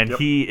 And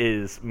he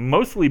is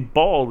mostly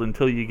bald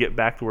until you get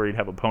back to where he'd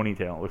have a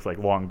ponytail. It looks like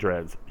long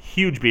dreads.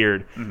 Huge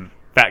beard.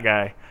 Fat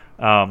guy,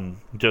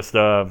 just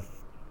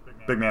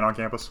big man on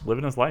campus,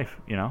 living his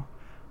life,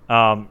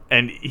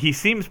 and he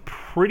seems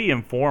pretty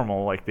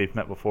informal, like they've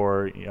met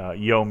before.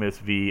 Yo, Miss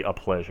V, a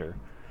pleasure,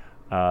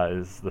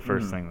 is the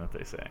first thing that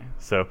they say.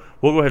 So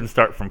we'll go ahead and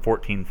start from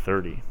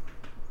 1430.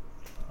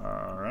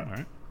 All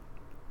right.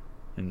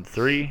 In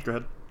 3, go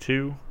ahead.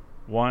 2,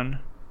 1.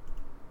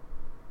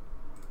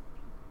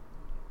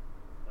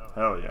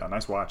 Hell yeah,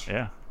 nice watch.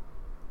 Yeah.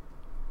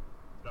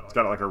 He's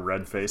got like a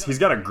red face. He's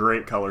got a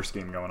great color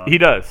scheme going on. He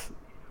does.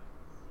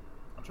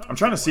 I'm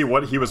trying to see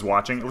what he was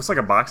watching. It looks like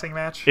a boxing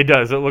match. It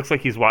does. It looks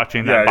like he's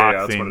watching that boxing.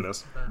 Yeah, that's what it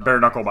is. Bare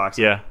knuckle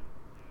boxing. Yeah.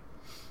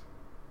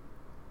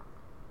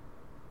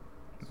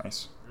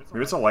 Nice.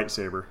 Maybe it's a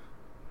lightsaber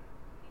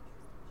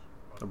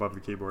above the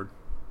keyboard.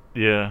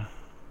 Yeah.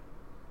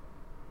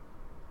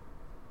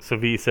 So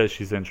V says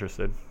she's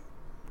interested.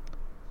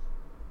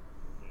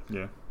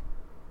 Yeah.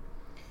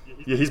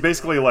 Yeah, he's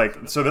basically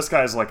like, so this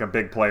guy's like a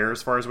big player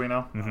as far as we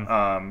know.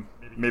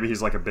 Maybe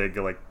he's like a big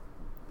like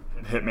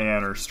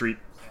hitman or street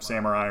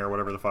samurai or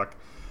whatever the fuck.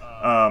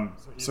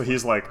 So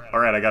he's like, all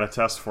right, I got a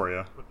test for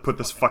you. Put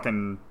this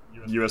fucking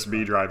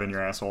USB drive in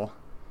your asshole.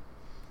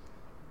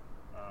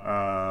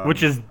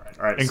 Which is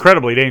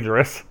incredibly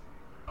dangerous.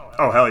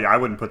 Oh hell yeah, I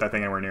wouldn't put that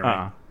thing anywhere near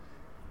me.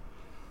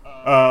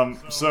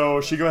 So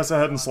she goes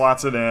ahead and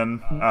slots it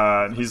in.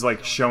 He's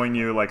like showing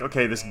you like,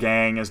 okay, this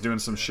gang is doing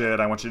some shit.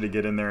 I want you to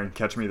get in there and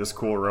catch me this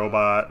cool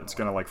robot. It's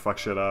gonna like fuck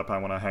shit up. I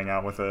want to hang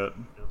out with it.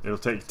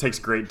 Takes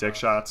great dick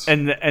shots.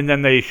 And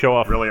then they show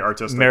off really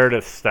artistic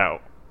Meredith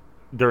Stout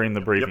during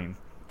the briefing.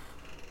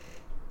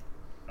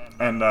 Yep.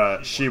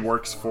 And she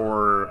works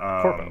for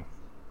Corpo,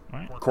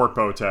 right?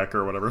 Corpo Tech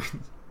or whatever.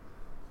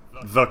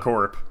 The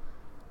Corp.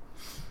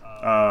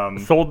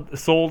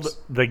 Sold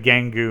the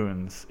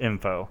Gangoons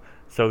info.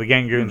 So the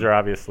Gangoons are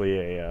obviously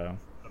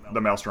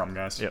the Maelstrom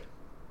guys. Yep.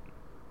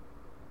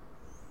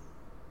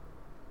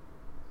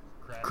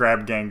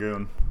 Crab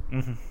Gangoon. Mm-hmm.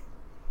 You know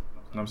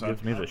what I'm saying?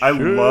 Gives me the I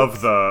shivs.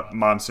 love the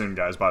Monsoon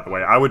guys, by the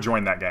way. I would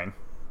join that gang.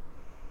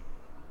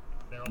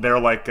 They're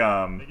like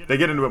they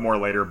get into it more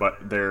later,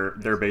 but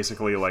they're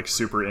basically like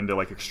super into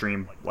like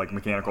extreme like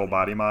mechanical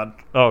body mod.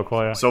 Oh,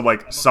 cool. Yeah. So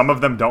like some of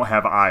them don't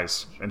have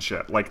eyes and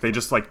shit. Like they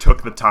just like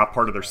took the top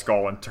part of their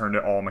skull and turned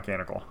it all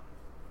mechanical.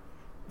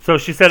 So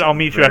she said, "I'll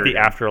meet you at the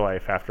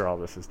afterlife after all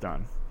this is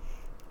done."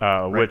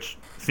 which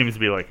seems to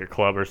be like a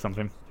club or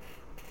something.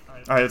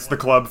 It's the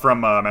club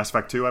from Mass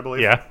Effect 2, I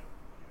believe. Yeah.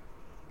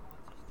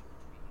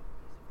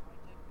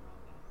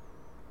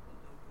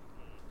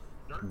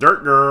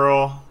 Dirt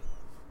Girl.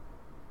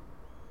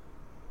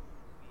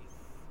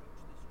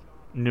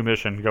 New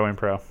mission, going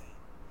pro.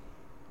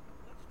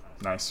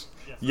 Nice.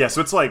 Yeah,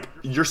 so it's like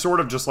you're sort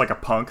of just like a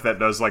punk that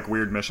does like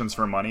weird missions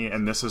for money,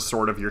 and this is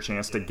sort of your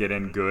chance to get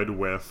in good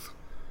with,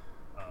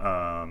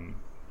 the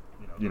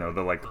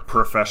like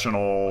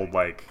professional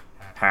like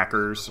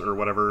hackers or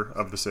whatever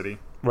of the city.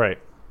 Right.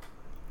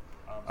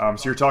 So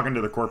you're talking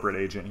to the corporate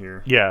agent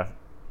here. Yeah.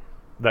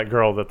 That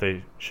girl that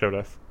they showed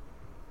us.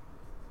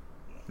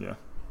 Yeah.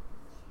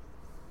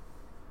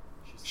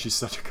 She's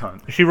such a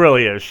cunt. She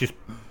really is. She's...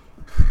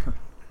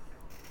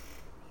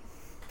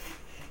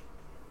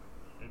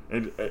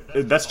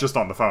 That's just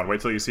on the phone.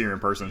 Wait till you see her in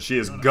person. She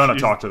is gonna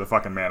talk to the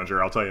fucking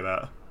manager, I'll tell you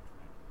that.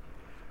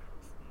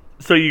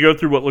 So you go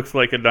through what looks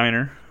like a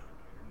diner.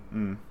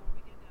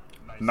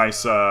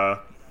 Nice cow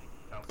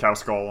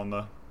skull on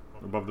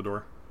above the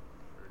door.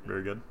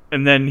 Very good.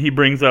 And then he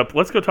brings up,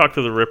 let's go talk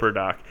to the Ripper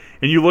Doc.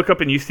 And you look up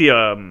and you see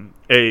a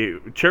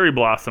cherry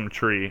blossom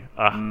tree.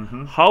 A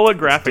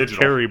holographic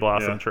cherry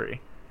blossom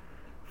tree.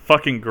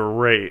 Fucking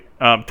great.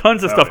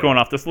 Tons of stuff going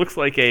off. This looks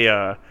like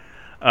a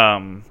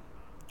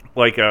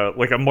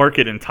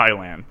market in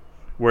Thailand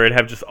where it'd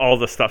have just all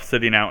the stuff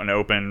sitting out and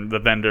open, the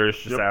vendors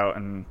just out,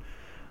 and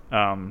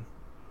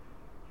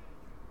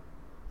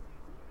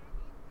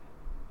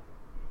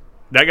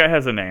that guy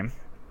has a name.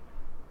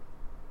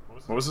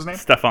 What was his name?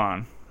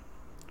 Stefan.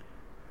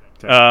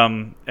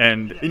 Okay.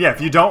 And yeah,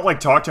 if you don't like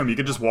talk to him, you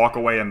can just walk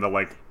away, and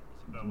the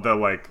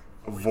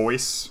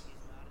voice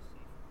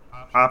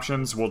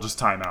options will just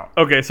time out.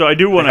 Okay, so I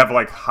do want to have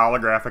like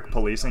holographic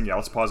policing. Yeah,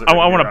 let's pause it. I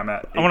want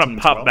to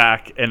pop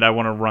back, and I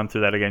want to run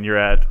through that again. You're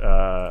at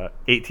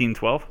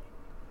 1812.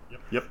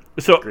 Yep.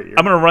 So I'm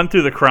going to run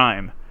through the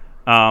crime.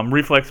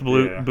 Reflex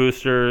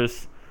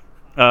boosters.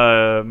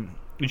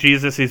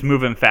 Jesus, he's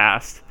moving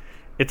fast.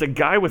 It's a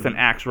guy with an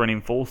axe running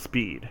full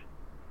speed,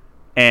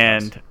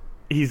 and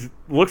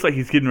looks like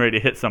he's getting ready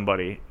to hit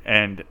somebody,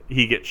 and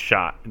he gets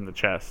shot in the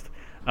chest.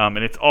 And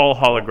it's all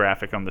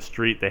holographic on the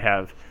street. They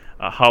have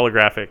a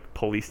holographic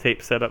police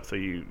tape set up so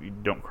you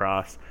don't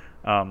cross.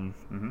 And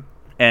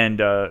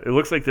it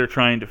looks like they're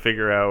trying to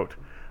figure out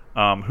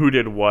who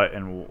did what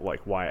and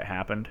like why it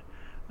happened.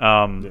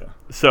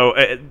 So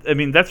I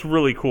mean, that's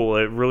really cool.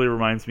 It really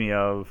reminds me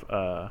of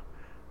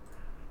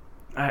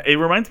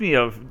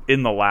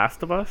In The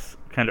Last of Us,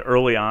 kind of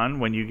early on,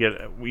 when you get,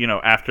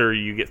 after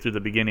you get through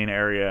the beginning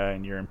area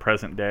and you're in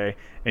present day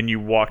and you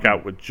walk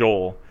out with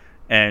Joel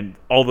and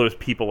all those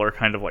people are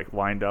kind of like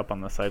lined up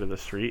on the side of the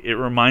street. It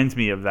reminds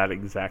me of that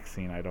exact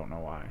scene. I don't know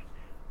why.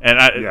 And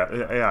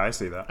I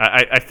see that.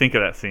 I think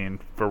of that scene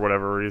for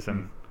whatever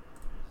reason.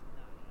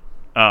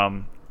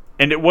 And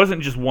it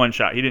wasn't just one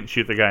shot. He didn't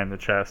shoot the guy in the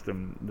chest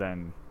and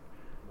then,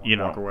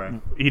 walk away.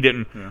 He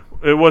didn't. Yeah.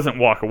 It wasn't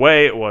walk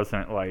away. It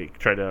wasn't like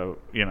try to,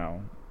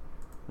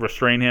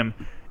 restrain him.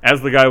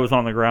 As the guy was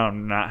on the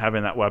ground, not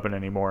having that weapon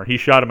anymore, he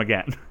shot him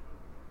again.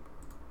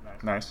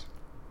 Nice.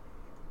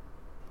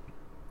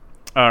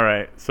 All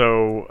right.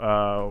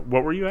 So,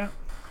 what were you at?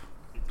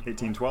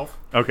 1812.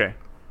 Okay.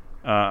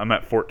 I'm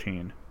at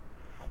 14.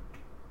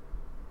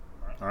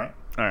 All right.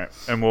 All right.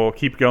 And we'll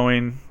keep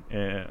going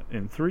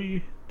in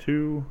 3,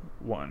 2,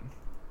 1.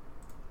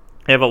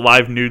 I have a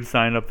live nude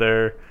sign up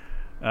there.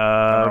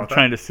 I'm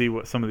trying to see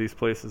what some of these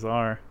places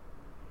are.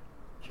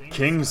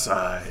 King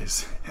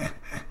size.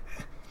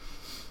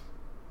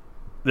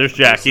 There's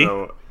Jackie.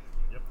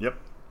 Yep.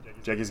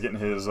 Jackie's getting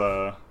his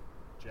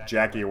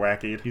Jackie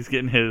wackied. He's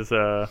getting his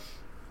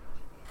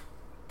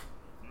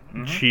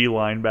chi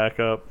line back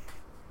up.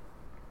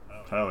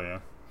 Hell yeah.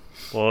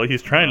 Well,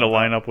 he's trying to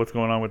line up what's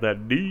going on with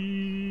that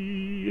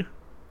D.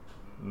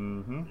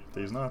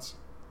 These nuts.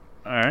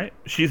 All right.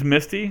 She's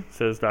Misty,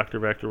 says Dr.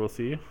 Vector. We'll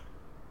see you.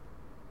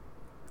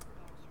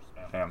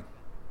 Damn.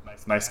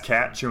 Nice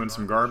cat chewing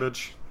some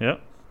garbage.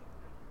 Yep.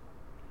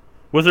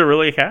 Was it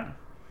really a cat?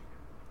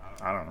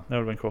 I don't know. That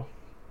would have been cool.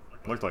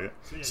 Looked like it.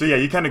 So yeah,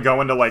 you kind of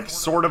go into like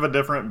sort of a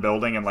different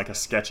building in like a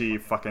sketchy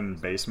fucking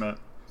basement.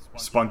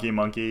 Spunky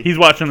monkey. He's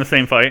watching the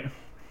same fight.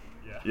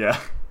 Yeah.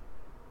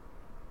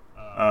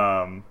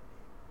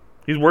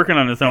 He's working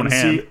on his own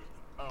hand.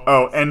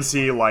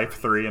 NC Life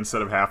 3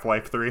 instead of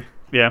Half-Life 3.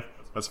 Yeah.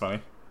 That's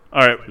funny.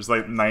 All right. There's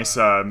like nice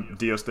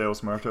Dios de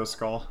los Muertos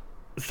skull.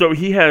 So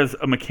he has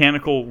a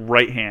mechanical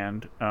right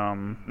hand.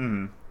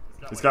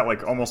 It's got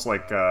like almost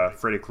like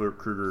Freddy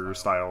Krueger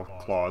style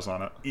claws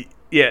on it.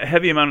 Yeah,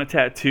 heavy amount of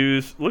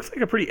tattoos. Looks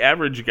like a pretty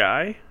average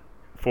guy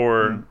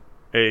for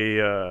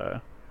a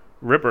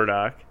Ripper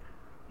Doc.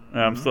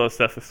 Still a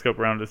stethoscope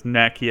around his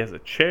neck. He has a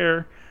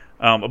chair,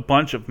 a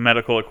bunch of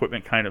medical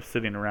equipment kind of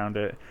sitting around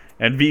it,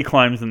 and V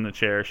climbs in the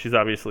chair. She's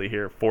obviously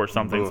here for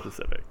something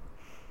specific.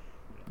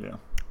 Yeah.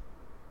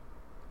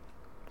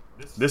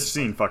 This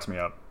scene fucks me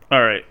up.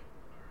 All right.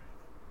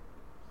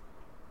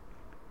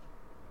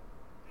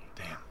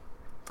 Damn.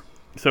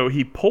 So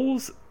he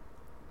pulls,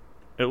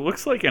 it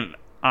looks like an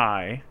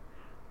eye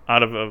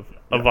out of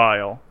a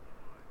vial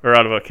or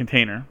out of a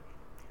container,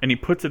 and he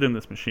puts it in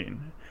this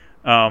machine.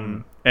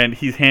 And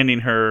he's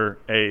handing her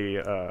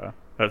a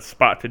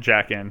spot to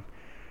jack in.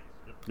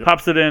 Yep.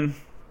 Pops it in,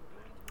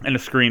 and a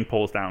screen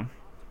pulls down.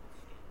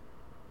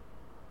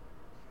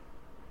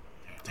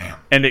 Damn.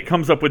 And it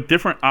comes up with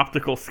different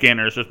optical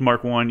scanners. There's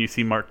Mark 1, you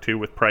see Mark 2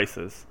 with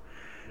prices.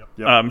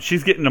 Yep.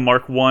 She's getting a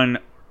Mark 1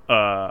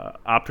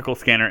 optical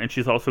scanner, and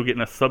she's also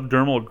getting a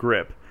subdermal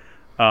grip,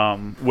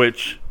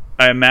 which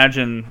I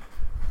imagine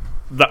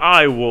the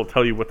eye will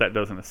tell you what that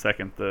does in a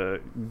second.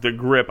 The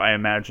grip, I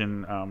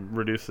imagine,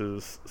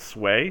 reduces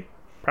sway,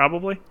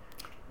 probably.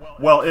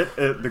 Well,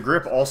 the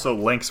grip also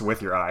links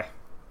with your eye.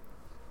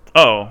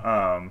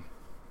 Oh.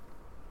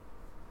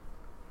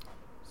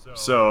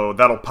 So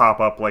that'll pop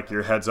up like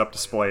your heads-up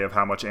display of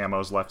how much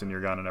ammo's left in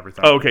your gun and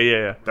everything. Oh, okay,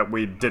 yeah. That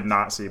we did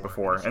not see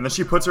before. And then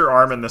she puts her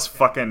arm in this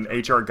fucking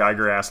H.R.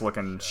 Geiger-ass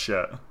looking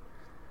shit.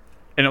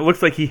 And it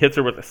looks like he hits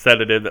her with a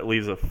sedative that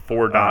leaves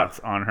 4 dots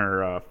on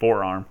her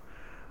forearm.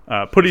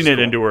 Putting it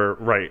into her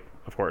right,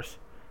 of course.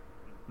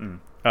 Yeah,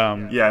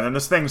 and then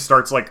this thing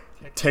starts like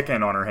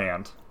ticking on her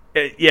hand.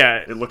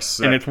 It looks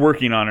sick. And it's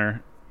working on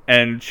her.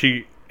 And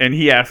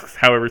he asks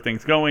how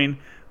everything's going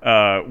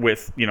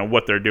with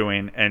what they're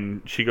doing,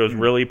 and she goes,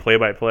 "Really, play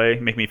by play?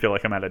 Make me feel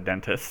like I'm at a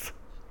dentist."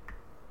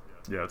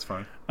 Yeah, it's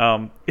fine.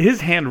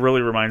 His hand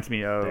really reminds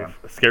me of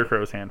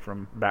Scarecrow's hand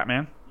from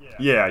Batman.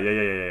 Yeah.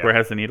 Where it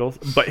has the needles,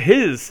 but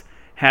his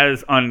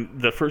has on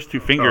the first 2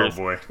 fingers. Oh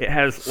boy. It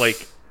has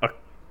like a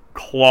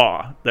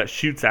claw that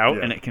shoots out,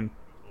 and it can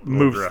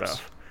move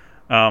stuff.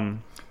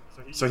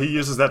 So he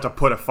uses that to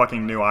put a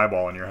fucking new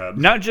eyeball in your head.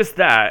 Not just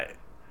that.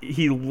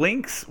 He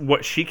links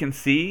what she can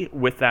see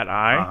with that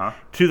eye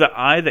to the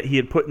eye that he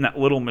had put in that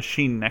little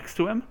machine next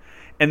to him,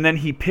 and then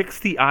he picks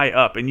the eye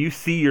up, and you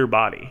see your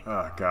body.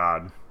 Oh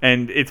God!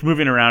 And it's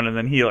moving around, and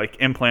then he like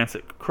implants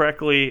it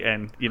correctly,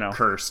 and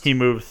Cursed. He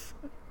moves,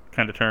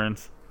 kind of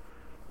turns.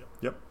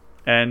 Yep.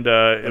 And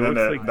it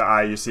looks like the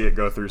eye, you see it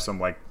go through some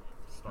like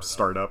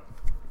startup.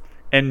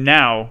 And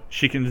now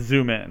she can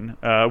zoom in.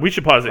 We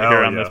should pause it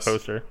here on this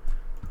poster.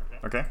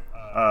 Okay.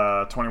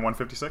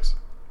 2156.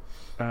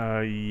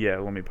 Yeah,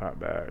 let me pop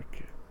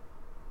back.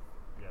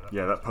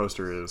 Yeah, that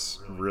poster is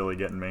really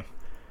getting me.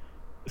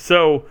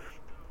 So,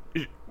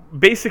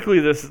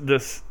 basically,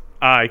 this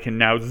eye can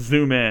now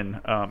zoom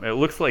in. It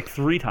looks like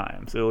 3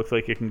 times. It looks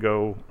like it can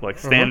go like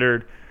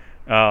standard,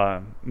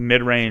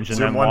 mid-range, and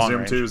zoom then 1, long zoom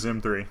range. 2,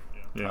 zoom 3.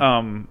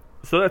 Yeah.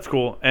 So that's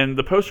cool. And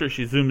the poster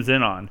she zooms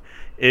in on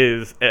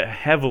is a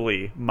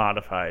heavily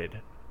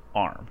modified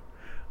arm.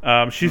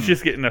 She's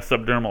just getting a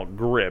subdermal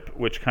grip,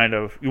 which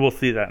you will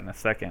see that in a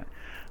second.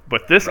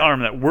 But this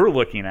arm that we're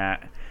looking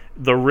at,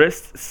 the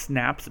wrist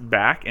snaps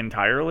back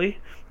entirely,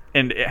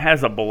 and it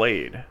has a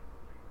blade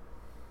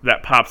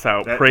that pops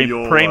out, Prey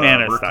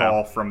Mana recall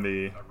style. From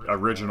the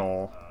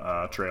original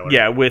trailer.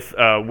 Yeah, with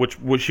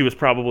which she was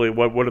probably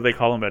what do they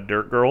call him, a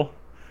dirt girl?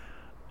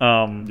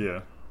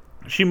 Yeah.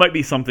 She might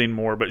be something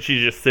more, but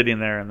she's just sitting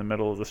there in the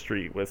middle of the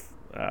street with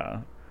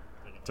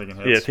taking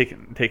hits. Yeah,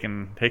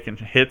 taking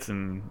hits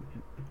and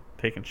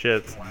taking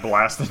shits,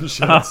 blasting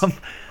shits.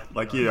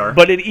 Like you are.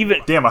 But it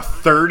even... Damn, a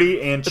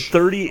 30-inch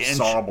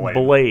saw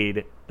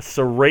blade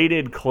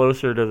serrated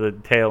closer to the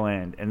tail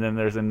end, and then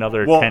there's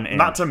another 10-inch.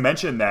 Not to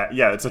mention that,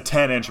 it's a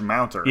 10-inch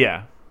mounter.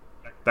 Yeah.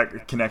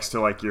 That connects to,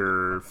 like,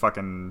 your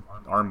fucking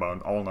arm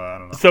bone. Ulna, I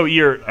don't know. So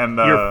your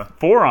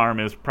forearm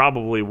is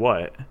probably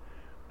what?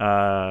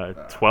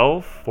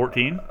 12?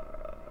 14?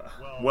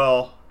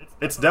 Well,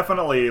 it's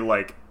definitely,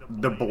 like,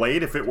 the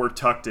blade, if it were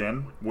tucked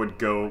in, would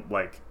go,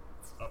 like,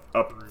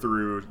 up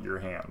through your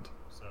hand.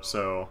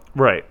 So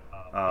right,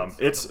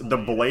 it's the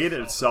blade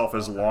itself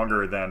is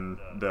longer than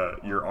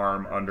your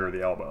arm under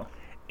the elbow,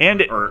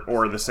 and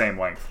or the same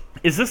length.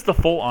 Is this the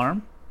full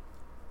arm?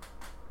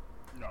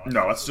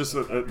 No, it's just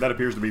that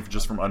appears to be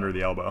just from under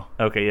the elbow.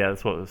 Okay, yeah,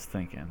 that's what I was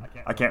thinking.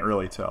 I can't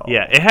really tell.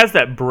 Yeah, it has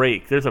that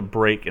break. There's a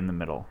break in the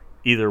middle.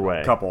 Either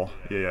way, couple.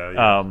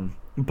 Yeah.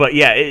 But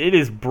yeah, it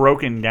is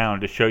broken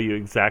down to show you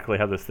exactly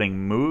how this thing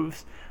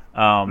moves,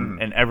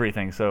 and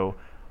everything. So.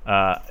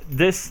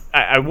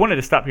 I wanted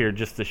to stop here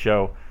just to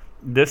show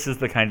this is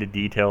the kind of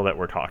detail that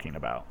we're talking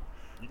about.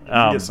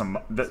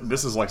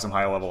 This is like some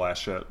high level ass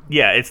shit.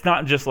 Yeah, it's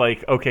not just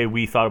like, okay,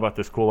 we thought about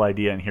this cool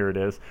idea and here it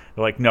is.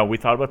 They're like, no, we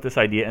thought about this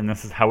idea and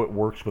this is how it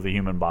works with a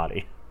human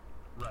body.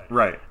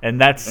 Right.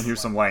 And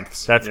here's some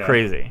lengths. That's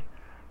crazy.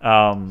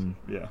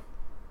 Yeah.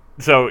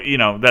 So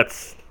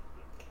that's,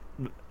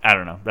 I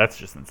don't know, that's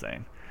just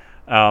insane.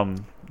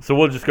 So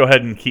we'll just go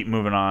ahead and keep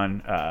moving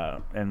on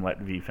and let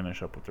V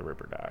finish up with the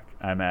Ripper Doc.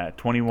 I'm at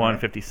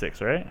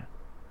 21:56, right?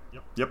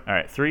 Yep. All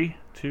right, 3,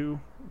 2,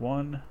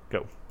 1,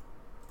 go.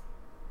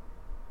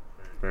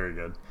 Very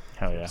good.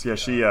 Hell yeah. So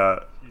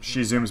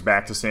she zooms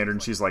back to standard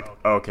and she's like,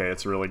 okay,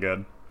 it's really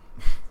good.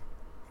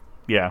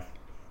 Yeah.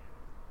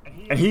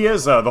 And he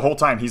is the whole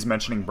time he's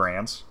mentioning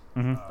brands.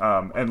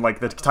 Mm-hmm. And like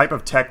the type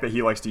of tech that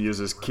he likes to use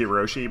is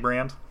Kiroshi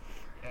brand.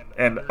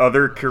 And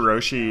other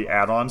Kiroshi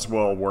add-ons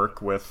will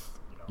work with,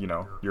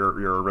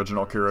 your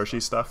original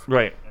Kiroshi stuff.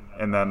 Right.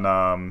 And then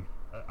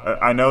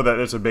I know that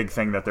it's a big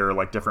thing that there are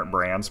like different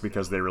brands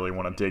because they really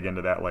want to dig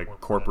into that like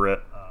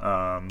corporate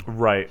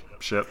right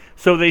shit.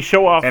 So they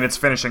show off, and it's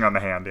finishing on the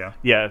hand.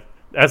 Yeah.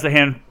 As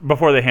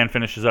before the hand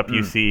finishes up,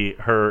 you see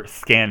her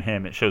scan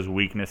him. It shows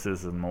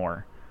weaknesses and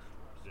more.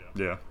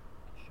 Yeah.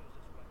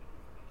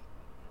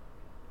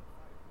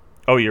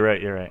 Oh, you're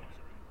right.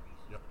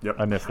 Yep.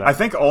 I missed that. I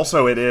think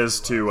also it is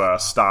to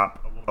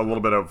stop a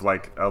little bit of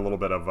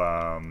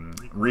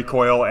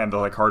recoil and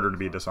like harder to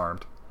be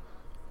disarmed.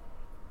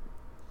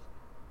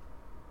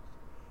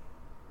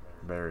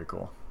 Very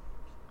cool.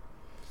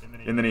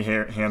 And then he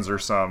hands her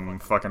some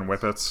fucking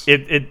whippets.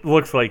 It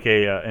looks like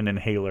an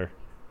inhaler.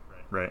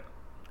 Right.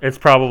 It's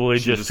probably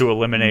just to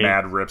eliminate.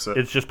 Mad rips it.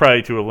 It's just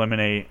probably to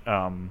eliminate,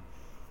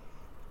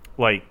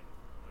 like,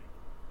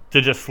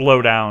 to just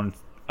slow down,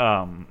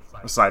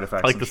 side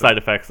effects. Like the side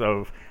effects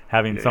of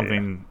having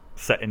something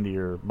set into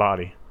your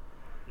body.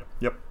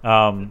 Yep.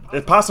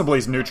 It possibly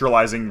is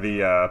neutralizing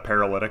the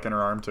paralytic in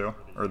her arm too,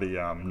 or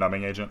the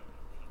numbing agent.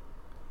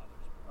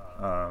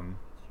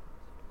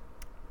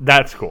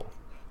 That's cool.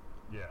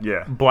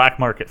 Yeah. Black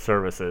market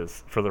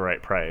services for the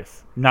right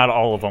price. Not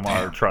all of them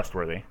are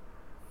trustworthy.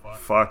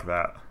 Fuck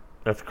that.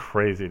 That's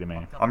crazy to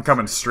me. I'm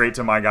coming straight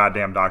to my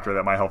goddamn doctor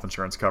that my health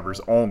insurance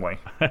covers only.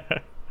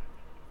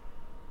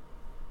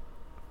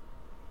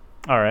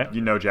 All right. You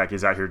know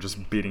Jackie's out here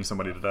just beating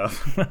somebody to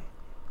death.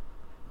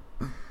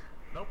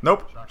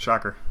 Nope.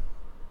 Shocker.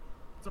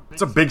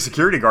 It's a big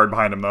security guard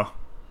behind him, though.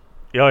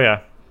 Oh,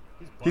 yeah.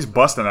 He's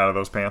busting out of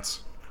those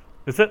pants.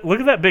 Look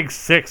at that big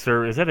 6,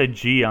 or is that a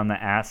G on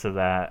the ass of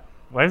that?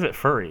 Why is it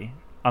furry?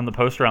 On the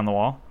poster on the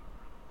wall?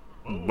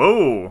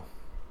 Whoa.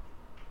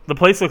 The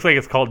place looks like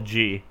it's called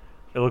G.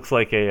 It looks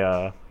like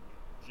a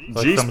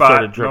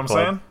G-spot, you know what I'm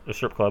saying? A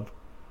strip club.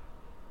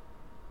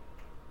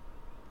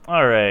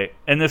 All right,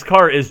 and this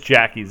car is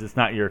Jackie's. It's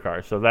not your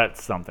car, so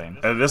that's something.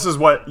 This is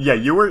what. Yeah,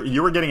 you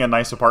were getting a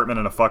nice apartment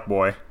and a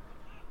fuckboy.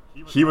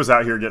 He was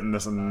out here getting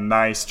this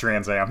nice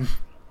Trans Am.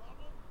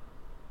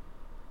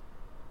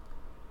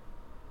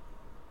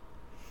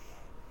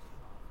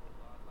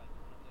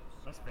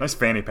 Nice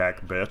fanny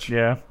pack, bitch.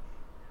 Yeah.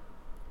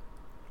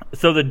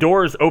 So the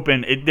doors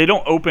open. They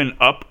don't open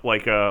up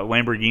like a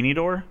Lamborghini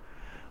door.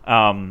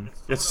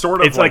 It's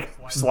sort of like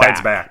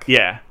slides back.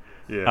 Yeah.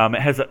 Yeah. It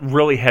has a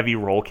really heavy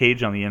roll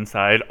cage on the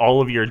inside.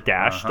 All of your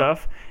dash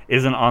stuff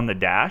isn't on the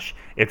dash.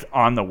 It's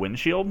on the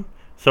windshield.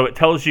 So it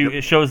tells you,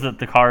 it shows that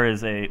the car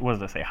is a, what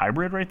does it say,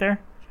 hybrid right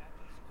there?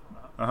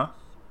 Uh-huh.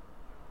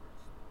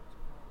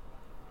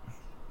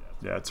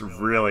 Yeah, it's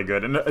really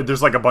good. And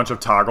there's like a bunch of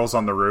toggles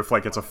on the roof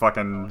like it's a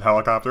fucking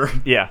helicopter.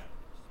 Yeah.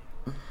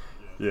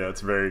 Yeah,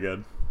 it's very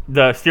good.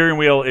 The steering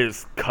wheel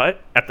is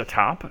cut at the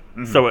top,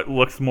 so it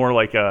looks more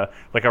like a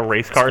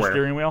race car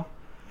steering wheel.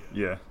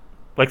 Yeah.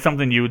 Like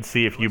something you would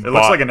see if you bought... It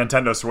looks like a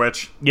Nintendo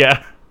Switch.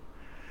 Yeah.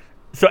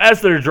 So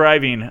as they're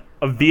driving,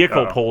 a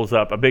vehicle pulls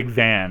up, a big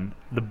van.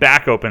 The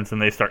back opens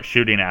and they start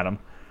shooting at him.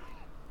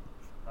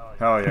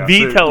 Hell yeah.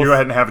 V tells... You go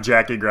ahead and have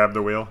Jackie grab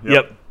the wheel.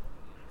 Yep.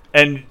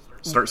 And...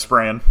 start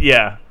spraying.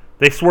 Yeah.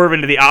 They swerve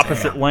into the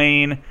opposite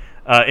lane,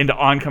 into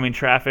oncoming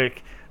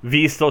traffic.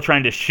 V's still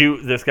trying to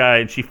shoot this guy,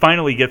 and she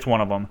finally gets one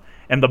of them.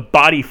 And the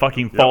body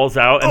fucking falls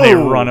out, and they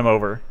run him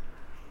over.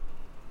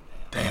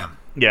 Damn.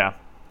 Yeah.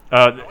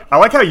 I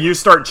like how you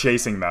start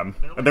chasing them.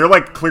 They're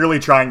like clearly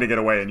trying to get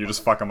away, and you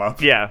just fuck them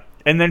up. Yeah.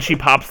 And then she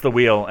pops the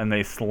wheel, and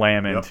they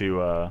slam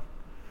into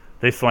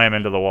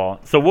the wall.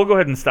 So we'll go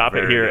ahead and stop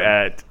it here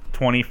at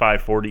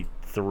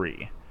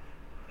 25:43.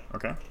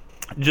 Okay.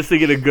 Just to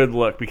get a good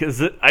look,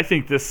 because I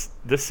think this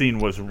scene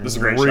was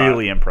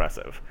really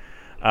impressive.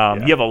 You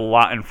have a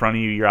lot in front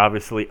of you. You're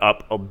obviously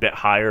up a bit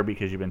higher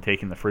because you've been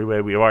taking the freeway.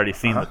 We've already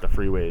seen that the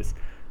freeway's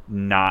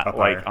not up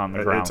like higher. on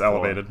the ground. It's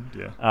elevated.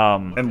 Floor.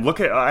 Yeah. And look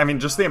at, I mean,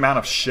 just the amount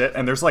of shit.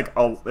 And there's like,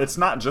 it's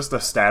not just a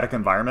static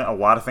environment. A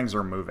lot of things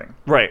are moving.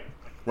 Right.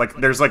 Like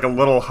there's like a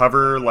little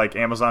hover, like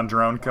Amazon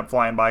drone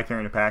flying by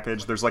carrying a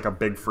package. There's like a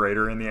big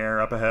freighter in the air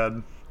up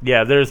ahead.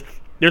 Yeah.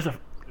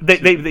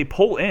 They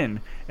pull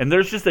in, and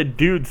there's just a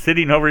dude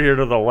sitting over here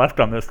to the left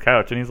on this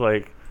couch, and he's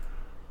like,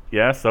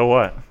 "Yeah, so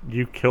what?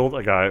 You killed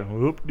a guy.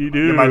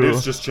 Whoop-de-doo." Yeah, my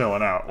dude's just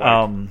chilling out.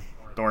 Like,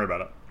 don't worry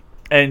about it.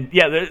 And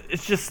yeah,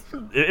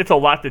 it's a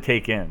lot to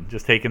take in.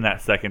 Just taking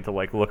that second to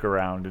like look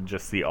around and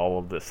just see all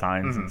of the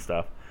signs and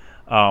stuff.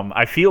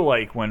 I feel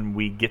like when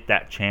we get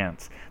that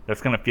chance,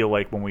 that's gonna feel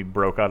like when we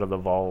broke out of the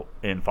vault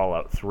in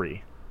Fallout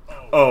 3.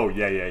 Oh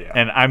yeah.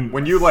 And I'm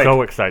when you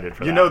so excited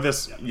for that. You know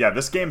this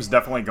game's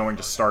definitely going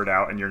to start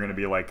out and you're going to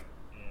be like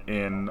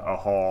in a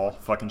hall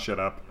fucking shit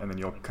up, and then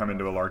you'll come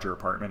into a larger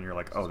apartment and you're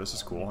like, oh, this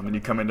is cool. And then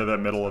you come into the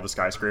middle of a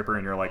skyscraper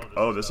and you're like,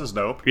 oh, this is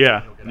dope.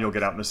 Yeah. And you'll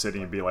get out in the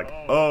city and be like,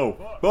 oh,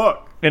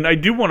 fuck. And I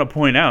do want to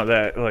point out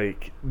that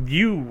like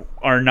you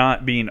are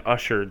not being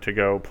ushered to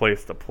go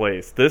place to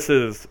place. This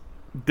is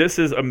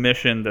a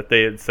mission that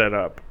they had set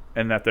up,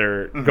 and that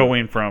they're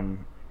going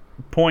from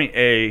point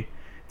A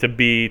to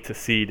B to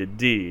C to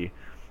D.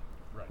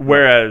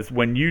 Whereas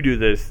when you do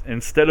this,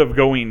 instead of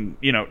going,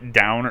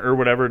 down or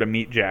whatever to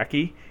meet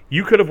Jackie,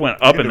 you could have went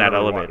up in that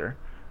elevator.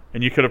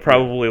 and you could have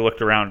probably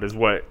looked around, as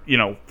what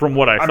from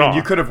what I saw. I mean,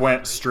 you could have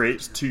went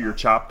straight to your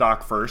chop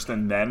dock first,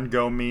 and then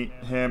go meet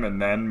him,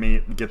 and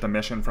then get the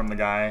mission from the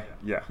guy.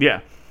 Yeah.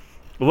 Yeah.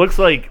 It looks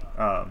like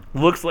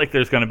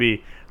there's going to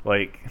be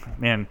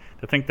man,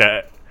 to think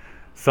that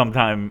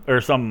sometime or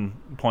some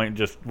point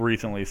just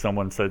recently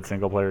someone said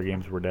single player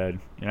games were dead.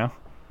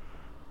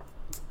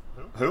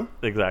 Who?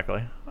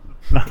 Exactly.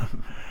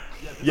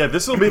 Yeah,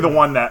 this will be the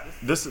one that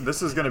this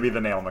is going to be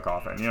the nail in the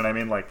coffin. You know what I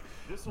mean? Like,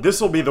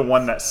 this will be the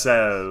one that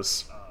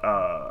says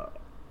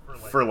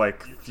for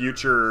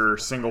future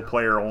single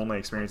player only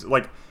experiences.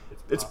 Like,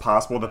 it's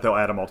possible that they'll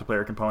add a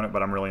multiplayer component,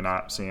 but I'm really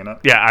not seeing it.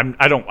 Yeah,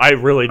 I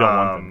really don't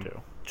want them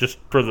to. Just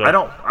for the I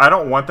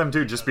don't want them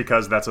to, just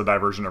because that's a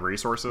diversion of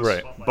resources.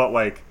 Right. But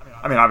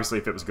I mean, obviously,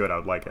 if it was good, I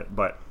would like it.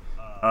 But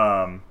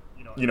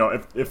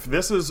if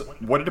this is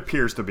what it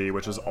appears to be,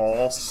 which is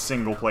all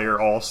single player,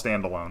 all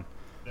standalone,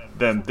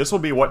 then this will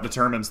be what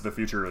determines the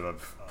future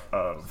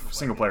of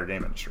single player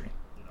game industry.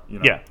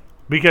 Yeah,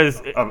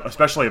 because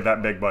especially of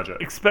that big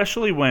budget.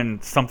 Especially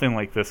when something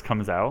like this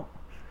comes out,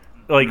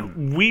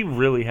 we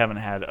really haven't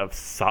had a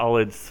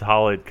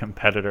solid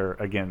competitor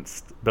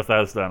against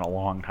Bethesda in a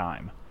long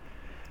time.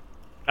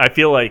 I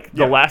feel like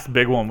the last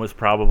big one was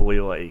probably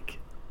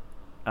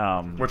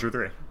Witcher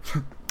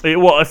 3.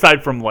 Well,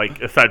 aside from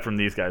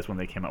these guys when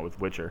they came out with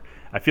Witcher,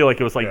 I feel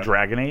like it was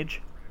Dragon Age.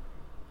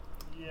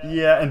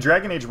 Yeah, and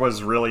Dragon Age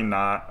was really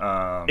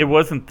not. It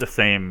wasn't the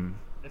same.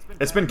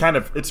 It's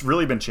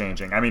really been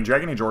changing. I mean,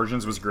 Dragon Age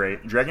Origins was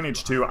great. Dragon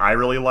Age 2, I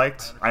really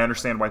liked. I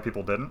understand why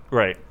people didn't.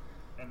 Right.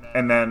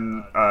 And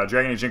then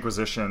Dragon Age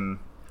Inquisition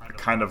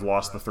kind of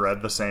lost the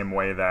thread the same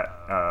way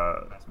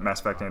that Mass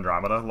Effect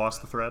Andromeda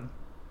lost the thread.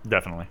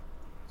 Definitely.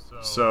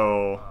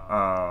 So,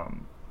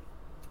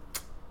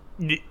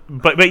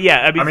 but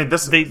yeah, I mean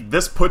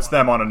this puts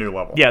them on a new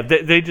level. Yeah,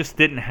 they just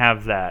didn't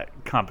have that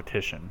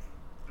competition,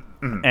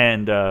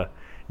 and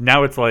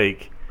now it's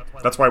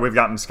that's why we've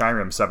gotten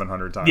Skyrim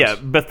 700 times. Yeah,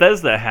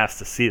 Bethesda has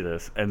to see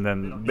this, and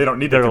then they don't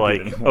need they're to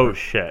like, anymore. Oh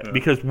shit,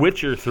 because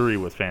Witcher 3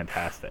 was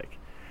fantastic,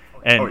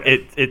 and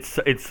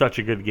it's such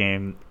a good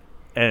game,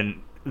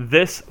 and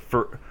this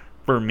for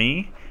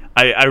me.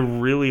 I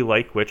really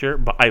like Witcher,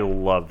 but I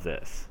love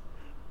this.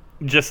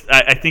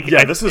 I think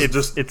this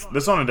is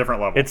it's on a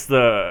different level. It's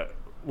the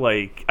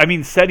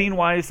setting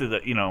wise,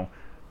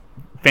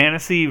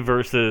 fantasy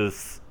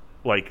versus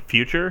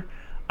future.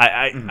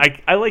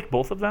 I like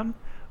both of them,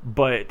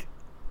 but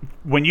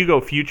when you go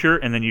future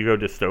and then you go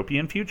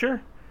dystopian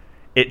future,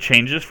 it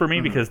changes for me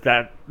because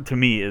that to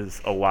me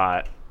is a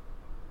lot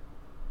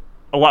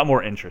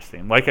more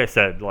interesting. Like I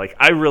said,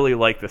 I really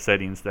like the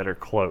settings that are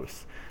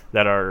close,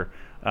 that are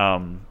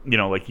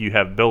you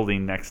have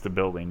building next to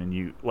building, and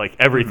you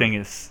everything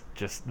is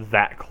just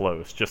that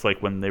close, just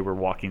like when they were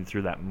walking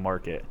through that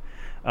market.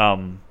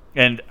 And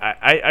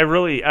I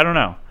really, I don't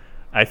know.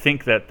 I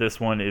think that this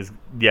one is,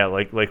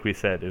 like we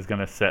said, is going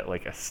to set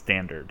a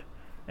standard,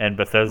 and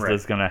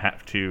Bethesda's going to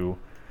have to.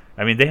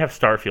 I mean, they have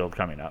Starfield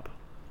coming up.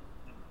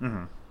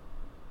 Mm-hmm.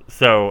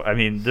 So I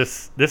mean,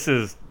 this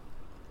is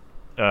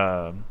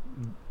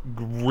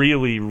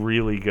really,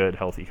 really good,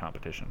 healthy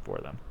competition for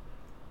them,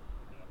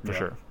 for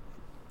sure.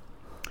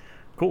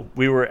 Cool.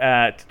 We were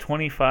at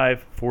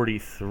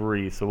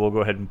 25:43, so we'll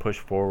go ahead and push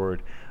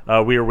forward.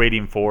 We are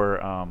waiting for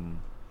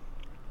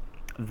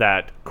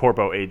that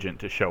Corpo agent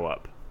to show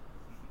up.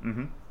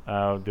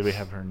 Mm-hmm. Do we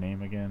have her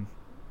name again?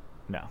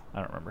 No, I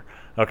don't remember.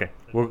 Okay.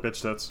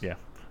 Bitch tits. Yeah.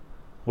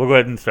 We'll go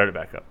ahead and start it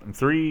back up. In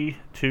 3,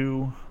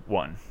 2,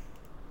 1.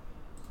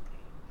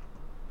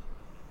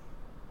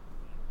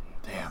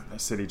 Damn,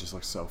 this city just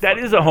looks so That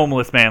is a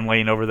homeless man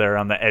laying over there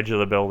on the edge of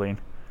the building.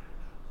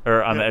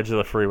 Or on the edge of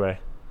the freeway.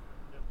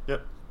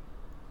 Yep.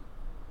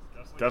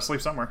 Gotta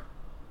sleep somewhere.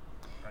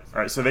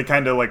 Alright, so they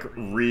kind of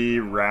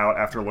reroute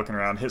after looking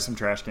around, hit some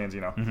trash cans,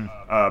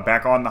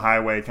 back on the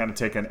highway, kind of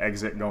take an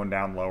exit going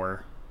down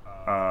lower.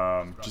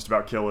 Just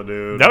about kill a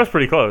dude. That was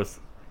pretty close.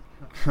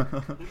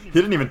 He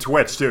didn't even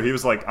twitch, too. He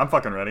was like, I'm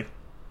fucking ready.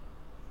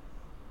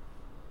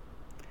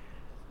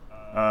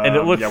 And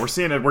it looks, we're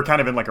seeing it. We're kind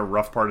of in a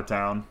rough part of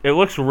town. It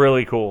looks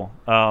really cool.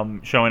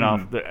 Showing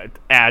off the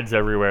ads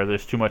everywhere.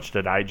 There's too much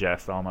to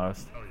digest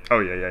almost. Oh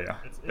yeah.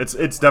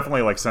 It's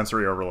definitely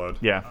sensory overload.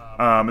 Yeah.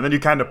 And then you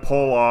kind of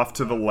pull off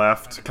to the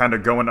left, kind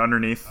of going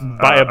underneath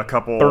by a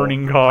couple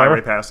burning car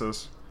highway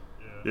passes.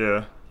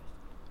 Yeah.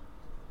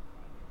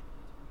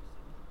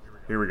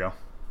 Here we go.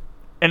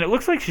 And it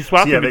looks like she's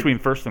swapping between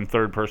first and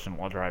third person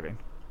while driving.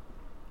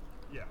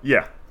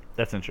 Yeah.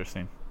 That's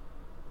interesting.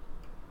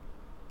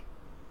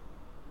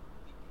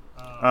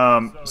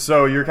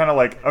 So you're kind of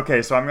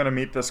okay, so I'm going to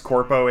meet this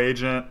Corpo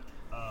agent.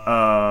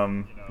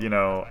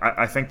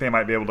 I think they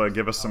might be able to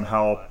give us some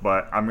help,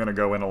 but I'm going to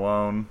go in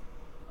alone.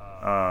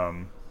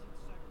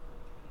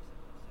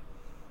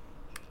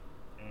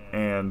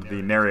 And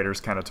the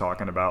narrator's kind of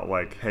talking about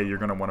hey, you're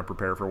going to want to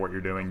prepare for what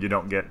you're doing. You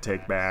don't get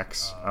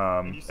take-backs.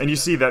 And you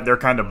see that they're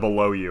kind of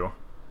below you,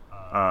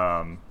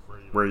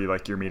 where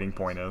your meeting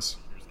point is.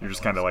 You're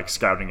just kind of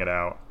scouting it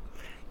out.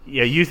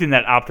 Yeah, using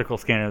that optical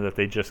scanner that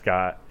they just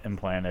got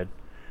implanted.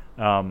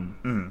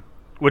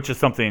 which is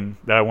something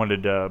that I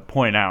wanted to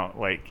point out.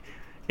 Like,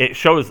 it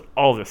shows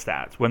all the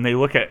stats when they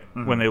look at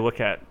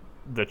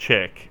the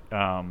chick.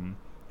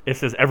 It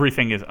says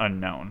everything is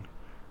unknown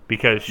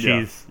because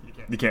she's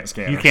you can't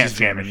scan her. You can't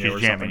scan her.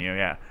 She's jamming you.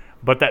 Yeah.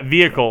 But that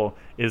vehicle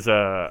is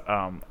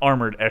a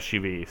armored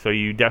SUV, so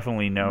you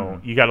definitely know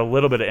you got a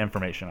little bit of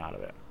information out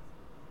of it.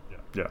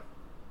 Yeah.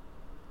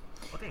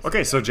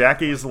 Okay, so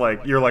Jackie's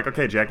like, you're like,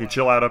 okay, Jackie,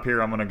 chill out up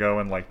here. I'm gonna go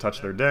and like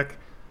touch their dick.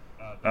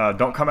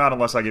 Don't come out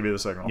unless I give you the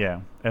signal.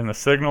 Yeah, and the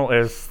signal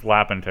is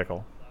slap and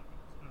tickle.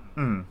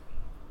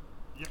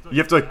 You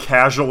have to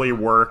casually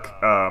work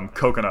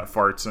coconut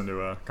farts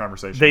into a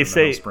conversation.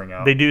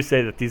 They do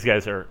say that these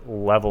guys are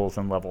levels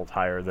and levels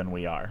higher than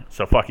we are,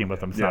 so fucking with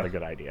them is not a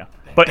good idea.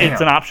 But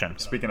it's an option.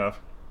 Speaking of,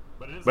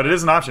 but it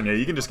is an option. Yeah,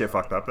 you can just get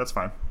fucked up. That's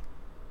fine.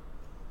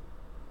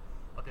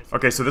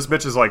 Okay, so this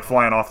bitch is like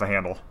flying off the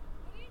handle.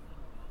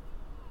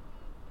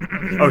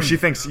 Oh, she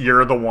thinks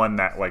you're the one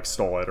that like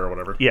stole it or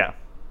whatever. Yeah.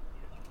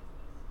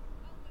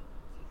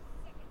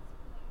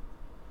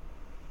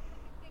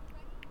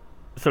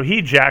 So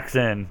he jacks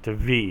in to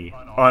V.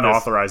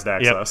 Unauthorized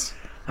access.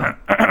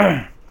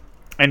 Yep.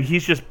 And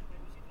he's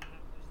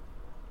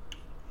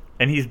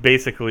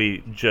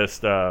basically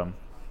just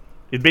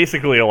it's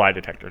basically a lie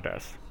detector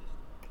test.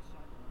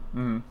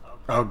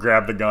 Oh,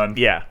 grab the gun.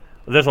 Yeah.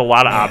 There's a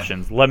lot of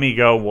options. Let me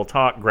go. We'll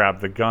talk.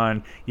 Grab the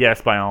gun.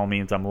 Yes, by all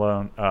means, I'm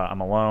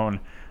alone.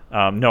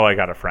 No, I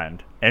got a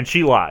friend. And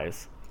she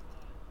lies.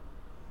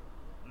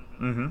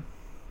 And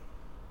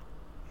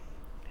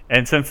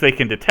since they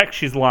can detect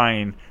she's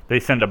lying, they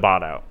send a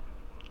bot out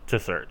to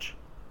search.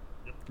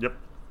 Yep.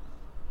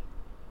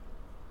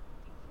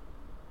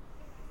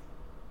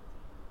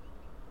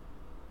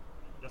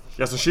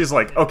 Yeah, so she's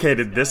like, okay,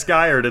 did this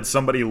guy or did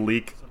somebody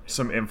leak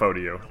some info to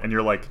you? And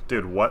you're like,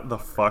 dude, what the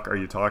fuck are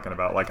you talking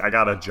about? Like, I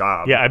got a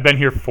job. Yeah, I've been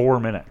here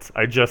 4 minutes.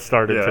 I just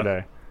started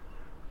today.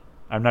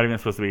 I'm not even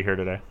supposed to be here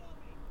today.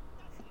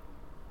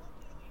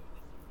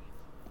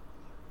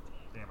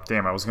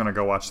 Damn, I was going to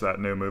go watch that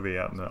new movie.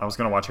 I was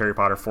going to watch Harry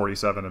Potter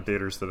 47 in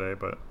theaters today,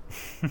 but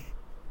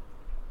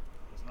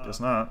guess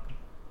not.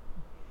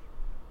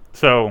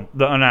 So,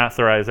 the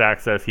unauthorized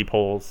access he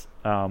pulls,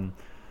 and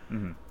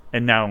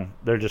now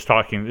they're just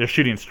talking. They're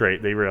shooting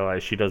straight. They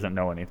realize she doesn't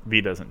know anything. V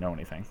doesn't know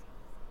anything.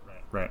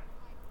 Right.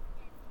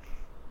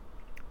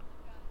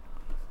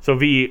 So,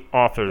 V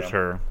offers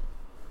her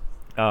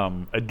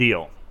a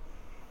deal.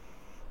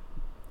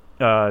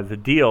 The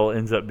deal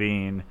ends up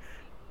being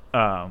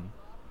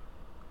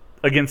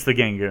against the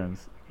Gangoons.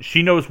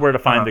 She knows where to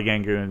find the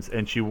Gangoons,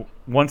 and she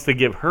wants to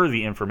give her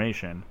the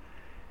information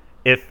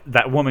if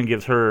that woman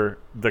gives her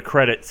the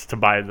credits to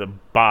buy the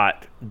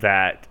bot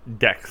that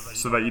Dex...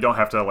 So that you don't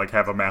have to like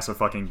have a massive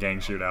fucking gang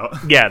shootout.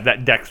 Yeah,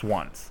 that Dex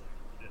wants.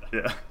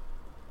 Yeah.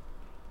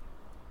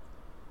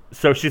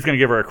 So she's going to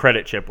give her a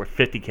credit chip worth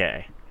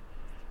 $50K.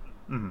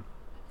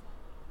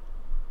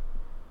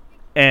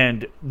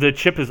 And the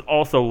chip is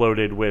also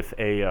loaded with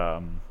a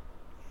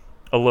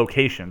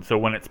location. So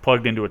when it's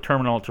plugged into a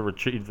terminal to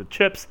retrieve the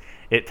chips,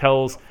 it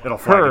tells It'll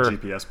flag her, a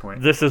GPS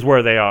point. This is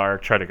where they are,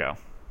 try to go.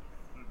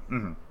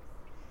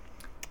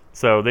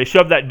 So they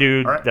shove that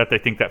dude that they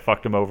think that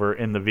fucked him over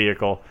in the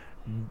vehicle.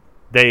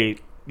 They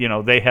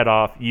head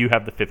off. You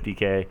have the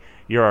 $50K.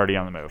 You're already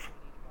on the move.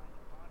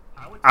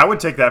 I would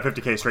take that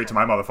 $50K straight to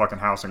my motherfucking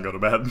house and go to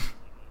bed.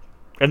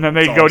 And then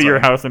they go to your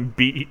house and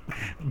beat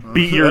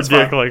your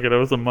dick like it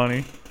owes them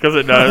money. Because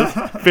it does.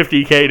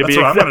 $50K to be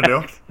exact. That's what I'm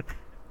going to do.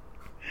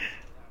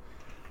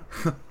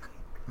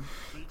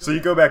 So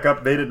you go back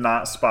up. They did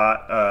not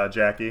spot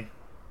Jackie.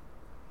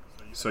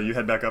 So you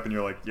head back up and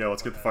you're like, yeah,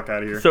 let's get the fuck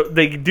out of here. So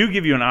they do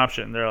give you an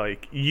option. They're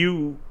like,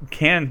 you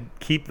can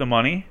keep the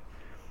money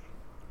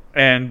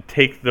and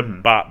take the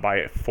bot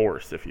by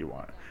force if you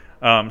want.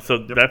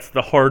 That's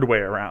the hard way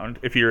around,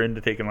 if you're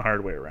into taking the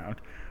hard way around.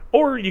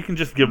 Or you can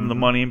just give them the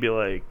money and be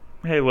like,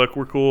 hey, look,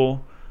 we're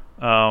cool.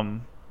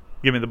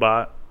 Give me the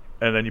bot.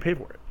 And then you pay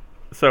for it.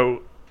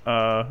 So,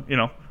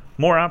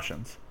 more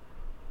options.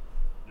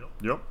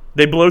 Yep.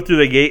 They blow through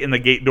the gate and the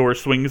gate door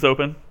swings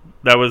open.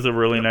 That was a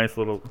really nice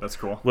little... That's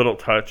cool. Little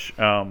touch.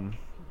 I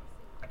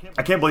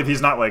can't believe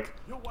he's not like,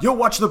 yo,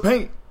 watch the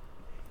paint.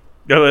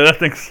 That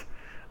thing's...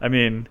 I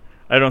mean,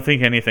 I don't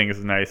think anything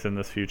is nice in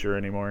this future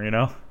anymore,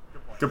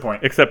 Good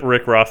point. Except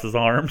Rick Ross's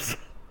arms.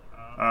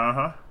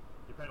 Uh-huh.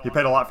 He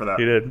paid a lot for that.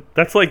 He did.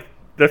 That's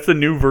the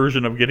new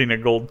version of getting a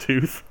gold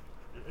tooth.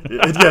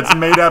 Yeah, it's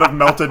made out of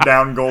melted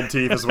down gold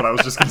teeth is what I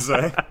was just going to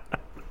say.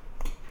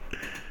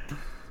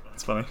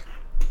 It's funny.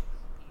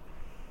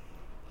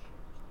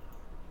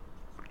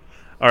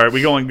 All right,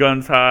 we going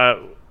guns hot.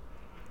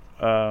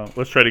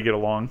 Let's try to get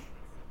along.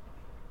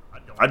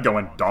 I'd go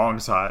in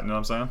dongs hot, you know what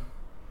I'm saying?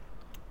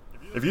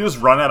 If you just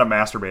run out of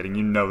masturbating,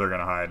 you know they're going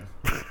to hide.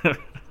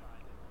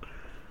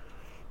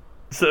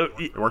 So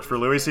it worked for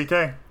Louis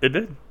C.K. It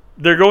did.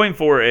 They're going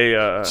for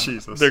a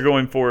Jesus. They're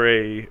going for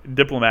a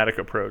diplomatic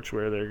approach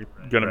where they're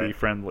going to be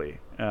friendly.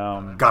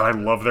 God, I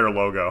love their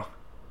logo.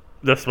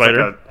 The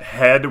spider, like a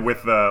head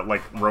with the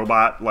like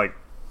robot like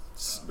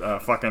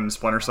fucking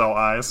Splinter Cell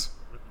eyes.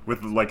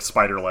 with like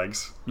spider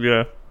legs.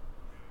 Yeah.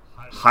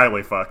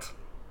 Highly fucked.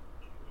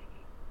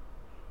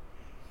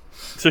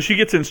 So she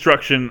gets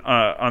instruction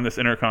on this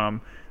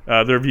intercom.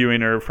 They're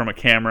viewing her from a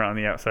camera on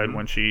the outside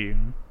when she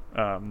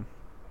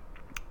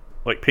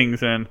like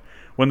pings in.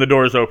 When the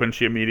doors open,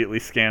 she immediately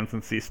scans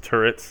and sees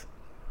turrets.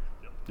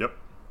 Yep.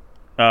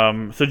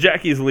 So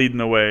Jackie's leading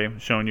the way,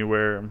 showing you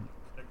where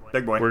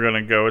Big boy. we're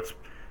gonna go. It's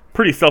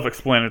pretty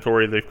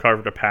self-explanatory. They've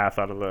carved a path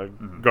out of the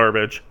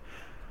garbage.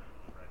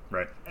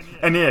 Right.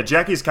 And yeah,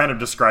 Jackie's kind of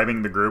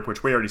describing the group,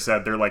 which we already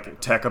said. They're like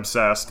tech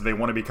obsessed. They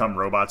want to become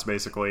robots,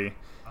 basically.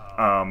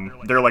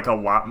 They're like a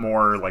lot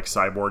more like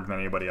cyborg than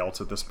anybody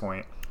else at this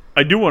point.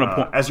 I do want to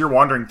point. As you're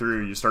wandering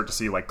through, you start to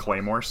see like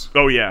claymores.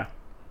 Oh yeah.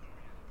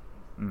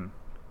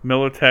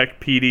 Militech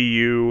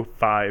PDU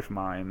 5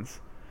 mines.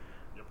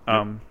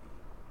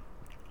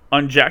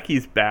 On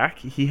Jackie's back,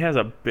 he has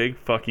a big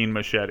fucking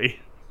machete.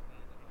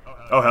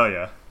 Oh hell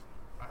yeah!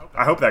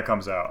 I hope that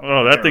comes out.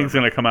 Oh, that thing's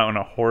gonna come out in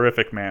a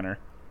horrific manner.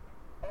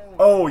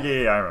 Oh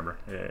yeah, I remember.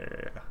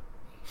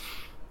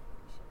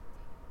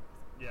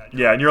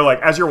 Yeah, and you're like,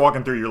 as you're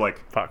walking through, you're like,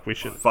 Fuck, we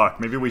should. fuck,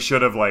 maybe we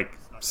should have like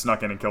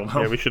snuck in and killed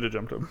him. Yeah, we should have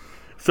jumped him.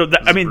 So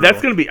I mean,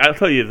 that's gonna be. I'll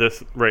tell you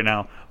this right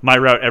now. My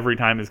route every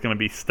time is gonna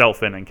be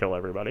stealth in and kill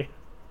everybody.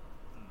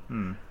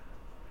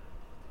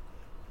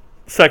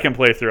 Second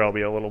playthrough, I'll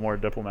be a little more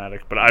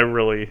diplomatic, but I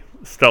really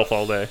stealth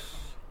all day.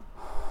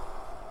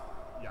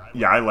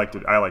 Yeah, I like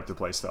to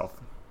play stealth.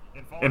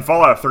 In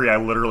Fallout 3, I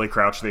literally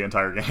crouched the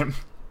entire game.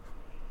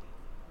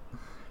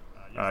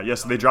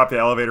 Yes, they drop the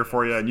elevator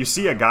for you, and you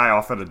see a guy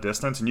off at a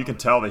distance, and you can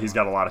tell that he's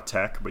got a lot of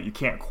tech, but you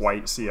can't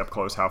quite see up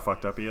close how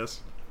fucked up he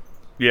is.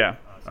 Yeah.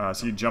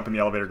 So you jump in the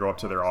elevator, go up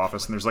to their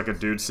office, and there's like a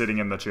dude sitting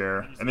in the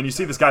chair, and then you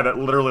see this guy that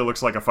literally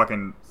looks like a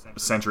fucking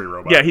sentry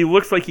robot. Yeah, he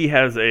looks like he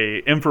has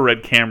a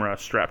infrared camera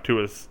strapped to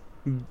his,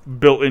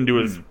 built into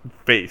his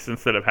face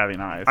instead of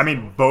having eyes. I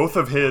mean, both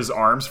of his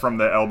arms from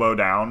the elbow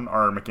down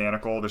are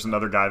mechanical. There's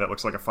another guy that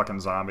looks like a fucking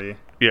zombie.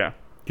 Yeah,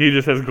 he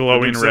just has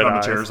glowing The dude red sitting on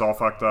eyes. the chair's all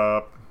fucked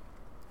up.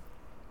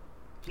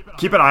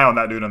 Keep an eye on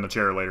that dude in the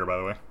chair later, by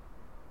the way.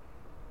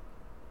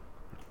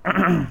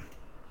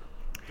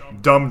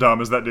 Dum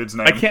Dum is that dude's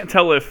name. I can't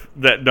tell if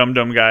that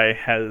dum guy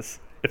has,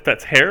 if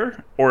that's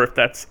hair or if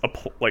that's a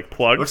like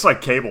plugs. Looks like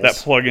cables that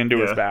plug into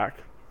his back.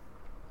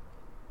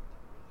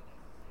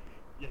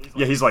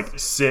 Yeah, he's like,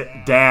 sit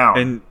down.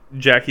 And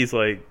Jackie's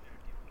like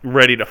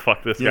ready to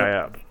fuck this guy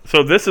up.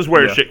 So this is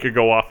where shit could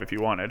go off if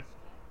you wanted.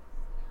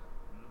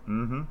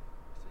 You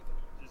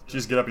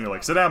just get up and you're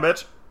like, sit down,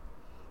 bitch.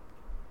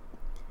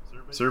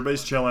 So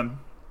everybody's chilling.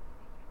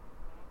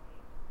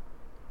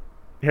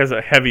 He has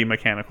a heavy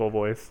mechanical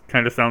voice.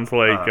 Kind of sounds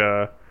like.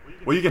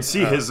 Well, you can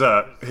see his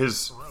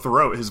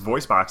throat, his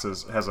voice box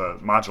has a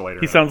modulator.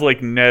 He sounds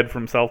like Ned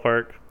from South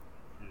Park.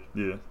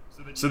 Yeah.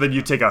 So then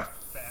you take a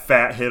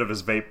fat hit of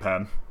his vape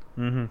pen.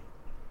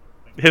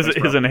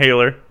 His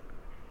inhaler.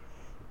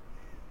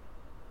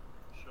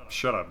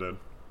 Shut up, dude.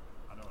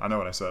 I know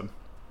what I said.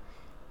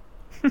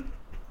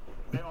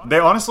 They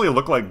honestly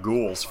look like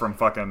ghouls from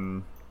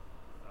fucking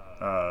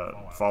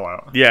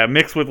Fallout. Yeah,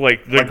 mixed with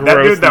like the Like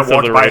that dude that grossness of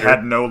walked the by writer.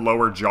 had no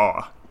lower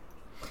jaw.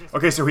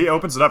 Okay, so he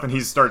opens it up and he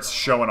starts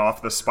showing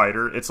off the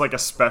spider. It's like a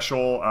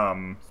special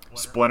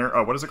splinter.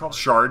 Oh, what is it called?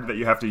 Shard that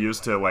you have to use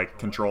to like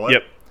control it.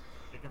 Yep.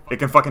 It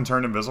can fucking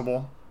turn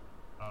invisible.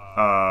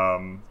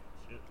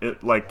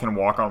 It like can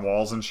walk on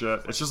walls and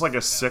shit. It's just like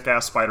a sick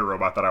ass spider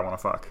robot that I want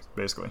to fuck,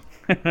 basically.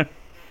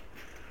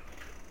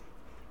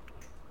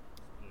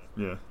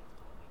 Yeah.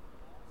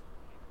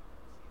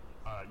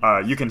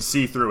 You can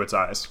see through its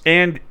eyes.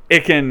 And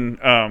it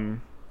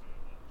can.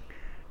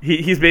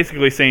 He's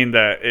basically saying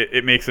that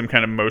it makes him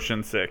kind of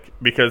motion sick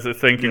because this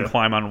thing can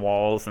climb on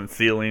walls and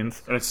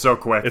ceilings. And it's so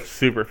quick. It's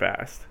super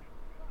fast.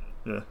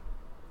 Yeah.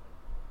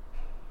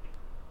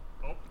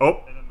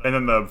 Oh, and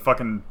then the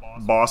fucking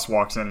boss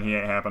walks in and he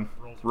ain't happen.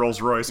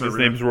 Rolls Royce. His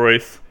name's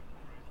Royce.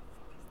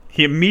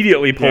 He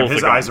immediately pulls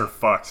his the gun. eyes are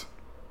fucked.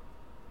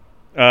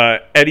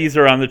 Eddies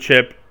are on the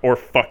chip, or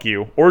fuck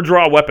you, or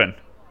draw a weapon.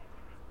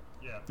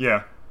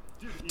 Yeah.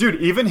 Dude,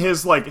 even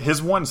his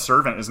one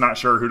servant is not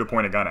sure who to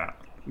point a gun at.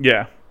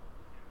 Yeah.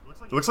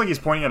 It looks like he's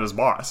pointing at his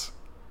boss.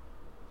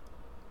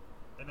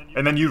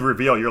 And then you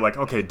reveal, you're like,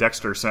 okay,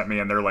 Dexter sent me,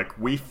 and they're like,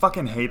 we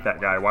fucking hate that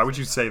guy. Why would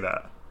you say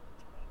that?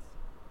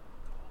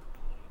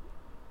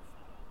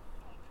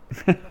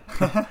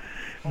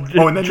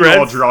 Oh, and then you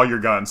all draw your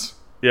guns.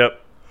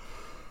 Yep.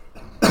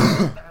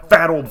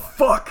 Fat old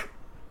fuck.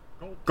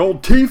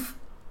 Gold teeth.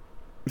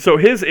 So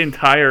his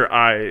entire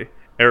eye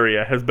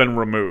area has been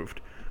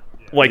removed.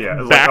 Like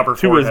back upper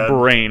to his forehead.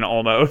 brain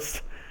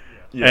almost.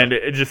 Yeah. And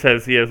it just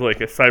says he has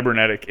like a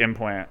cybernetic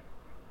implant.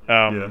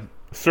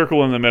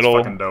 Circle in the middle.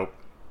 It's fucking dope.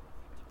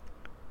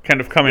 Kind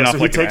of coming off so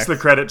like he takes the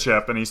credit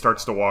chip and he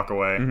starts to walk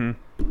away.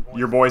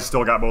 Your boy's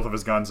still got both of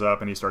his guns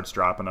up and he starts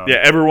dropping them. Yeah,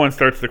 everyone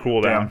starts to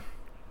cool down.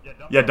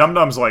 Yeah, Dum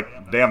Dum's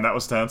like, damn, that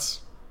was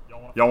tense.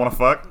 Y'all want to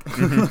fuck?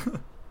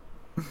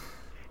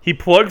 He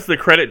plugs the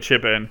credit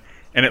chip in,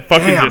 and it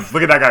fucking Damn, just...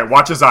 look at that guy.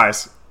 Watch his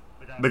eyes.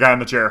 The guy in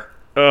the chair.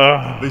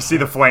 Ugh. You see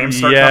the flames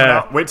start Yeah. coming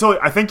out. Wait till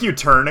I think you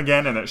turn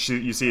again and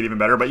you see it even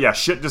better. But yeah,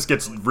 shit just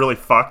gets really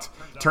fucked.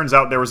 Turns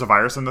out there was a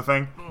virus in the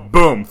thing.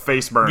 Boom,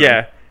 face burning.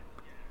 Yeah.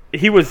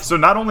 He was. So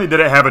not only did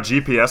it have a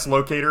GPS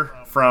locator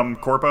from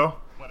Corpo,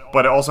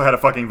 but it also had a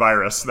fucking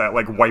virus that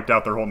like wiped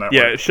out their whole network.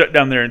 Yeah, it shut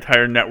down their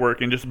entire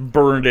network and just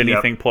burned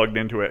anything plugged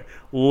into it.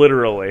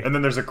 Literally. And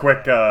then there's a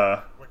quick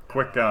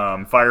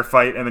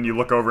firefight, and then you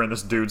look over and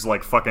this dude's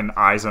like fucking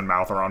eyes and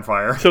mouth are on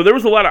fire. So there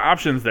was a lot of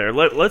options there.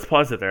 Let's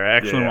pause it there. I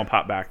actually Yeah. want to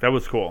pop back. That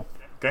was cool.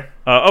 Okay.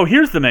 Oh,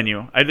 here's the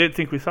menu. I didn't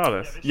think we saw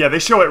this. Yeah, they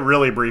show it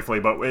really briefly,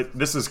 but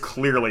this is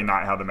clearly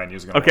not how the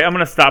menu's going to Okay, I'm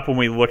going to stop when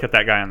we look at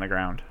that guy on the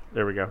ground.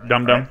 There we go.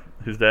 Dum Dum, Right.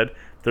 who's dead.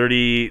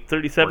 30,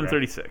 37, Okay.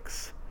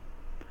 36.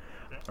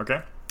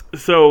 Okay.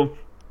 So,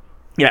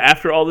 yeah,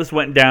 after all this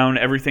went down,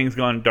 everything's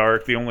gone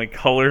dark. The only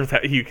color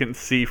that you can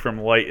see from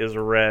light is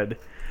red.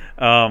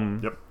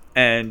 Yep.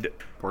 And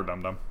Poor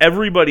Dum Dum.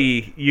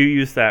 everybody, you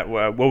used that,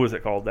 what was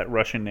it called? That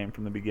Russian name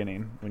from the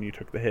beginning when you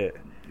took the hit.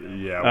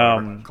 Yeah,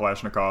 whatever.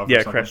 Kalashnikov. Yeah,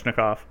 or something.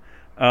 Kreshnikov.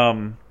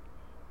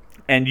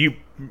 And you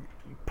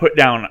put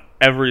down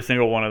every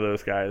single one of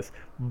those guys.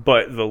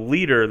 But the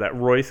leader, that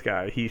Royce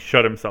guy, he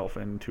shut himself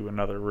into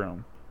another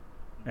room.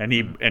 And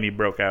he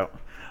broke out.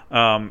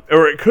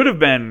 Or it could have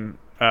been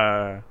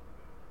a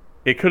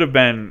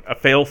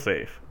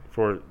failsafe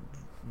for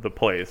the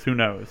place. Who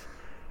knows?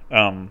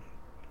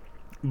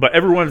 But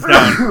everyone's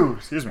down.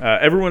 Excuse me.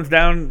 Everyone's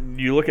down.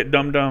 You look at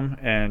Dum Dum,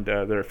 and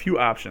there are a few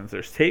options.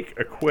 There's take,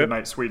 Good equip.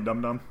 night, sweet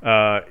Dum Dum.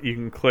 You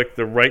can click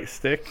the right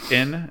stick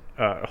in,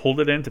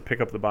 hold it in to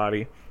pick up the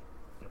body.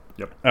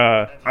 Yep.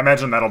 I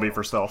imagine that'll be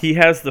for stealth. He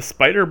has the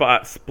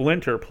Spider-Bot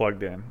Splinter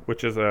plugged in,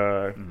 which is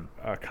a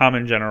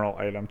common general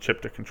item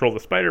chip to control the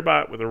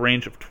Spider-Bot with a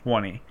range of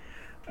 20.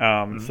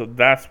 So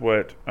that's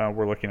what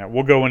we're looking at.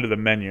 We'll go into the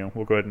menu.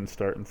 We'll go ahead and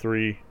start in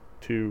 3,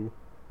 2,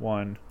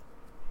 1.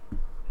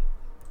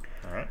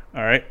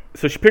 All right.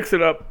 So she picks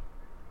it up,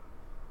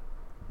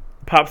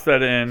 pops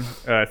that in.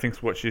 I think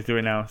is what she's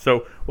doing now.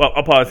 So, well,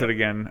 I'll pause it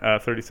again.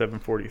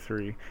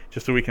 3743,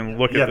 just so we can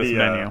look at this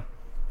menu.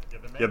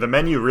 Yeah, the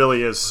menu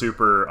really is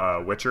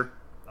super Witcher.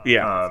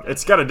 Yeah.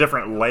 It's got a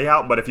different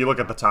layout, but if you look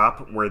at the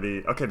top where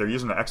they're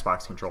using the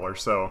Xbox controller,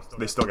 so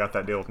they still got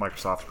that deal with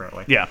Microsoft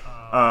apparently. Yeah.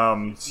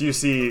 So you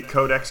see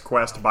Codex,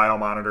 Quest,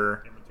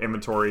 Biomonitor,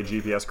 Inventory,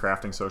 GPS,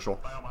 Crafting,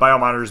 Social.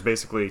 Biomonitor is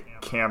basically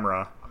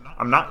camera.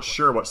 I'm not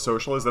sure what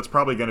social is. That's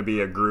probably going to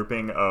be a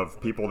grouping of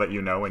people that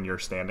you know and you're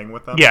standing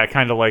with them. Yeah,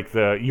 kind of like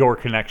your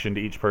connection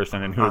to each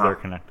person and who they're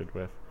connected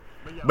with.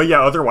 But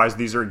yeah, otherwise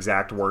these are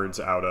exact words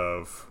out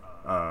of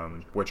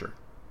Witcher.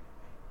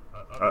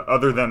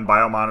 Other than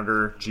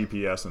Biomonitor,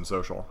 GPS, and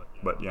Social.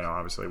 But,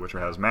 obviously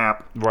Witcher has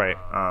map. Right.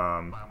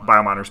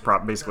 Biomonitor's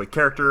basically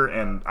character,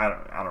 and I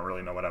don't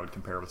really know what I would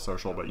compare with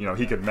Social, but,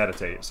 he could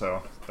meditate,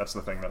 so that's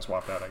the thing that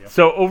swapped out, I guess.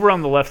 So over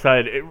on the left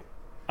side,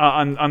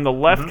 on the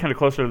left, kind of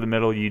closer to the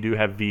middle, you do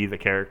have V, the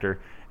character,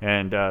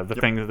 and the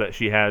things that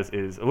she has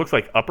is, it looks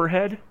like upper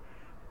head,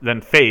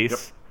 then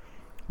face,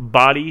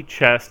 body,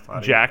 chest,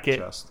 jacket,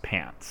 chest.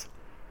 pants.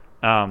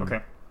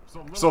 Okay.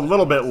 So a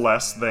little bit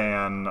less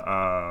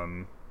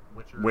than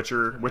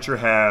Witcher. Witcher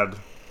had,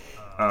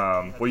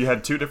 you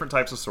had two different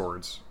types of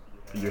swords.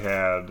 You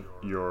had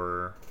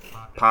your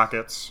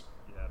pockets,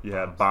 you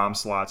had bomb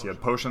slots, you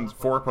had potions,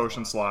 4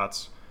 potion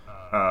slots,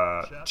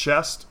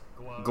 chest,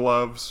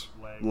 gloves,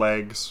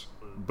 legs,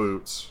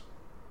 boots,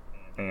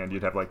 and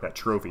you'd have like that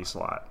trophy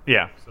slot.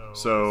 Yeah.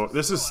 So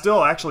this is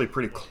still actually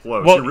pretty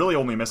close. Well, you're really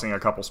only missing a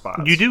couple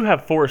spots. You do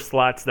have 4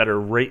 slots that are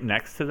right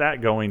next to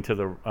that, going to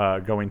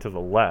the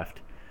left.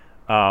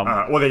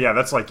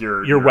 That's like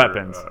your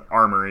weapons.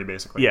 Armory,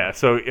 basically. Yeah,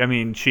 so, I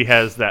mean, she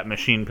has that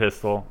machine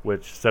pistol,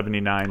 which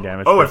 79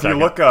 damage Oh, per if second.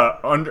 you look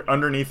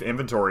underneath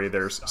inventory,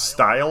 there's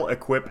Style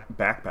Equip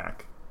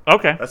Backpack.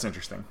 Okay. That's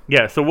interesting.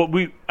 Yeah, so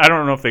I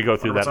don't know if they go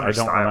through that. What's I under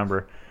don't style?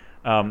 remember.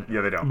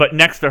 Yeah, they don't. But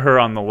next to her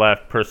on the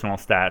left, personal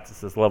stats, it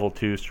says level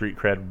 2, street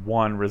cred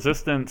 1,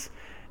 resistance,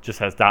 just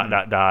has ...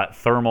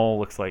 Thermal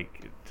looks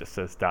like it just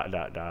says ...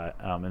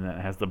 And then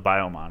it has the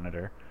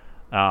biomonitor.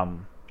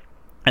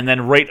 And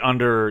then right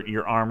under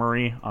your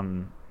armory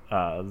on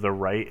the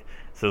right, it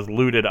says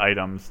looted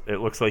items. It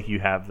looks like you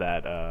have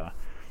that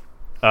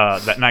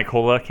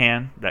Nicola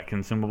can, that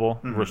consumable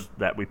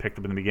that we picked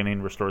up in the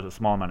beginning, restores a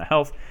small amount of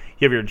health.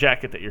 You have your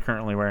jacket that you're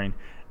currently wearing,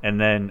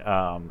 and then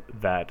what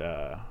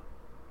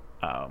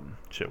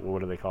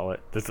do they call it?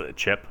 This is a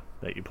chip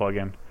that you plug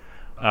in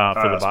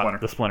for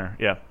the splinter.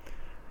 Yeah,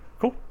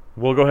 cool.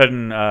 We'll go ahead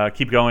and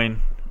keep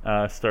going,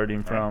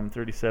 starting from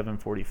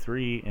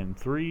 3743 in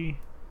 3,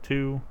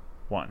 2,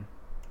 1.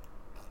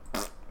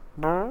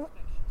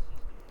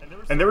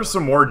 And there was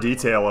some more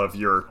detail of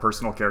your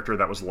personal character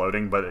that was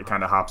loading, but it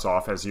kind of hops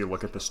off as you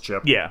look at this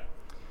chip. Yeah.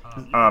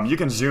 You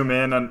can zoom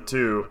in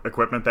onto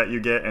equipment that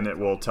you get, and it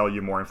will tell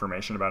you more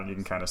information about it. You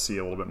can kind of see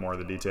a little bit more of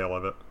the detail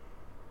of it.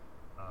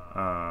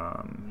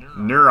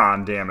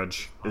 neuron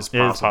damage is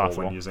possible,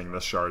 possible. when using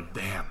this shard.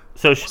 Damn.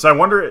 So I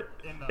wonder,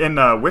 in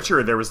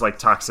Witcher, there was like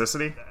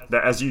toxicity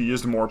that as you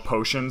used more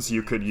potions,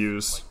 you could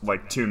use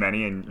like too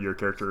many, and your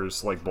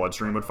character's like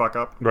bloodstream would fuck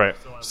up. right.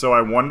 So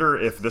I wonder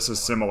if this is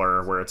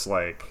similar, where it's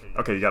like,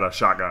 okay, you got a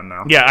shotgun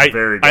now. Yeah,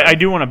 Very good. I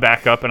do want to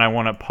back up, and I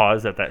want to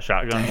pause at that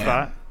shotgun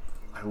spot.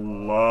 I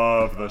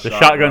love the The shotgun.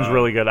 shotgun's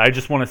really good. I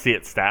just want to see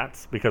its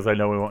stats because I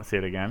know we won't see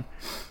it again.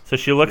 So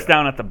she looks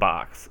down at the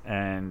box,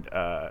 and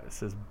it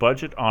says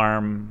Budget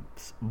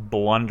Arms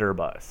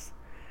Blunderbuss.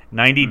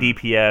 90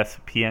 DPS,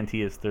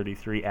 PNT is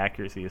 33,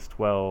 accuracy is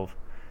 12,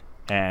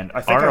 and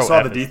I think ROF I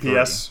saw the is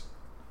DPS.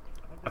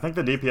 I think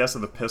the DPS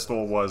of the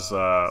pistol was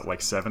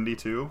like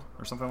 72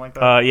 or something like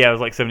that. 3. Yeah, it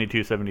was like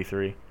 72,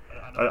 73.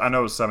 I know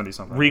it was 70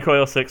 something.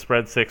 Recoil 6,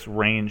 spread 6,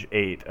 range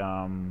 8.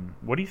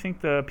 What do you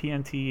think the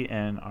PNT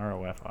and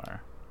ROF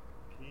are?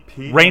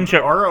 Range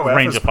of- ROF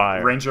range is of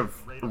fire. Range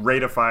of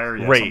rate of fire.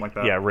 Yeah, Rate, something like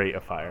that. yeah, rate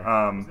of fire.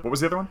 What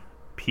was the other one?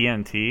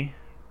 PNT.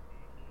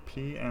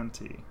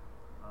 PNT.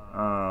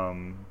 I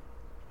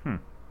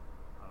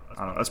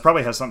don't know. This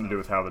probably has something to do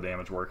with how the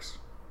damage works.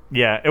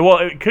 Yeah, well,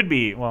 it could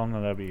be. Well,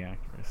 no, that'd be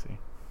accuracy.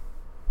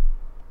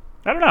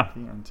 I don't know.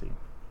 PNT.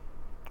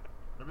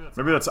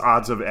 Maybe that's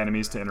odds of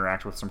enemies to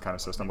interact with some kind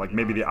of system. Like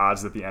maybe the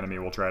odds that the enemy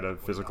will try to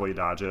physically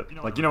dodge it.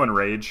 Like in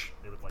Rage,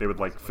 they would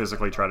like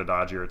physically try to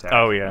dodge your attack.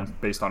 Oh, yeah.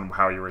 Based on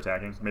how you were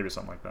attacking. Maybe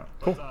something like that.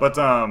 Cool. But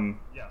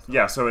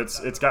yeah. So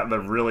it's got the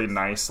really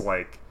nice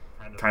like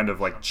kind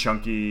of like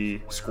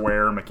chunky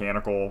square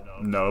mechanical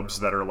nubs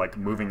that are like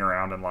moving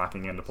around and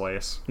locking into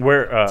place.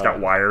 Where It's got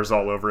wires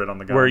all over it on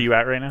the gun. where are you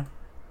at right now?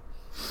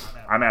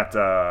 I'm at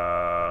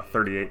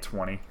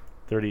 3820.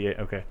 38.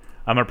 Okay,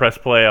 I'm gonna press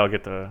play. I'll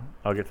get to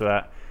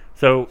that.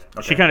 So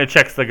she Okay. kind of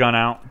checks the gun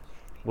out,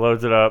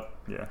 loads it up.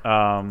 Yeah.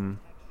 Um,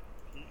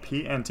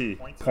 PNT,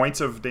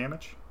 points of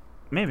damage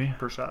maybe.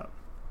 per shot.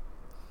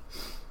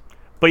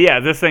 But yeah,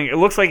 this thing, it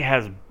looks like it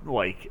has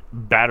like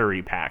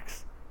battery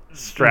packs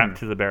strapped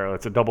to the barrel.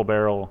 It's a double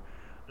barrel.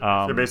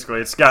 So basically,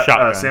 it's got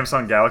shotgun.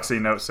 Samsung Galaxy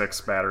Note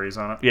 6 batteries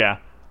on it. Yeah.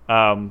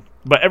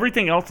 But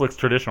everything else looks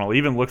traditional. It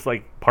even looks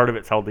like part of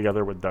it's held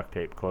together with duct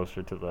tape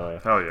closer to the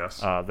Hell yes.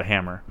 the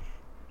hammer.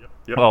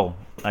 Yep. Well,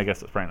 I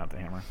guess it's probably not the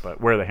hammer,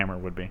 but where the hammer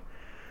would be.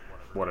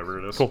 Whatever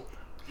it is. Cool.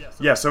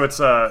 Yeah, so it's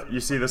you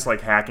see this like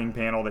hacking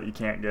panel that you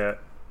can't get.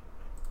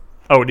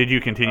 Oh, did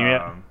you continue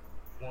yet?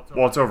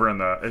 Well, it's over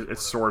in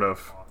it's sort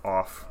of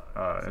off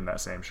in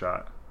that same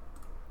shot.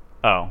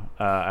 Oh,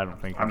 I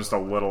don't think. I'm just a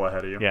little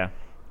ahead of you. Yeah.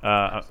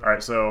 All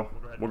right, so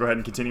we'll go ahead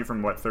and continue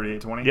from what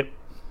 3820.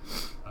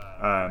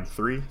 Yep.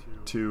 3,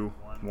 2,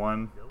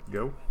 1,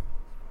 go.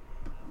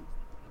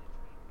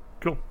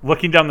 Cool.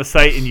 Looking down the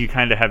site, and you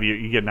kind of have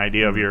you get an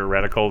idea of your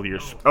reticle, your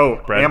Oh,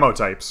 spread. ammo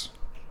types.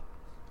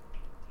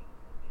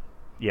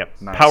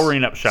 Yep. Nice.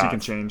 Powering up So shots. you can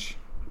change.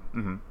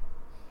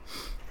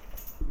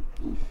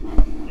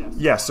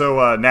 Yeah,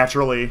 so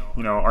naturally,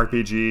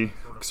 RPG,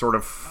 sort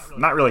of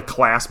not really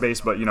class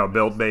based, but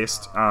build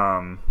based.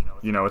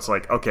 It's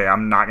like, okay,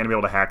 I'm not gonna be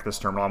able to hack this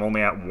terminal. I'm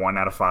only at 1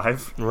 out of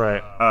 5.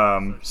 Right.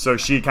 So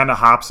she kind of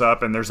hops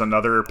up, and there's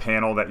another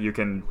panel that you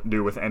can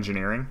do with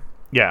engineering.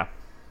 Yeah.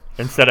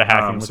 Instead of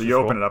hacking. So you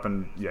open it up,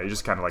 and you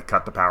just kind of like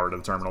cut the power to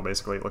the terminal.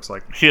 Basically, it looks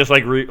like. She just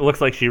like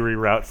looks like she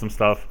reroutes some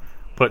stuff,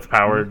 puts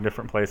power in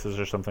different places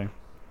or something.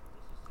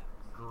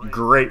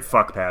 Great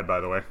fuck pad,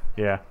 by the way.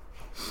 Yeah.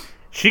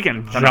 She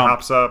can Kind of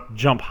hops up.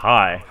 jump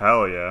high.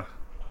 Hell yeah.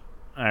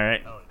 All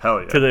right.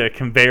 Hell yeah. To the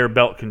conveyor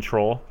belt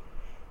control.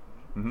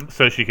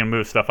 So she can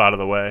move stuff out of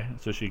the way,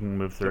 so she can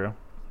move through.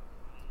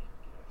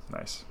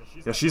 Nice.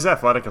 Yeah, she's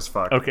athletic as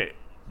fuck. Okay.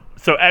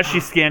 So as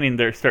she's scanning,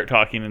 they start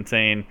talking and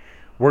saying,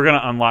 we're going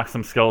to unlock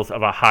some skills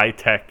of a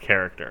high-tech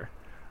character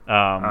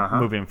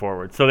moving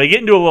forward. So they get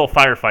into a little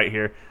firefight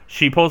here.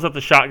 She pulls up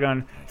the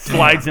shotgun,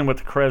 slides in with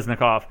the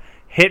Kreznikov,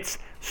 hits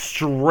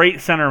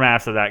straight center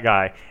mass of that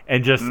guy,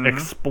 and just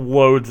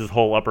explodes his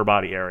whole upper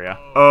body area.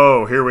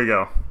 Oh, here we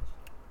go.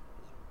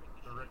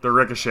 The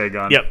ricochet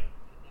gun. Yep.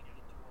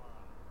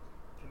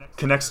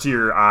 Connects to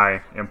your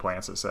eye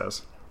implants, it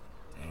says.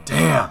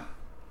 Damn.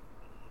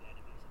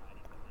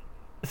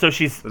 So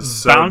she's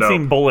is so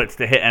bouncing dope. bullets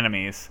to hit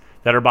enemies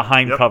that are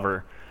behind Yep.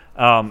 cover,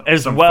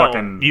 as Some well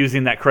fucking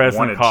using that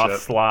wanted Kreznikov shit.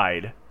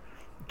 slide.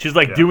 She's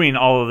like doing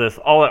all of this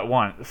all at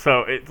once,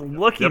 so it's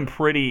looking Yep.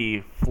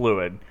 pretty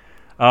fluid.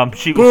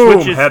 She Boom,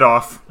 head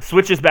off.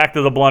 switches back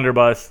to the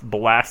blunderbuss,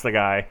 blasts the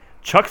guy,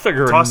 chucks a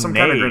grenade. Toss some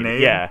kind of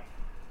grenade? Yeah,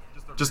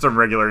 Just a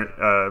regular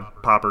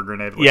popper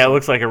grenade. yeah, it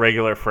looks like a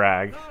regular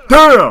frag.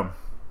 Damn!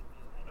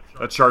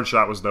 That charge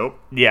shot was dope.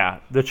 Yeah,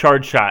 the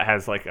charge shot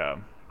has like a.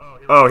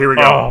 Oh, here we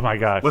go. Oh my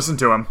god! Listen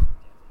to him.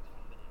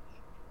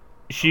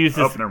 She uses.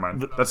 Oh, never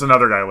mind. That's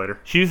another guy later.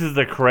 She uses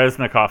the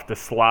Kreznikov to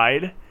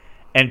slide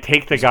and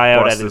take the guy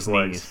out bust at his his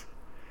legs. knees.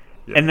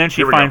 Yeah. And then she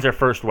Here we finds go. her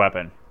first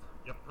weapon.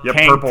 Yep,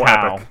 Kang purple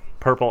Tao. epic.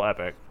 Purple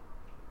epic.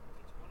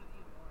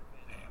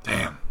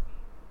 Damn.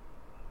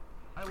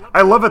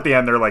 I love at the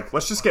end, they're like,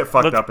 let's just get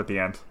fucked Let's- up at the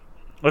end.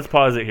 Let's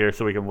pause it here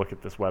so we can look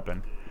at this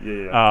weapon.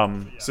 Yeah.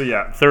 So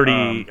yeah.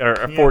 30 or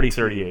 40 PNT.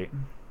 38.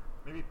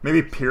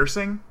 Maybe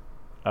piercing.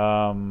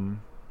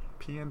 Um,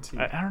 PNT.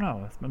 I don't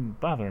know. It's been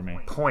bothering me.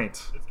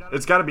 Point.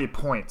 It's got to be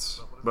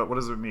points. But what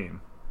does it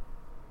mean?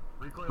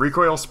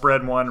 Recoil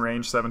spread 1,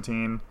 range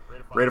 17,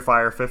 rate of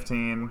fire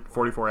 15,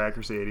 44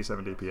 accuracy,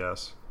 87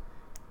 DPS.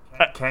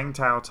 Kang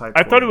Tao type.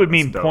 I thought it would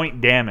mean dope. point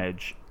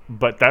damage,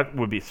 but that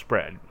would be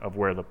spread of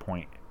where the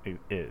point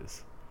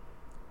is.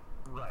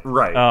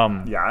 Right.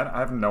 Yeah, I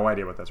have no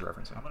idea what that's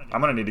referencing. I'm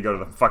gonna need to go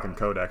to the fucking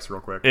codex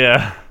real quick.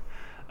 Yeah.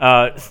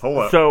 Hold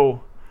up.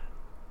 So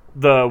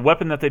the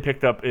weapon that they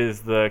picked up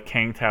is the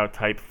Kang Tao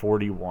Type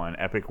 41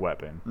 epic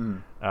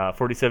weapon.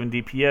 47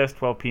 DPS,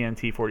 12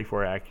 PNT,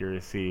 44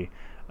 accuracy,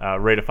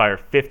 rate of fire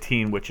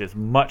 15, which is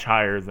much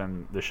higher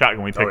than the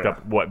shotgun we picked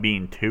up. What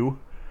being 2?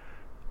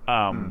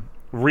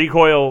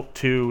 Recoil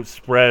 2,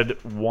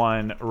 spread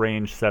 1,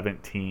 range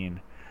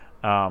 17.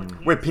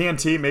 Wait,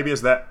 PNT maybe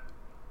is that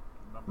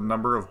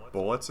number of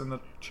bullets in the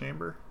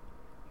chamber?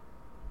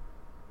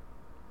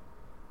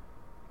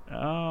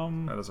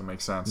 That doesn't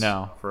make sense.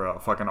 No. For a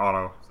fucking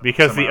auto.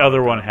 Because the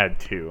other one had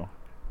 2,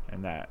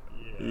 and that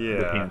the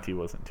Yeah. PNT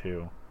wasn't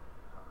 2.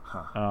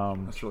 Huh.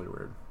 That's really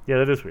weird. Yeah,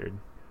 that is weird.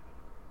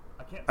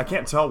 I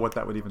can't tell what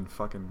that would even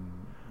fucking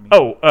mean.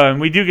 Oh,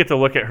 we do get to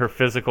look at her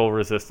physical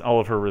all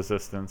of her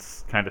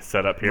resistance kind of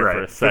set up here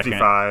for a second.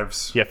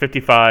 55s. Yeah,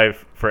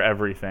 55 for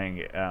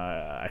everything.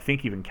 I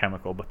think even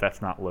chemical, but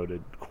that's not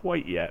loaded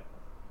quite yet.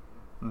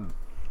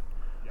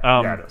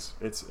 Yeah, it is.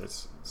 It's the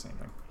same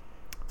thing.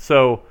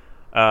 So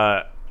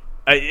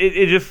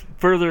it just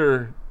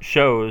further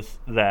shows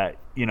that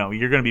you're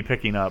going to be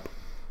picking up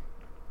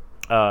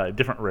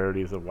different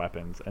rarities of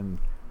weapons, and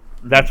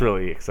that's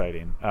really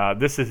exciting.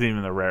 This isn't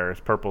even the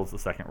rarest. Purple's the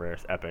second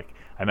rarest epic.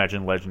 I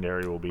imagine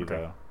legendary will be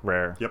the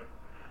rare. Yep.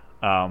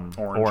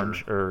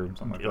 Orange or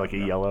like a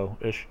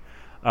yellow-ish.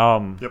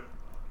 Yep.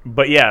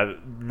 But yeah,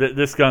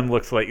 this gun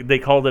looks like they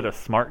called it a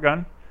smart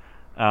gun.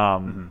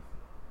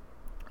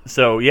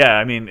 So yeah,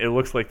 I mean, it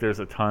looks like there's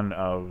a ton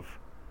of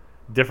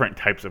different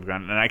types of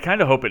gun, and I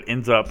kind of hope it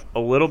ends up a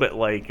little bit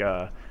like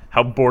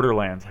how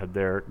Borderlands had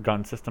their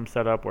gun system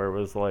set up, where it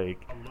was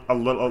like a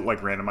little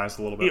like randomized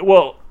a little bit.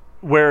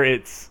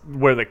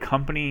 Where the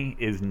company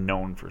is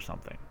known for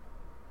something.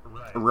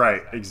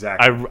 Right,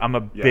 exactly. I'm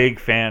a big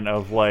fan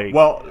of like.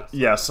 Well,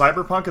 yeah,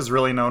 Cyberpunk is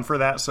really known for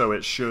that, so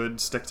it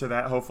should stick to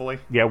that. Hopefully.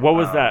 Yeah. What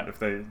was that?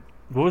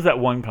 What was that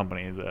one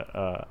company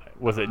that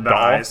was it? The Dahl?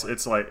 Eyes,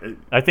 it's like.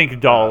 I think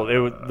Dahl. It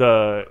was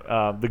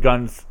the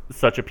gun's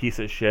such a piece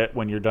of shit.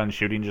 When you're done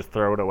shooting, just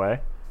throw it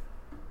away.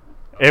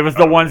 It was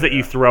the ones that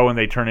you throw and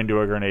they turn into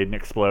a grenade and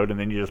explode, and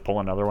then you just pull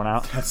another one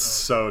out. That's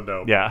so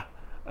dope. Yeah.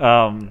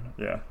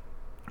 Yeah.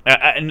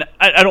 And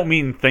I don't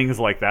mean things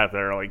like that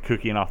are like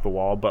kooky and off the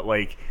wall, but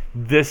like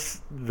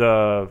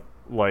Kang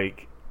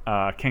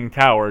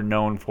Tao are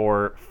known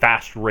for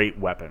fast rate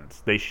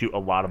weapons. They shoot a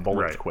lot of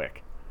bullets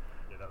quick.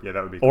 Yeah,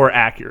 that would be cool. Or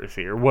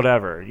accuracy or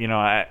whatever.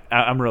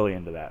 I'm really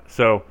into that.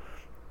 So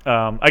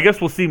I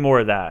guess we'll see more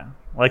of that.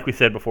 Like we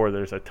said before,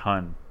 there's a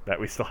ton that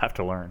we still have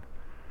to learn.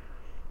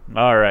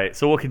 All right,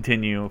 so we'll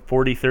continue.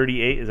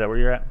 4038, is that where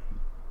you're at?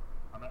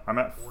 I'm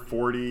at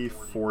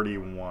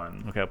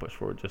 4041. Okay, I'll push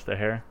forward just a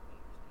hair.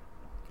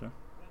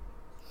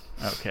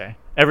 Okay.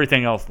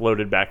 Everything else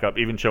loaded back up,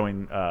 even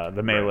showing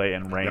the melee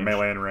and range. The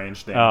melee and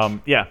range damage.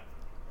 Yeah.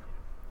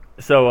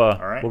 So all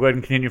right. We'll go ahead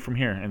and continue from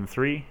here in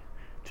 3,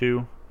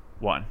 2,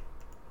 1.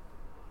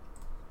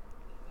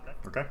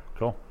 Okay.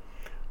 Cool.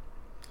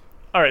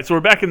 All right, so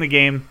we're back in the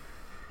game.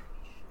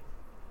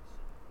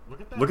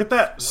 Look at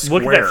that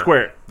square. Look at that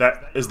square.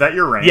 Is that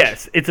your range?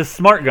 Yes, it's a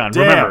smart gun.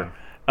 Damn.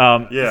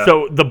 Remember. Yeah.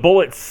 So the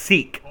bullets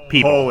seek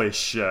people. Holy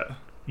shit.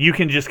 You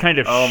can just kind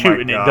of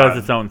shoot and it does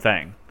its own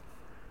thing.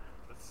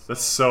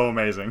 That's so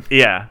amazing.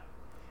 Yeah.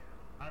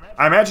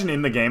 I imagine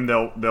in the game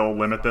they'll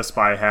limit this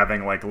by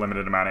having like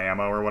limited amount of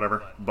ammo or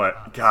whatever.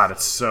 But God,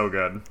 it's so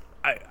good.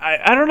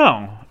 I don't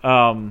know.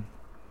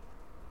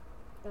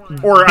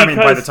 Or I mean,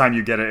 by the time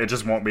you get it, it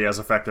just won't be as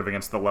effective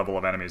against the level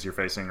of enemies you're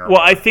facing. Or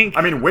I think.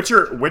 I mean,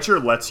 Witcher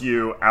lets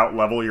you out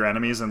level your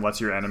enemies and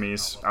lets your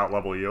enemies out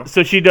level you.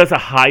 So she does a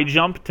high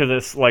jump to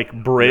this like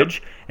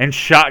bridge and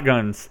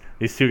shotguns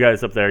these two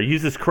guys up there.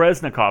 Uses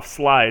Kreznikov,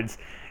 slides,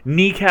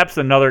 kneecaps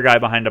another guy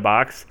behind a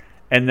box,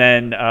 and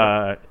then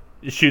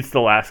shoots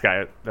the last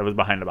guy that was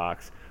behind the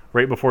box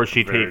right before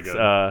she takes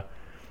a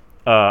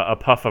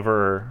puff of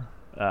her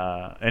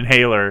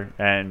inhaler.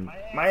 And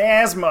my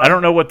asthma. I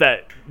don't know what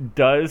that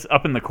does.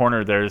 Up in the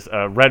corner, there's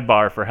a red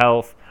bar for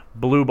health,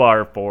 blue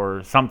bar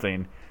for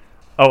something.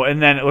 Oh,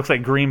 and then it looks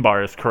like green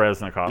bar is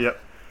Kreznikov. Yep.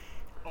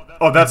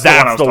 Oh, that's the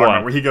one I was talking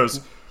about, where he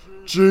goes,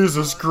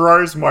 Jesus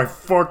Christ, my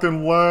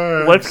fucking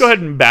legs. Let's go ahead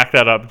and back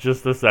that up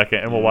just a second,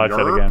 and we'll watch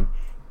that again.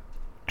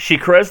 She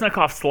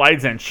Kreznikov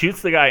slides in,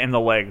 shoots the guy in the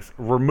legs,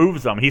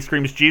 removes them. He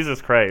screams,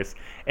 Jesus Christ.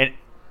 And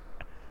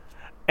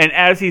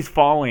as he's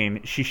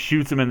falling, she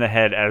shoots him in the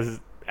head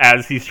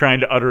as he's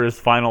trying to utter his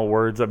final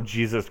words of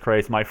Jesus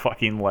Christ, my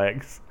fucking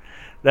legs.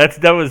 That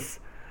was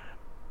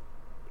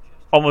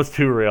almost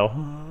too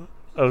real.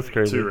 That was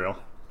crazy. Too real.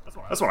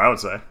 That's what I would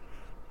say.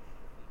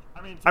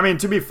 I mean,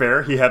 to be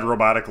fair, he had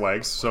robotic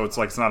legs, so it's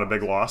like it's not a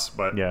big loss,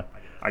 but Yeah.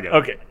 I get it.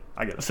 Okay.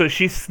 I get it. So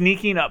she's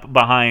sneaking up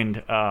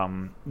behind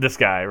this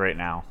guy right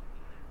now.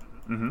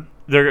 Mm-hmm.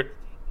 They're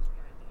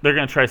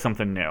gonna try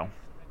something new.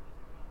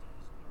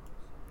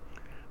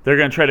 They're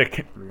gonna try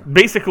to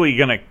basically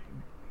gonna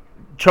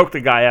choke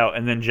the guy out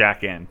and then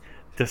jack in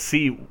to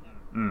see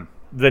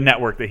the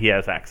network that he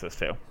has access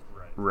to.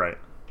 Right.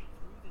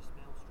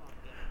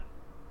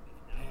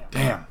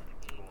 Damn.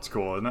 It's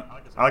cool, isn't it?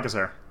 I like his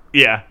hair.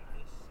 Yeah.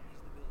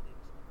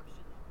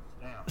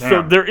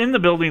 So Damn. they're in the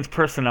building's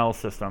personnel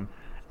system,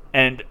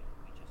 and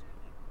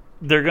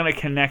they're going to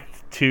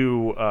connect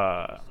to.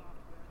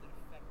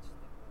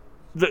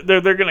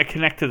 They're going to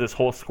connect to this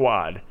whole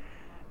squad,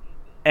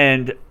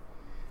 and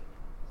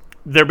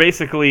they're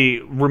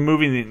basically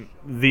removing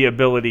the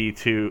ability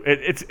to.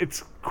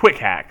 It's quick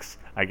hacks,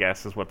 I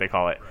guess, is what they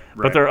call it.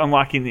 Right. But they're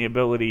unlocking the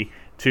ability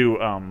to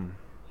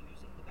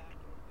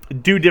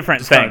do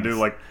different Just things. kind of do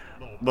like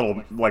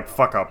little like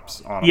fuck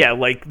ups on him. Yeah,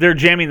 like they're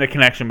jamming the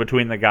connection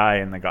between the guy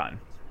and the gun.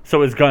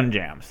 So his gun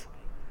jams.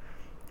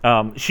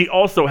 She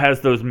also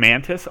has those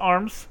mantis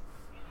arms.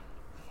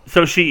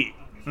 So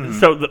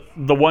so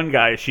the one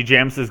guy, she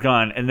jams his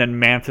gun and then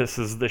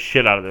mantises the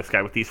shit out of this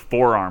guy with these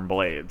forearm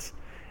blades.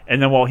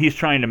 And then while he's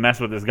trying to mess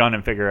with his gun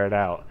and figure it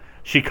out,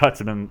 she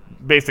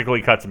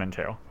basically cuts him in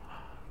two.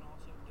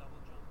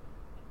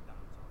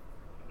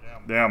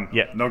 Damn.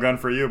 Yeah. No gun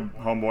for you,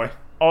 homeboy.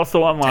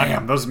 Also unlocked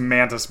Damn, those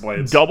mantis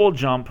blades. double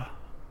jump.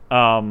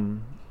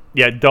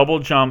 Double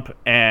jump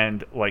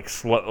and like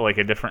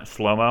a different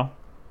slow mo,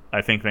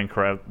 I think, than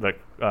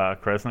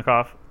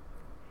Kreznikov.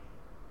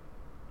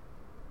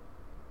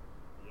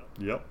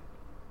 Yep.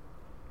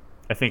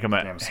 I think I'm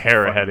a Damn, some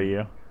hair fucking ahead of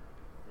you.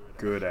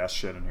 Good ass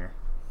shit in here.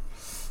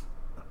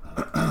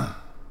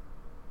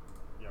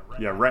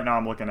 Yeah, right now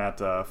I'm looking at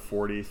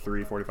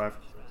 43, 45,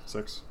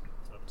 6,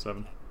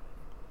 7.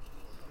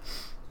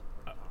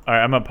 All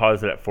right, I'm gonna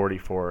pause it at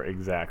 44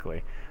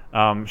 exactly.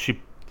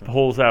 She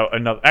pulls out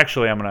another.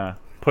 Actually, I'm gonna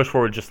push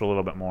forward just a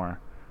little bit more.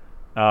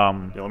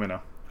 Yeah, let me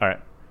know. All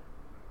right,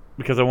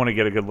 because I want to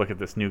get a good look at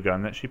this new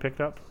gun that she picked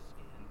up.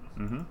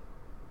 Mm-hmm.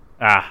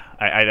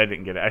 I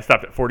didn't get it. I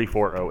stopped at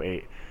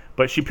 4408.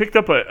 But she picked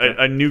up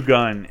a new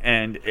gun,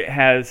 and it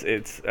has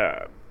its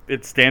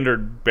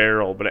standard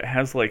barrel, but it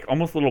has like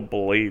almost little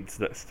blades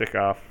that stick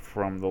off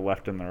from the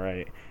left and the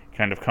right,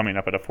 kind of coming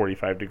up at a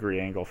 45-degree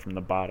angle from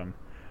the bottom.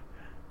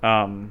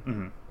 And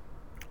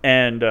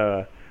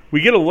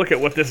we get a look at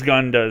what this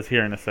gun does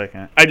here in a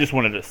second. I just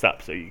wanted to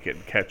stop so you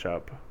could catch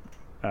up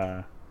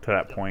to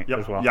that point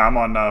as well. Yeah, I'm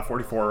on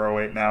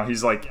 4408 now.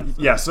 He's like,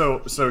 yeah.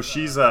 So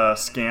she's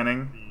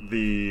scanning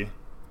the.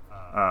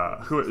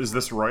 Who is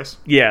this? Royce?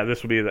 Yeah,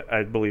 this would be,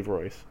 I believe,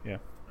 Royce. Yeah.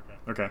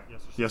 Okay.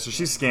 Yeah, so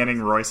she's scanning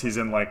Royce. He's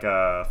in like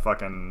a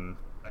fucking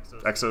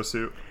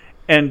exosuit.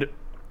 And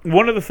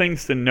one of the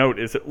things to note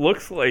is it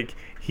looks like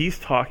he's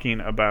talking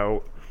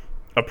about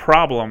a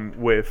problem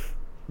with.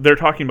 They're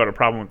talking about a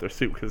problem with their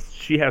suit because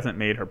she hasn't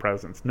made her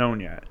presence known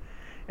yet.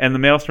 And the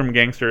Maelstrom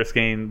gangster is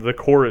saying the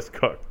core is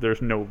cooked.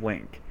 There's no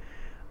link.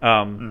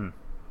 And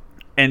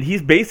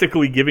he's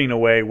basically giving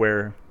away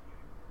where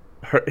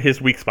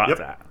his weak spot's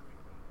at.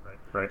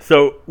 Right.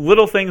 So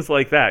little things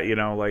like that,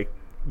 like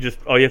just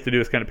all you have to do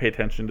is kind of pay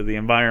attention to the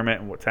environment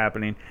and what's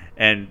happening.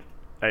 And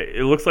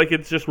it looks like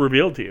it's just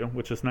revealed to you,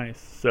 which is nice.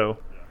 So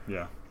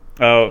yeah.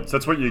 So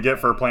that's what you get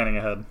for planning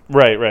ahead.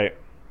 Right.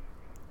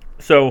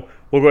 So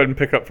we'll go ahead and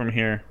pick up from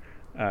here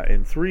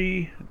in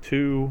 3,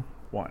 2,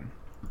 1.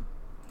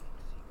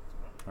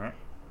 All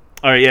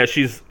right. Yeah,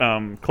 she's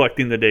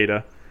collecting the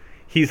data.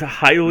 He's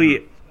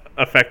highly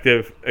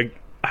effective.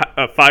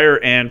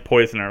 Fire and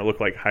poisoner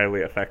look like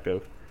highly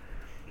effective.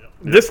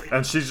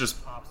 And she just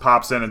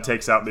pops in and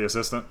takes out the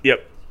assistant.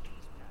 Yep.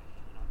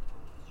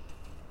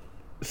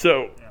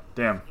 So,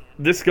 damn,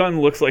 this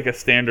gun looks like a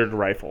standard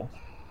rifle.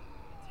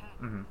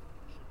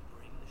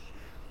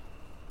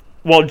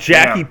 While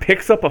Jackie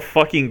picks up a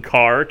fucking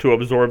car to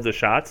absorb the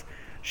shots,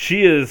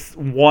 she is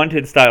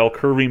wanted style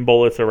curving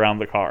bullets around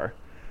the car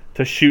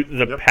to shoot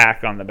the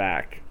pack on the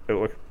back.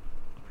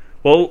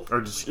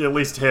 Or just at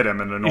least hit him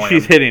and annoy him.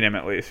 She's hitting him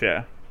at least,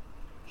 yeah.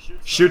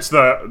 Shoots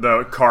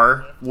the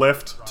car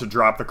lift to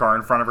drop the car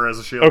in front of her as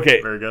a shield. Okay.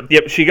 Very good.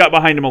 Yep, she got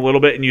behind him a little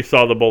bit, and you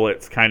saw the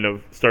bullets kind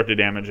of start to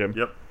damage him.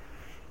 Yep.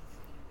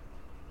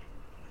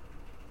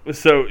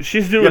 So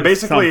she's doing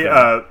basically,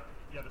 something.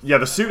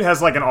 the suit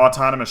has like an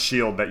autonomous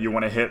shield that you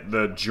want to hit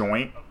the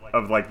joint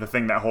of like the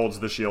thing that holds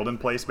the shield in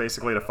place,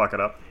 basically, to fuck it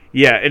up.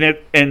 Yeah,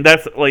 and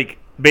that's like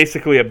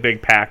basically a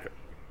big pack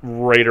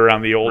right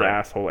around the old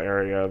asshole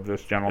area of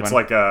this gentleman. It's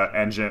like a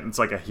engine. It's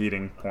like a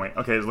heating point.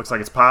 Okay, it looks like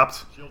it's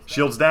popped.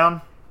 Shield's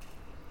down.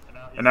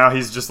 And now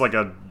he's just like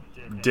a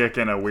dick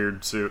in a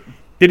weird suit.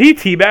 Did he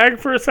teabag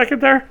for a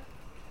second there?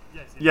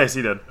 Yes,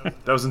 he did.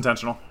 That was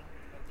intentional.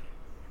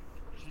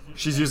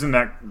 She's using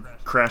that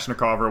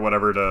Krashnikov or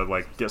whatever to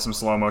like get some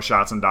slow-mo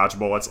shots and dodge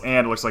bullets,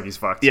 and it looks like he's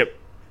fucked. Yep.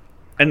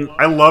 And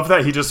I love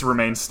that he just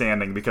remains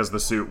standing because the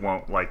suit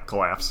won't like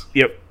collapse.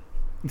 Yep.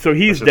 So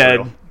he's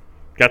dead.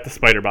 Got the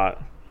spider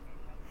bot.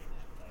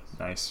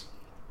 Nice.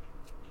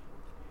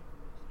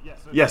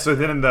 Yeah, so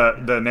then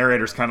the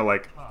narrator's kind of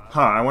like,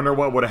 I wonder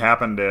what would have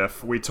happened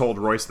if we told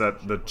Royce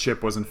that the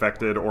chip was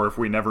infected, or if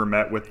we never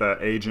met with the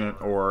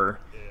agent, or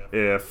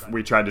if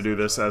we tried to do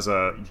this as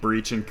a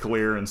breach and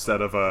clear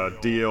instead of a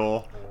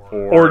deal,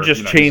 or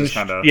just change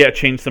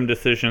some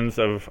decisions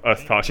of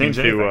us talking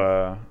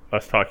to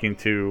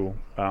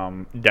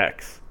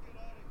Dex,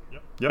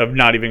 of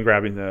not even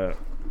grabbing the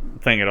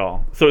thing at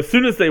all. So as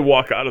soon as they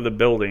walk out of the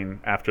building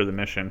after the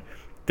mission,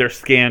 they're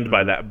scanned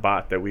by that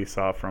bot that we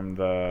saw from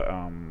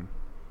the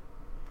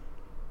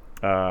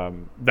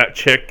that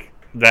chick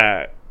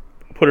that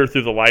put her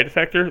through the lie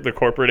detector, the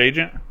corporate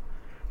agent.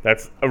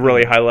 That's a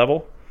really high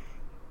level.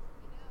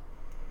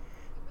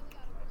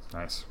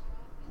 Nice.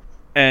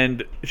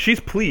 And she's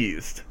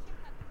pleased.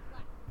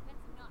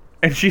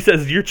 And she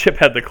says, your chip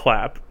had the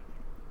clap.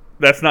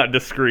 That's not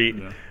discreet.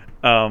 Yeah.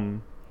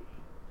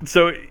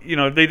 So,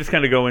 they just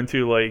kind of go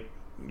into like,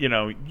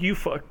 you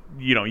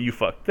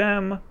fucked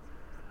them.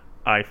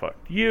 I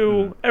fucked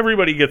you.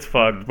 Everybody gets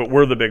fucked, but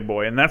we're the big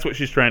boy. And that's what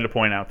she's trying to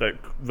point out, that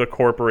the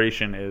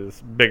corporation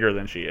is bigger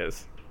than she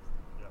is.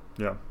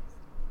 Yeah.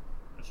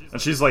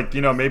 And she's like,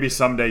 maybe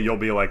someday you'll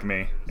be like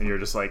me. And you're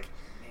just like,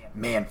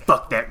 man,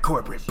 fuck that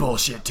corporate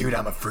bullshit, dude.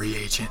 I'm a free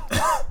agent.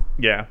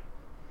 Yeah.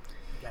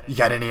 You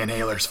got any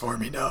inhalers for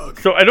me,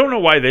 dog? So I don't know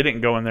why they didn't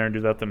go in there and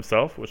do that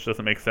themselves, which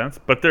doesn't make sense.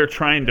 But they're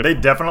trying to... They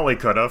definitely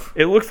could have.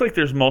 It looks like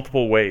there's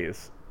multiple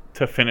ways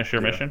to finish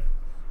your mission.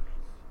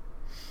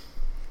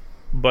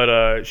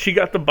 But she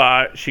got the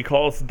bot. She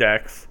calls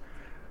Dex.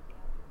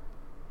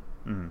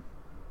 Mm-hmm.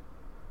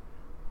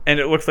 And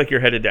it looks like you're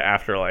headed to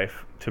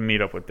Afterlife to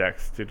meet up with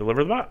Dex to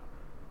deliver the bot.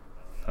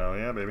 Hell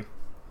yeah, baby.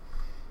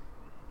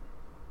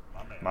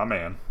 My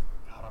man.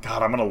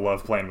 God, I'm going to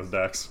love playing with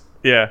Dex.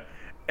 Yeah.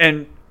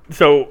 And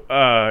so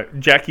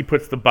Jackie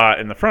puts the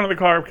bot in the front of the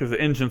car because the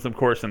engine's, of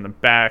course, in the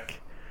back.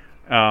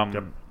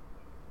 Yep.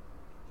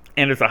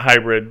 And it's a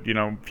hybrid,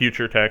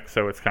 future tech,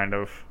 so it's kind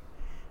of...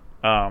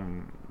 I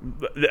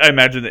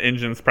imagine the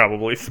engine's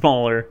probably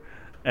smaller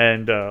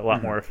and a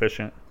lot more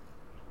efficient.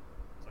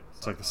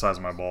 It's like the size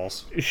of my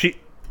balls.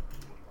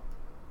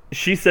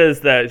 She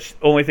says that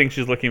the only thing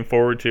she's looking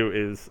forward to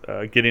is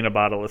getting a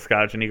bottle of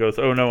scotch, and he goes,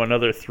 "Oh no,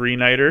 another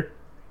 3-nighter."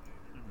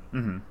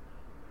 Mm-hmm.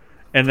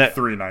 And that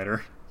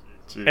 3-nighter.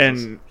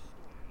 Jesus.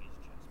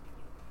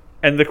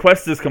 And the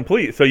quest is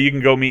complete, so you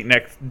can go meet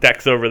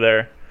Dex over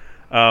there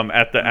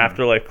at the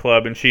Afterlife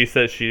Club, and she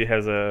says she's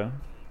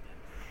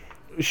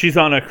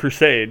on a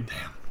crusade. Damn.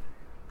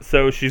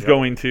 So she's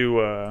going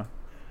to,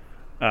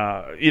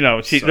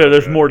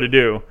 there's more to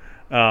do.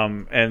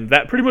 And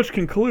that pretty much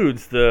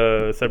concludes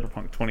the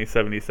Cyberpunk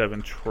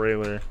 2077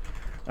 trailer.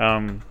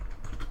 Damn.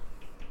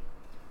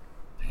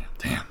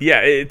 Yeah,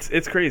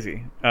 it's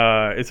crazy.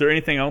 Is there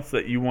anything else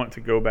that you want to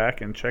go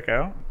back and check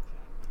out?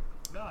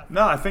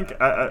 No, I think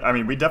I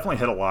mean we definitely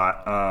hit a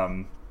lot.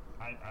 I'm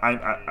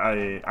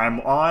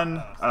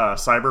on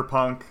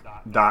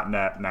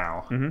cyberpunk.net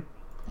now. Mm-hmm.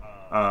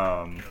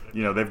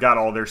 They've got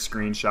all their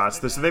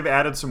screenshots. So they've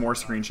added some more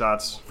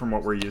screenshots from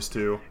what we're used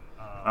to.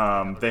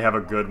 They have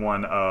a good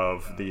one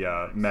of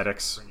the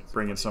medics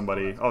bringing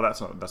somebody. Oh,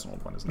 that's an old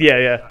one, isn't it?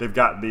 Yeah. They've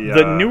got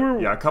the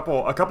newer. Yeah, a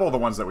couple of the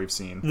ones that we've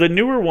seen. The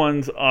newer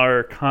ones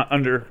are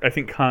under, I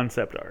think,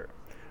 concept art,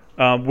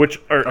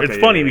 which are it's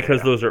funny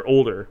because those are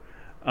older,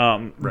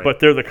 right. But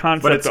they're the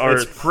concept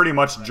art. It's pretty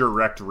much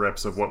direct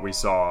rips of what we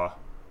saw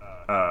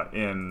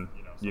in.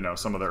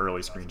 Some of the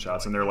early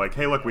screenshots, and they're like,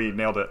 "Hey, look, we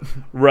nailed it."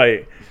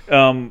 Right.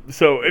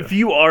 So if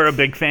you are a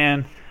big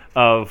fan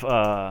of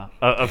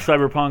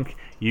Cyberpunk,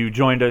 you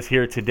joined us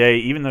here today,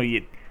 even though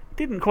you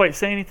didn't quite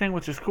say anything,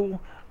 which is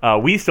cool.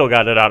 We still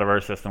got it out of our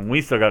system.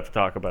 We still got to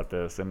talk about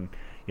this, and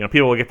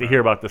people will get to hear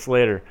about this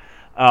later.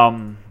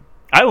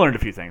 I learned a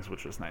few things,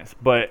 which was nice.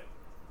 But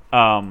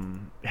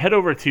head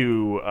over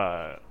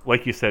to,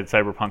 like you said,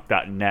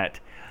 cyberpunk.net.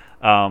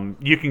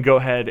 You can go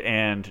ahead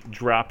and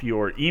drop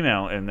your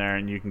email in there,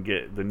 and you can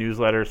get the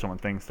newsletter. So when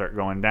things start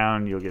going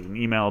down, you'll get an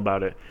email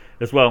about it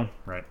as well.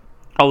 Right.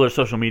 All their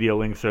social media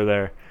links are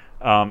there.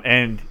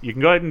 And you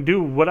can go ahead and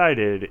do what I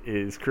did,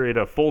 is create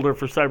a folder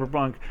for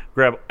Cyberpunk,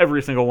 grab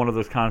every single one of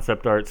those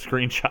concept art,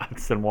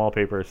 screenshots, and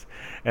wallpapers,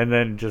 and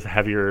then just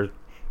have your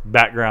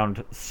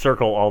background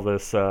circle all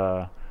this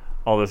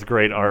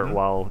great art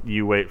while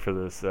you wait for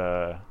this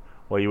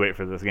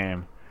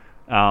game.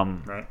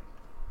 Right.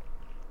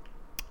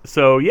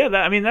 So yeah,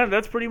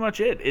 that's pretty much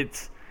it.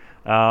 It's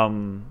I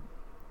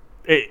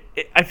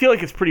feel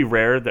like it's pretty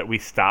rare that we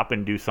stop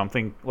and do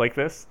something like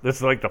this. This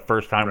is like the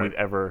first time we've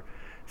ever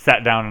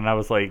sat down and I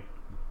was like,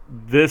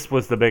 this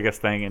was the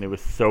biggest thing, and it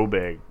was so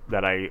big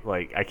that I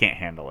can't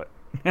handle it.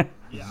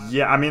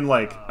 Yeah, I mean,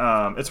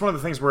 it's one of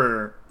the things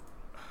where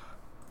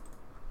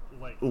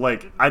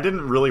I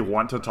didn't really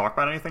want to talk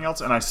about anything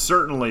else, and I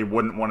certainly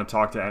wouldn't want to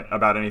talk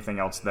about anything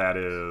else that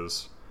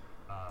is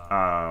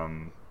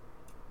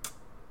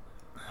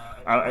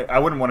I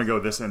wouldn't want to go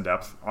this in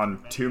depth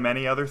on too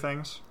many other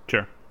things.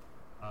 Sure.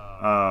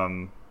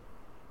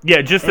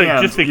 Yeah, just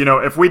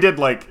if we did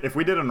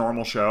a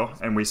normal show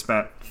and we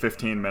spent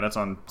 15 minutes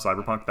on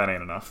Cyberpunk, that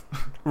ain't enough.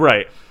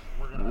 Right.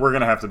 we're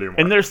gonna have to do more.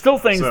 And there's still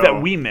things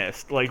that we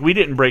missed. Like, we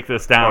didn't break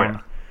this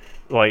down,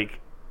 like,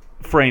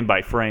 frame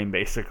by frame,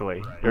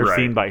 basically, or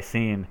scene by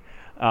scene.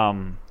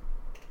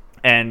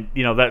 And,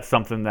 you know, that's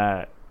something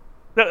that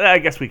I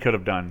guess we could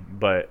have done.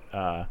 But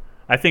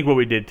I think what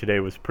we did today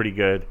was pretty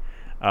good.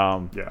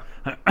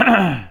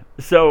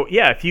 So,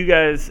 yeah, if you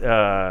guys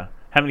have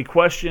any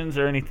questions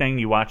or anything,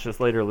 you watch this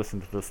later,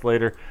 listen to this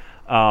later.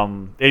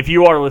 If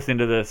you are listening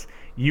to this,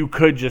 you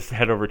could just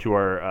head over to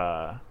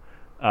our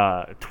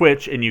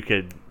Twitch, and you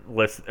could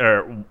listen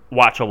or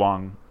watch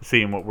along,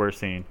 seeing what we're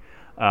seeing.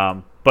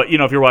 But, you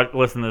know, if you're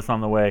listening to this on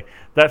the way,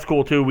 that's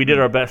cool too. We did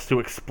our best to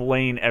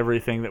explain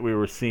everything that we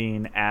were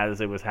seeing as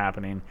it was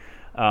happening.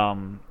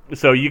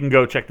 So you can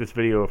go check this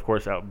video, of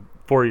course, out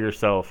for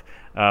yourself.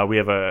 We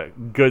have a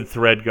good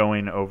thread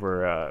going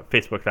over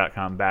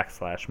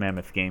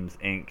facebook.com/Mammoth Games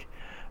Inc.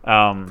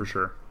 For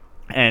sure.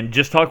 And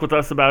just talk with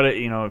us about it,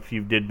 you know, if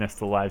you did miss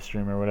the live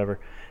stream or whatever.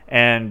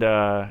 And,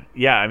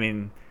 yeah, I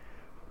mean,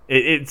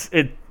 it's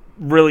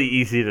really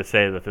easy to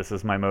say that this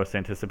is my most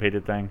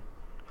anticipated thing.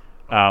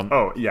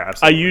 Absolutely.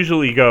 I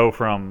usually go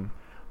from,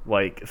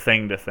 like,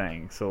 thing to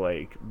thing. So,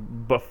 like,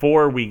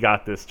 before we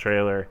got this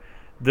trailer,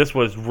 this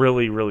was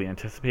really, really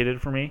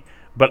anticipated for me.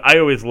 But I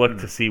always look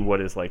to see what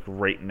is, like,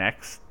 right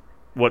next,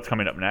 what's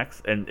coming up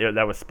next. And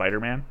that was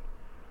Spider-Man.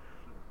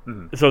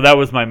 So that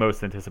was my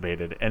most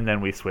anticipated. And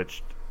then we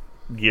switched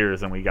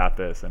gears and we got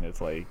this. And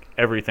it's, like,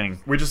 everything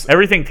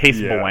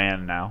tastes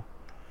bland now.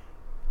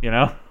 You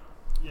know?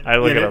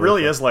 It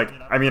really is like,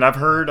 I mean, I've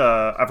heard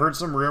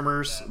some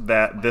rumors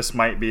that this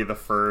might be the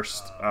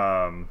first,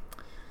 well,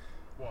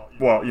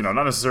 you know,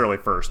 not necessarily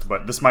first,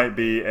 but this might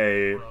be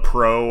a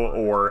Pro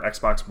or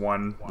Xbox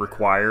One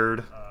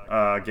required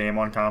game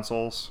on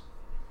consoles.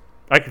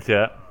 I could see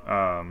that.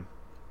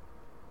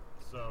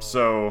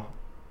 So,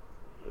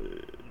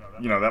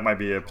 you know, that might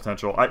be a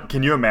potential.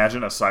 Can you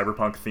imagine a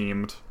Cyberpunk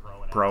themed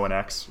Pro and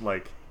X?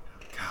 Like,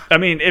 God, I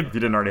mean, if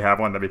you didn't already have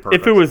one, that'd be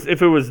perfect.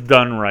 If it was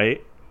done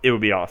right, it would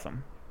be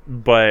awesome.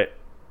 But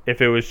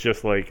if it was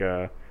just like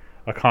a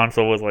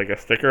console with like a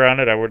sticker on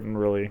it, I wouldn't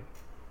really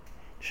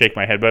shake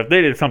my head. But if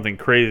they did something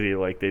crazy,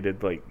 like they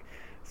did like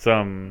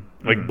some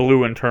like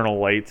blue internal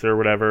lights or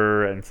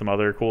whatever, and some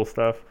other cool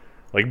stuff,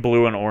 like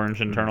blue and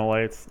orange internal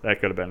lights,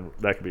 that could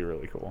be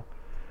really cool.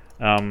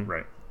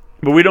 Right.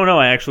 But we don't know.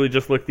 I actually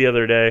just looked the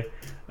other day.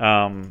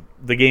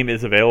 The game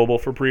is available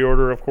for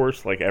pre-order, of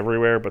course, like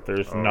everywhere, but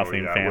there's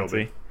nothing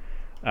fancy.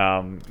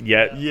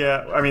 Yet.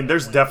 Yeah, I mean,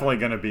 there's definitely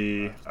going to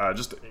be,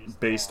 just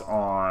based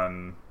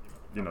on,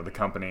 you know, the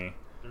company,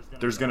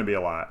 there's going to be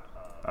a lot.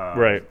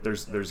 Right.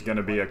 There's going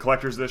to be a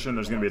collector's edition,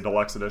 there's going to be a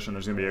deluxe edition,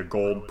 there's going to be a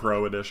gold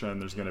pro edition,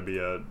 there's going to be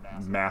a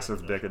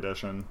massive dick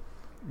edition.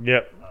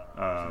 Yep.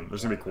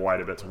 There's going to be quite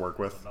a bit to work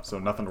with, so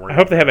nothing to worry about.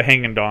 I hope they have a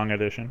Hang and Dong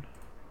edition.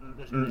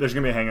 There's going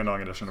to be a Hang and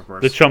Dong edition, of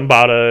course. The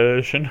Chumbada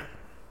edition.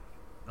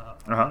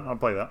 I'll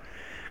play that.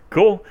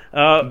 Cool.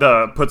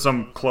 Put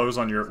some clothes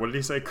on your, what did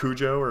he say,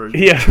 Cujo? Or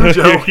yeah,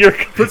 Cujo?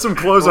 Put some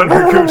clothes on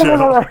your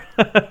Cujo.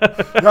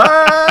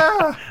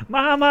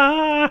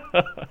 Mama!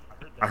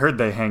 I heard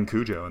they hang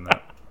Cujo in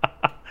that.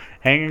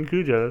 Hanging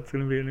Cujo, that's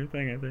going to be a new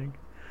thing, I think.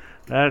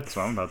 That's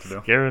what I'm about to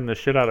do. Scaring the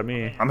shit out of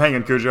me. I'm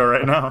hanging Cujo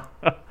right now.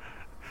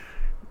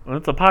 Well,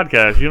 it's a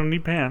podcast. You don't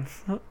need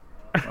pants.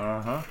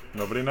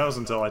 Nobody knows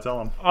until I tell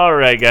them. All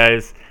right,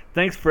 guys.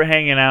 Thanks for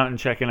hanging out and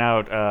checking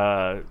out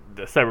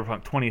the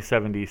Cyberpunk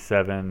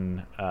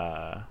 2077,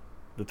 the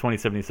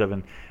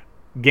 2077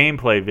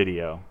 gameplay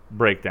video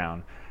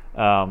breakdown.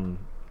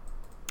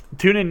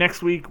 Tune in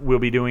next week. We'll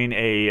be doing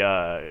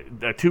a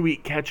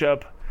 2-week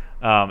catch-up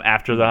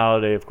after the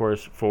holiday, of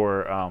course,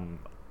 for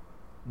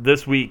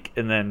this week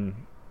and then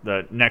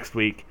the next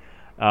week,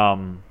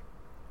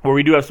 where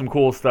we do have some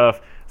cool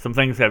stuff. Some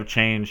things have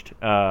changed,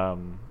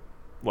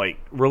 like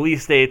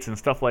release dates and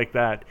stuff like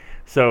that.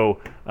 So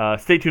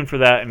stay tuned for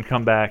that and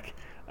come back.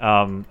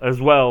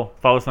 As well,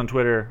 follow us on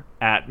Twitter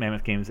at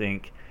Mammoth Games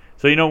Inc.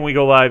 So you know when we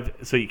go live,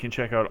 so you can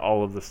check out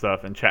all of the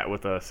stuff and chat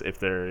with us if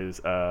there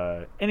is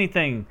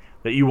anything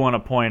that you want to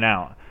point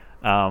out.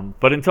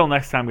 But until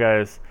next time,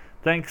 guys,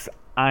 thanks.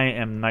 I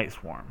am Night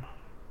Swarm.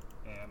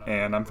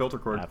 And I'm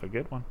Filtercord. Have a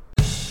good one.